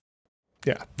course.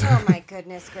 Yeah. Oh, my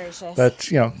goodness gracious. That,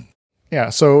 yeah.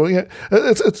 So, yeah,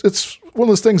 it's one of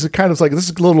those things that kind of like, this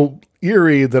is a little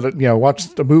eerie that,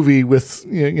 watched a movie with,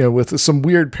 with some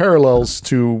weird parallels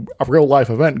to a real life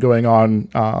event going on,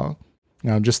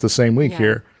 just the same week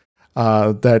here.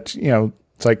 That,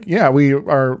 it's like, yeah, we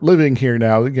are living here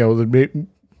now,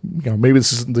 maybe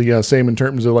this isn't the same in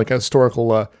terms of like a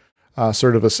historical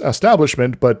sort of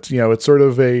establishment, but, it's sort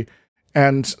of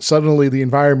and suddenly the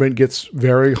environment gets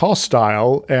very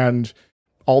hostile and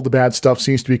all the bad stuff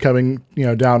seems to be coming,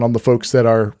 down on the folks that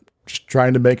are just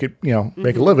trying to make it,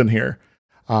 make a living here.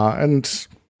 And,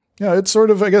 it's sort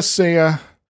of, I guess, so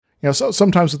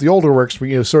sometimes with the older works,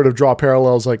 we sort of draw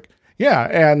parallels like, yeah,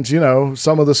 and,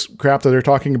 some of this crap that they're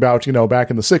talking about, back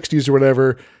in the 60s or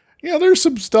whatever, there's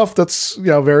some stuff that's,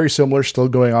 very similar still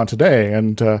going on today.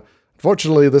 And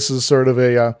unfortunately, this is sort of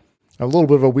a little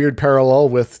bit of a weird parallel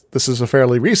with, this is a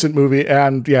fairly recent movie,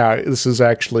 and yeah, this is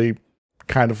actually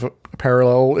kind of a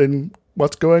parallel in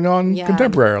what's going on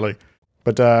contemporarily.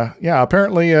 But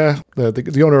apparently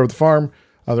the owner of the farm,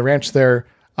 the ranch there,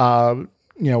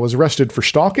 was arrested for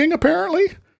stalking,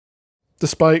 apparently,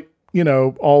 despite,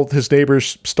 all his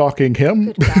neighbors stalking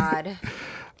him. Good God.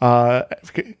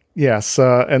 Yes.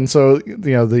 And so,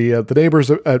 the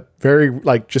neighbors very,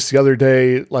 just the other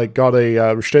day, got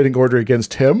a restraining order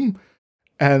against him.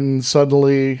 And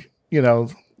suddenly,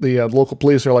 the local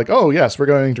police are like, oh, yes, we're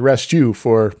going to arrest you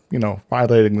for,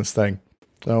 violating this thing.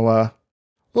 So a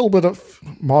little bit of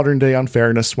modern day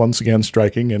unfairness once again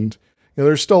striking. And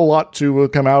there's still a lot to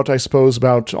come out, I suppose,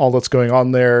 about all that's going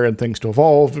on there and things to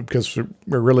evolve, because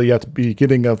we're really at the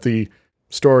beginning of the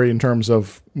story in terms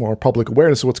of more public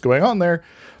awareness of what's going on there.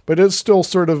 But it's still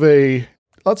sort of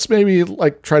let's maybe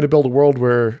try to build a world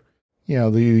where,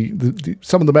 the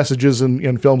some of the messages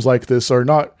in films like this are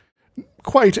not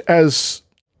quite as,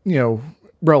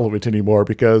 relevant anymore,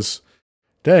 because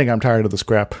dang, I'm tired of this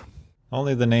crap.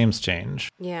 Only the names change.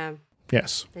 Yeah.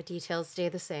 Yes. The details stay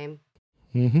the same.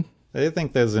 Mm-hmm. I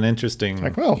think there's an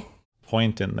interesting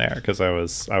point in there, because I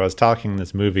was talking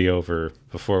this movie over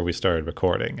before we started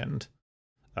recording, and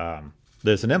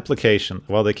there's an implication.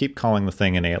 Well, they keep calling the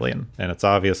thing an alien, and it's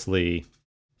obviously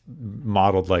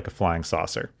modeled like a flying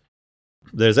saucer.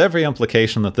 There's every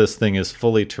implication that this thing is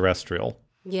fully terrestrial.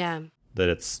 Yeah. That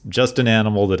it's just an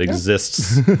animal that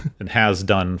exists and has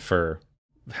done for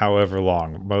however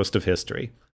long, most of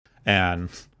history. And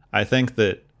I think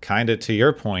that, kind of to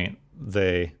your point,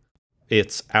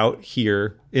 it's out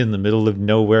here in the middle of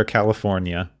nowhere,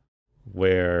 California,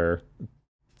 where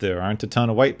there aren't a ton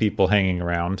of white people hanging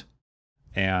around.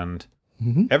 And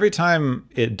every time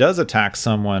it does attack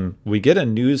someone, we get a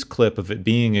news clip of it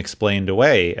being explained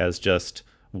away as just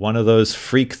one of those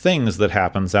freak things that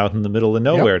happens out in the middle of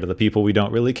nowhere to the people we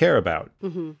don't really care about.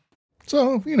 Mm-hmm.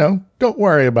 So, don't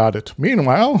worry about it.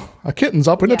 Meanwhile, a kitten's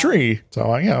up in a tree.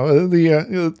 So,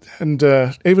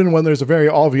 even when there's a very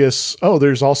obvious,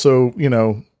 there's also,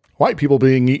 white people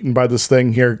being eaten by this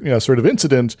thing here, sort of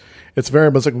incident, it's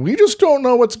very much like, we just don't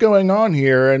know what's going on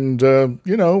here. And,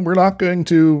 we're not going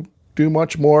to do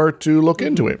much more to look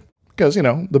into it. Because,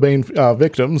 the main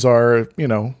victims are,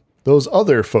 those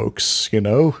other folks,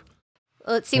 Well,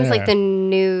 it seems like the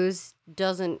news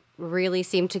doesn't really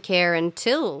seem to care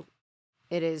until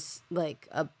it is like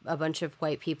a bunch of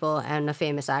white people and a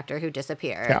famous actor who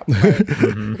disappear. Yeah.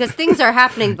 Because things are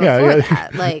happening before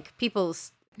that. Like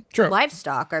people's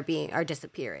livestock are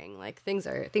disappearing. Like things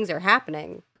are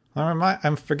happening.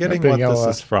 I'm forgetting what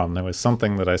this is from. There was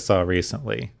something that I saw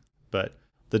recently, but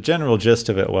the general gist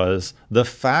of it was the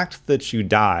fact that you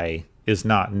die is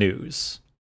not news.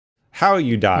 How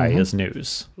you die is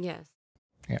news. Yes.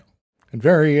 Yeah. And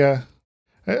very,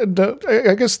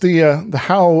 I guess the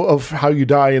how of how you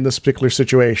die in this particular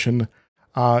situation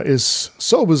is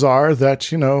so bizarre that,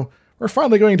 we're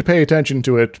finally going to pay attention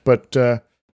to it, but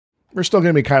we're still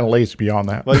going to be kind of lazy beyond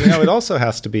that. Well, it also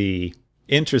has to be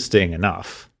interesting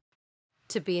enough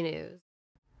to be news.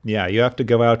 Yeah, you have to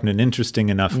go out in an interesting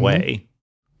enough way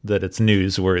that it's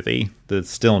newsworthy, that it's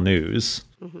still news.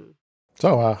 Mm-hmm.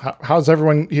 So, how's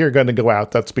everyone here going to go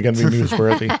out that's going to be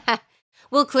newsworthy?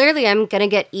 Well, clearly I'm going to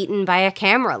get eaten by a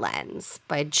camera lens,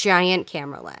 by a giant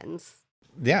camera lens.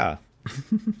 Yeah.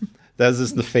 That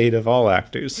is the fate of all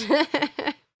actors.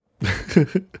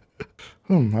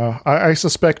 I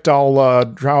suspect I'll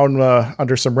drown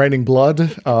under some raining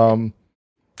blood.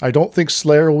 I don't think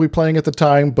Slayer will be playing at the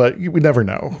time, but we never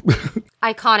know.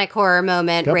 Iconic horror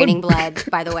moment, Yep. raining blood,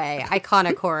 by the way.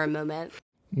 Iconic horror moment.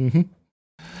 Mm-hmm.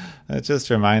 It just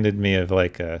reminded me of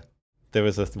there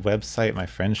was a website my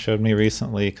friend showed me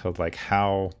recently called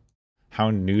how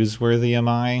newsworthy am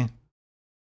I?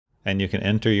 And you can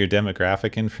enter your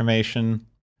demographic information,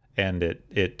 and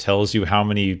it tells you how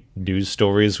many news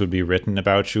stories would be written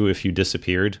about you if you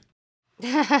disappeared.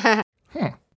 Huh.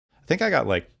 I think I got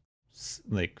like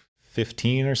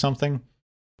 15 or something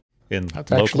in That's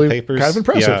local actually papers. kind of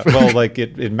impressive. Yeah, well,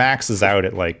 it maxes out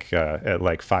at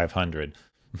like 500,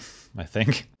 I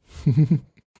think.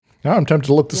 Now I'm tempted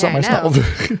to look this up Yeah, I know.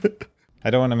 myself. I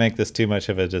don't want to make this too much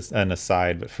of just an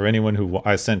aside, but for anyone who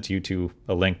I sent you to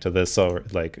a link to this, or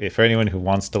if for anyone who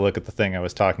wants to look at the thing I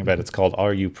was talking about, it's called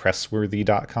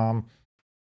areyoupressworthy.com.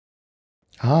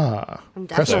 I'm So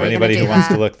definitely going to anybody do who wants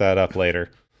that. to look that up later.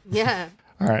 Yeah.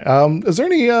 All right. Is there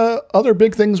any other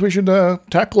big things we should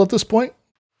tackle at this point?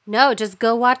 No, just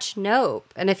go watch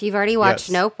Nope. And if you've already watched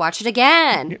Yes. Nope, watch it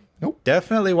again. Nope.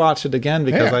 Definitely watch it again,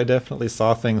 because Yeah. I definitely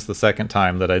saw things the second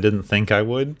time that I didn't think I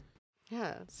would.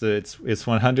 Yeah. So it's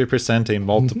 100% a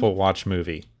multiple watch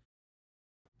movie.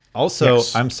 Also,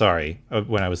 Yes. I'm sorry,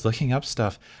 when I was looking up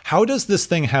stuff, how does this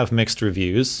thing have mixed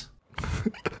reviews?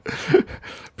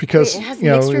 Because, It has you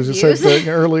know, mixed as I said reviews.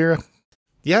 earlier,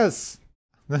 Yes,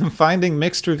 I'm finding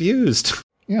mixed reviews.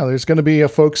 yeah, there's going to be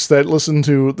folks that listen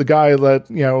to the guy that,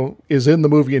 you know, is in the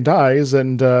movie and dies,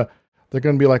 and they're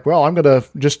going to be like, well, I'm going to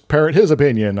just parrot his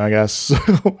opinion, I guess.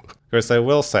 Of course, I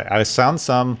will say, I found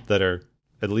some that are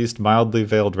at least mildly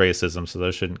veiled racism, so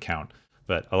those shouldn't count.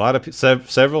 But a lot of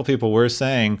several people were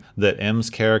saying that M's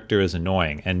character is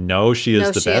annoying, and no, she is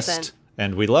No, the she best, isn't.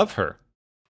 and we love her.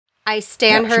 I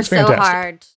stan Yeah, her she's so fantastic.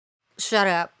 hard. Shut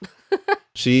up.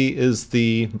 She is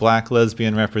the black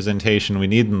lesbian representation we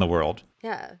need in the world.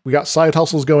 Yeah. We got side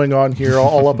hustles going on here,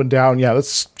 all up and down. Yeah,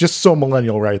 that's just so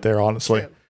millennial right there, honestly. True.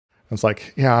 It's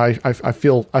like, yeah, I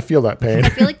feel that pain. I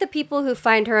feel like the people who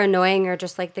find her annoying are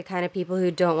just like the kind of people who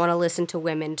don't want to listen to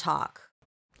women talk.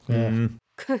 Mm,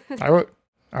 I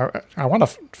want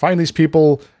to find these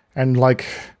people and like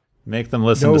make them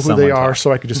listen know to who someone they are, talk.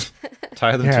 so I could just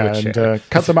Tie them yeah, to a and chair.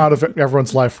 cut them out of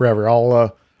everyone's life forever.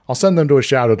 I'll send them to a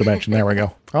shadow dimension. There we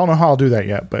go. I don't know how I'll do that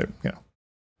yet, but you know,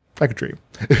 I could dream.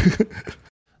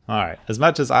 All right. As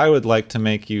much as I would like to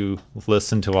make you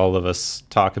listen to all of us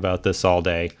talk about this all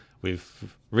day,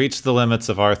 we've reached the limits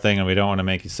of our thing, and we don't want to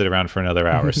make you sit around for another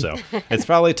hour. So it's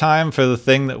probably time for the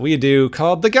thing that we do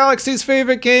called the Galaxy's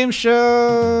Favorite Game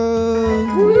Show.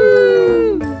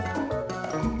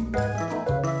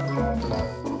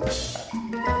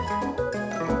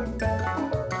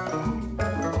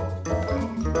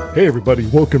 Hey everybody,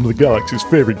 welcome to the Galaxy's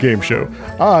favorite game show.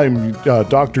 I'm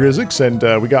Dr. Isix,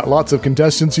 and we got lots of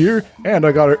contestants here, and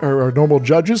I got our normal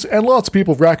judges, and lots of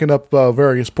people racking up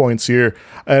various points here,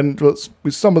 and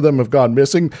some of them have gone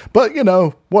missing, but you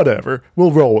know, whatever,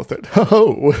 we'll roll with it.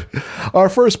 Ho-ho! Our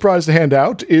first prize to hand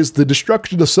out is the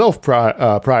Destruction of Self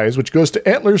prize, which goes to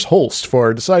Antler's Holst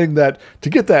for deciding that to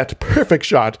get that perfect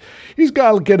shot, he's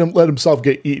got to let himself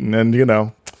get eaten, and you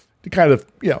know, to kind of,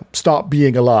 you know, stop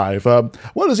being alive.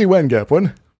 What does he win,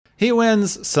 Gepwin? He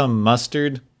wins some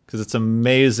mustard, because it's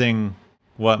amazing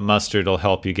what mustard will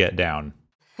help you get down.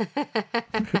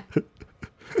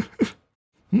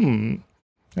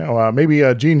 Now, maybe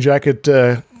Jean Jacket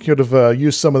could have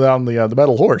used some of that on the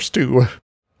metal horse, too.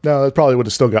 No, that probably would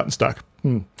have still gotten stuck.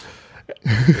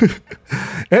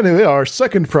 Anyway, our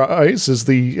second prize is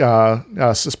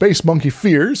the Space Monkey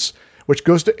Fears, which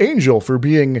goes to Angel for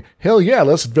being, hell yeah,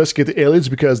 let's investigate the aliens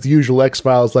because the usual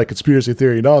X-Files like conspiracy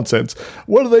theory nonsense.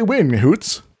 What do they win,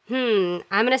 Hoots? I'm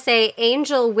going to say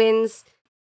Angel wins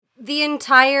the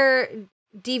entire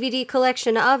DVD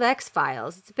collection of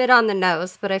X-Files. It's a bit on the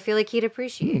nose, but I feel like he'd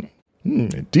appreciate it.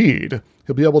 Indeed.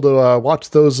 He'll be able to watch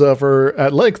those for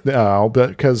at length now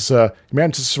because he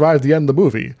managed to survive the end of the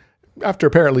movie, after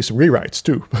apparently some rewrites,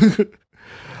 too.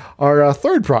 Our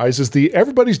third prize is the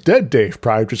Everybody's Dead Day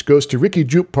prize, which goes to Ricky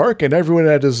Jupe Park and everyone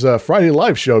at his Friday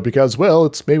live show because, well,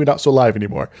 it's maybe not so live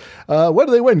anymore. What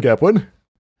do they win, Gepwin?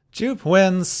 Jupe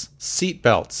wins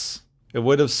seatbelts. It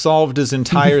would have solved his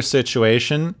entire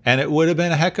situation, and it would have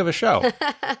been a heck of a show.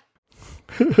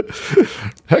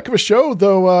 Heck of a show,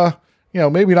 though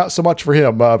maybe not so much for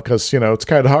him because, it's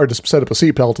kind of hard to set up a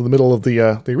seatbelt in the middle of the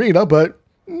arena, but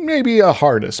maybe a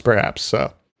harness, perhaps.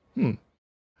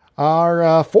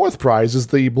 Our fourth prize is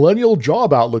the Millennial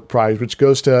Job Outlook Prize, which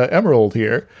goes to Emerald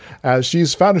here, as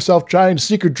she's found herself trying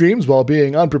secret dreams while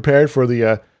being unprepared for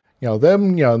the,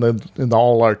 and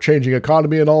all our changing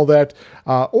economy and all that,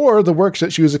 or the works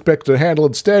that she was expected to handle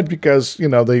instead because,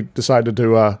 they decided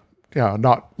to,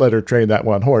 not let her train that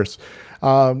one horse.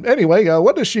 Anyway,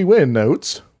 what does she win,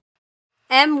 Hoots?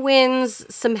 M wins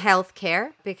some health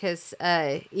care because,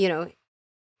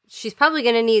 she's probably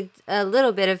going to need a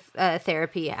little bit of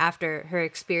therapy after her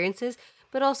experiences,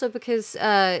 but also because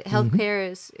healthcare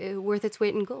is worth its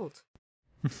weight in gold.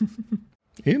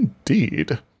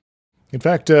 Indeed. In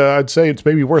fact, I'd say it's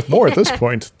maybe worth more at this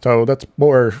point, so that's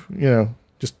more,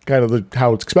 just kind of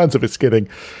how expensive it's getting.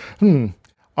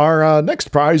 Our next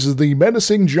prize is the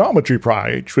Menacing Geometry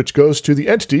Prize, which goes to the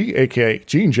entity, aka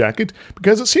Jean Jacket,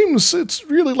 because it seems it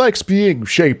really likes being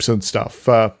shapes and stuff,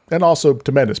 and also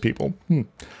to menace people.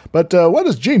 But what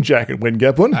does Jean Jacket win,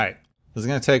 Geplin? All right. This is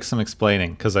going to take some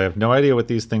explaining, because I have no idea what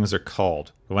these things are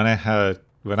called. When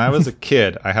I was a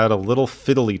kid, I had a little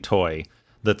fiddly toy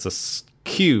that's a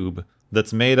cube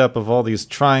that's made up of all these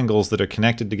triangles that are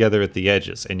connected together at the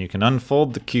edges, and you can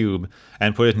unfold the cube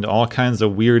and put it into all kinds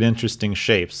of weird, interesting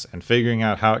shapes, and figuring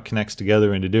out how it connects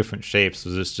together into different shapes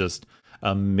was just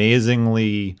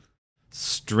amazingly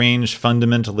strange,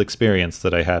 fundamental experience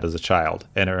that I had as a child.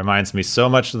 And it reminds me so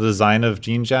much of the design of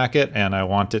Jean Jacket, and I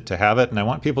want it to have it, and I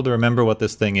want people to remember what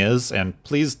this thing is, and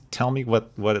please tell me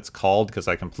what it's called, because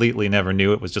I completely never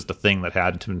knew it was just a thing that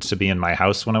had to be in my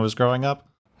house when I was growing up.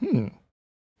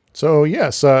 So,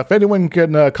 yes, if anyone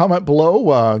can comment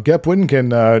below, Gepwin can,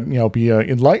 be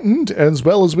enlightened, as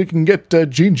well as we can get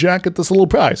Jean Jacket this little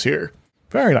prize here.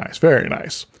 Very nice, very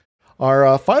nice.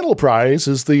 Our final prize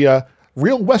is the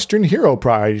Real Western Hero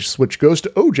Prize, which goes to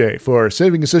OJ for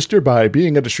saving his sister by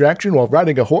being a distraction while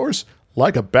riding a horse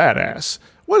like a badass.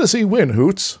 What does he win,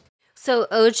 Hoots? So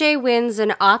OJ wins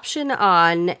an option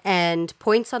on and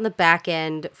points on the back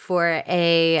end for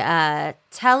a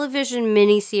television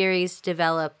miniseries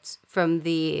developed from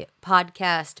the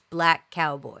podcast Black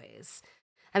Cowboys.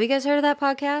 Have you guys heard of that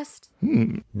podcast?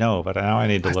 No, but now I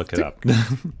need to look it up.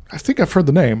 I think I've heard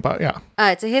the name, but yeah.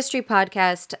 It's a history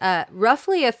podcast.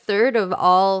 Roughly a third of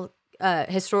all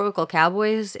historical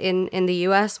cowboys in the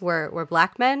U.S. were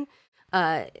black men.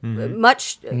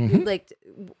 Much like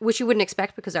which you wouldn't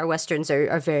expect because our westerns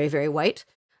are very, very white.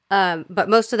 But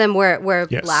most of them were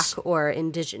Yes. black or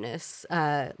indigenous,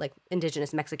 like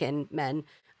indigenous Mexican men.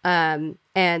 And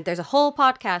there's a whole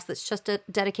podcast that's just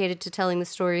dedicated to telling the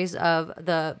stories of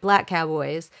the black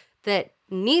cowboys that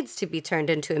needs to be turned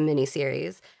into a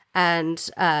miniseries. And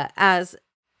as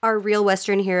our real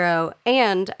Western hero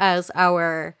and as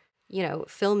our,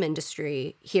 film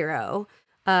industry hero,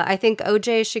 I think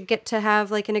OJ should get to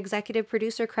have like an executive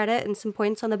producer credit and some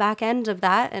points on the back end of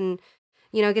that and,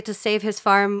 get to save his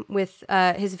farm with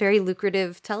his very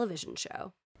lucrative television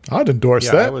show. I'd endorse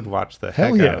that. I would watch the heck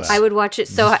Hell out yes. of that. I would watch it,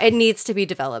 so it needs to be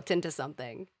developed into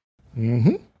something.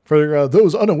 For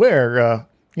those unaware,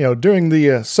 during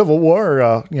the Civil War,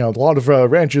 a lot of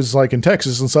ranches like in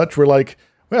Texas and such were like,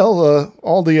 well,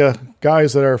 all the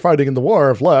guys that are fighting in the war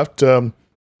have left.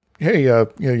 Hey,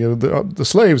 the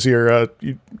slaves here,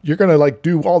 you're going to like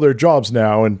do all their jobs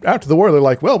now. And after the war, they're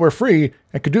like, well, we're free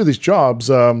and could do these jobs.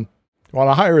 Want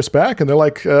to hire us back? And they're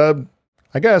like,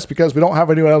 I guess because we don't have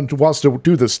anyone else who wants to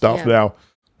do this stuff now.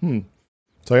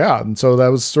 So yeah, and so that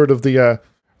was sort of the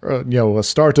a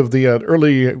start of the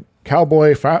early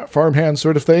cowboy farmhand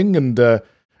sort of thing, and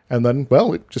then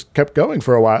well, it just kept going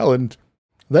for a while, and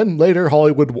then later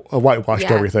Hollywood whitewashed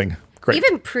everything. Great.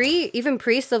 Even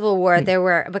pre Civil War, there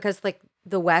were, because like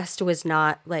the West was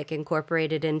not like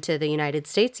incorporated into the United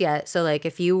States yet. So like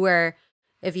if you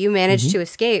managed to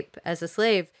escape as a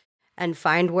slave and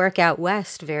find work out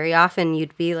west, very often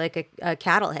you'd be like a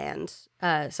cattle hand.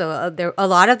 So a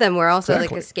lot of them were also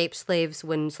like escaped slaves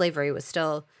when slavery was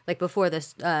still like before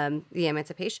this the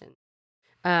emancipation.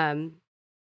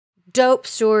 Dope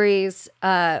stories,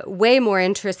 way more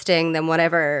interesting than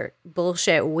whatever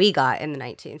bullshit we got in the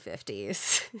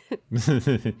 1950s.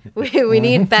 we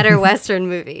need better Western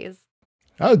movies.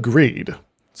 Agreed.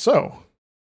 So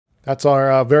that's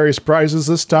our various prizes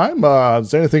this time.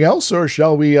 Is there anything else, or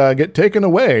shall we get taken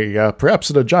away, perhaps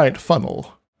in a giant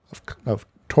funnel of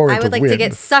torrent of wind? I would like to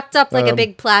get sucked up like a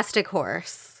big plastic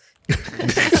horse.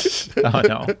 Oh,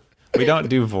 no. We don't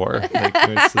do vor. Like,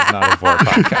 this is not a vor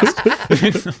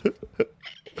podcast.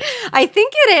 I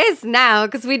think it is now,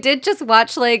 because we did just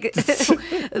watch like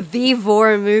the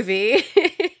vor movie.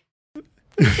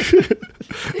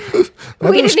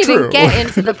 We didn't even get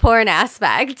into the porn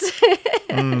aspect.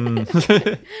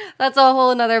 That's a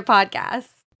whole nother podcast.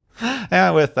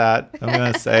 And with that, I'm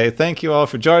going to say thank you all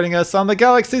for joining us on the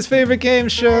Galaxy's Favorite Game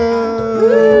Show.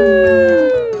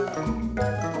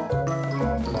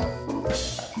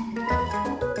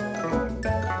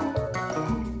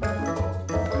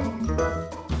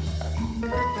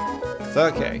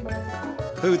 Okay.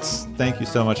 Hoots, thank you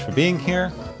so much for being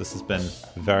here. This has been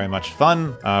very much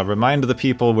fun. Remind the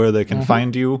people where they can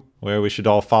find you, where we should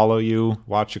all follow you,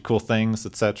 watch your cool things,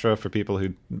 etc. for people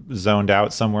who zoned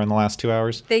out somewhere in the last 2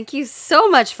 hours. Thank you so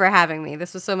much for having me.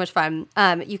 This was so much fun.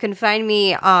 You can find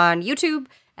me on YouTube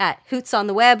at Hoots on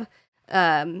the Web.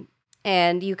 And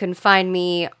you can find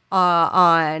me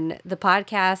on the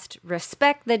podcast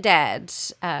Respect the Dead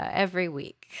every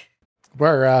week.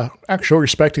 Where actual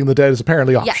respecting the dead is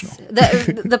apparently optional. Yes,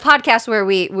 the podcast where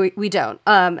we don't.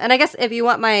 And I guess if you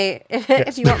want my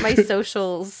if you want my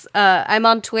socials, I'm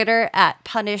on Twitter at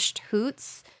Punished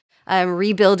Hoots. I'm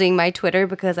rebuilding my Twitter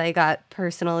because I got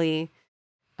personally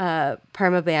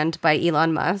permabanned by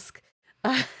Elon Musk.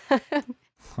 Oh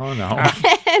no!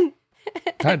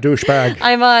 That douchebag.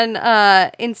 I'm on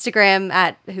Instagram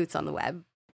at Hoots on the Web.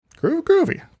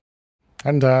 Groovy.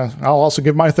 And I'll also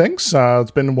give my thanks. It's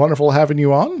been wonderful having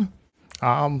you on.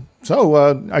 So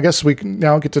I guess we can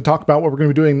now get to talk about what we're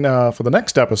going to be doing for the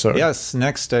next episode. Yes,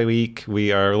 next week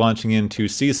we are launching into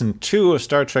Season 2 of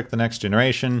Star Trek The Next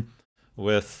Generation.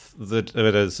 It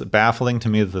is baffling to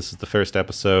me that this is the first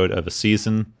episode of a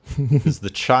season. Is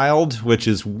The Child, which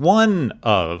is one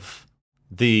of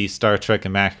the Star Trek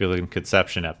Immaculate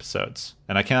Conception episodes.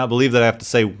 And I cannot believe that I have to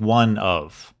say one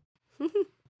of.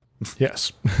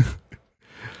 Yes.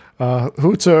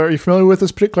 Hoots, are you familiar with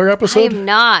this particular episode? I am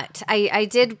not. I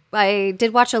did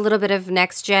watch a little bit of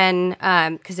Next Gen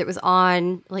because it was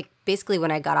on like basically when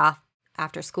I got off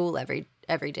after school every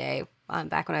day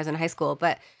back when I was in high school.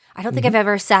 But I don't think I've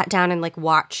ever sat down and like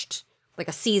watched like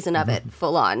a season of it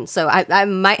full on. So I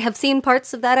might have seen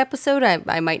parts of that episode.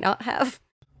 I might not have.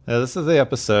 This is the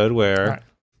episode where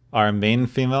our main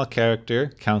female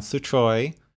character, Counselor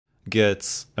Troy,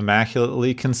 gets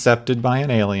immaculately concepted by an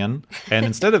alien, and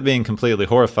instead of being completely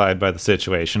horrified by the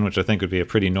situation, which I think would be a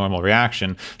pretty normal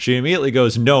reaction, she immediately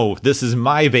goes, "No, this is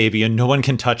my baby and no one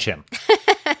can touch him."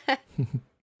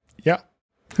 Yeah.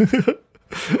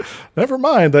 Never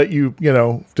mind that you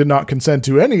did not consent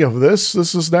to any of this.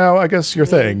 This is now, I guess, your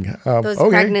thing. Those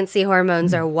pregnancy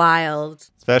hormones are wild.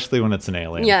 Especially when it's an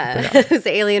alien. Yeah. Those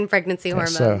alien pregnancy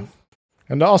hormones.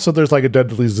 And also there's like a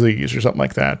deadly disease or something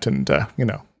like that, and,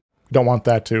 don't want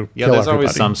that to kill there's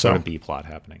always everybody, some sort of B-plot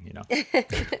happening,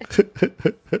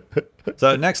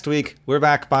 So next week, we're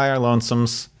back by our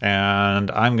lonesomes,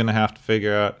 and I'm going to have to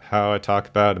figure out how I talk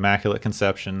about Immaculate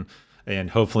Conception and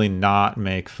hopefully not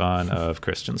make fun of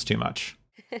Christians too much.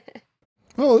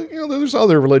 Well, there's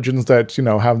other religions that,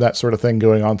 have that sort of thing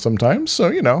going on sometimes. So,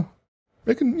 it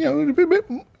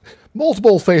can,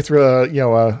 multiple faith,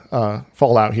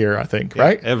 fallout here, I think,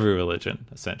 right? Every religion,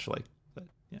 essentially.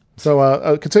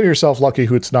 So consider yourself lucky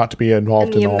Hoots not to be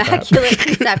involved in all that. Immaculate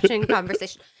Conception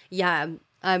conversation. Yeah,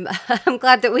 I'm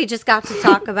glad that we just got to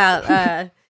talk about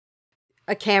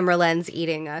a camera lens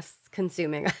eating us,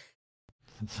 consuming us.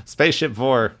 Spaceship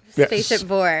Vor. Yes. Spaceship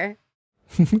Vor.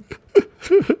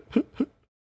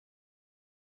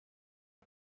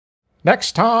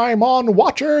 Next time on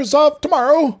Watchers of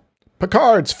Tomorrow,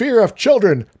 Picard's fear of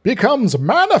children becomes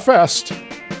manifest.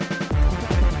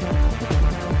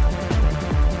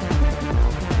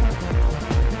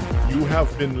 You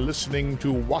have been listening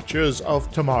to Watchers of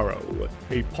Tomorrow,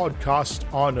 a podcast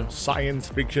on science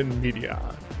fiction media.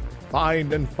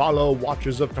 Find and follow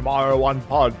Watchers of Tomorrow on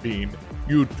Podbean,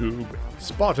 YouTube,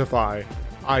 Spotify,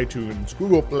 iTunes,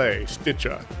 Google Play,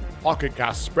 Stitcher, Pocket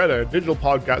Cast, Spreader, Digital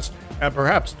Podcast, and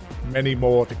perhaps many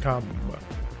more to come.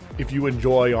 If you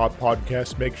enjoy our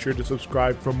podcast, make sure to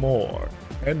subscribe for more.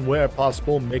 And where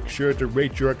possible, make sure to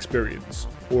rate your experience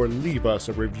or leave us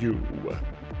a review.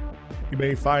 You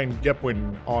may find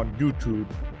Gepwin on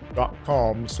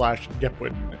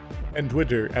youtube.com/Gepwin and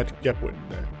Twitter @Gepwin.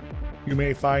 You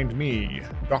may find me,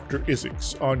 Dr.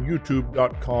 Isix, on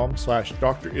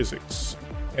youtube.com/Dr. Isix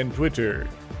and Twitter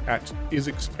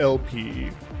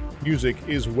 @IsixLP. Music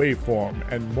is Waveform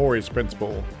and Maury's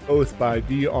Principle, both by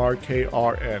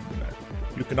DRKRN.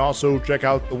 You can also check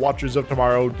out the Watchers of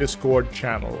Tomorrow Discord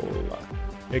channel.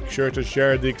 Make sure to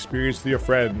share the experience with your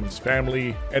friends,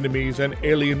 family, enemies, and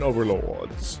alien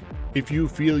overlords. If you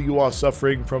feel you are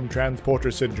suffering from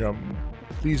transporter syndrome,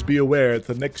 please be aware that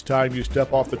the next time you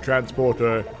step off the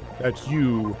transporter, that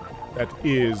you, that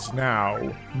is now,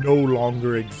 no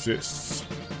longer exists.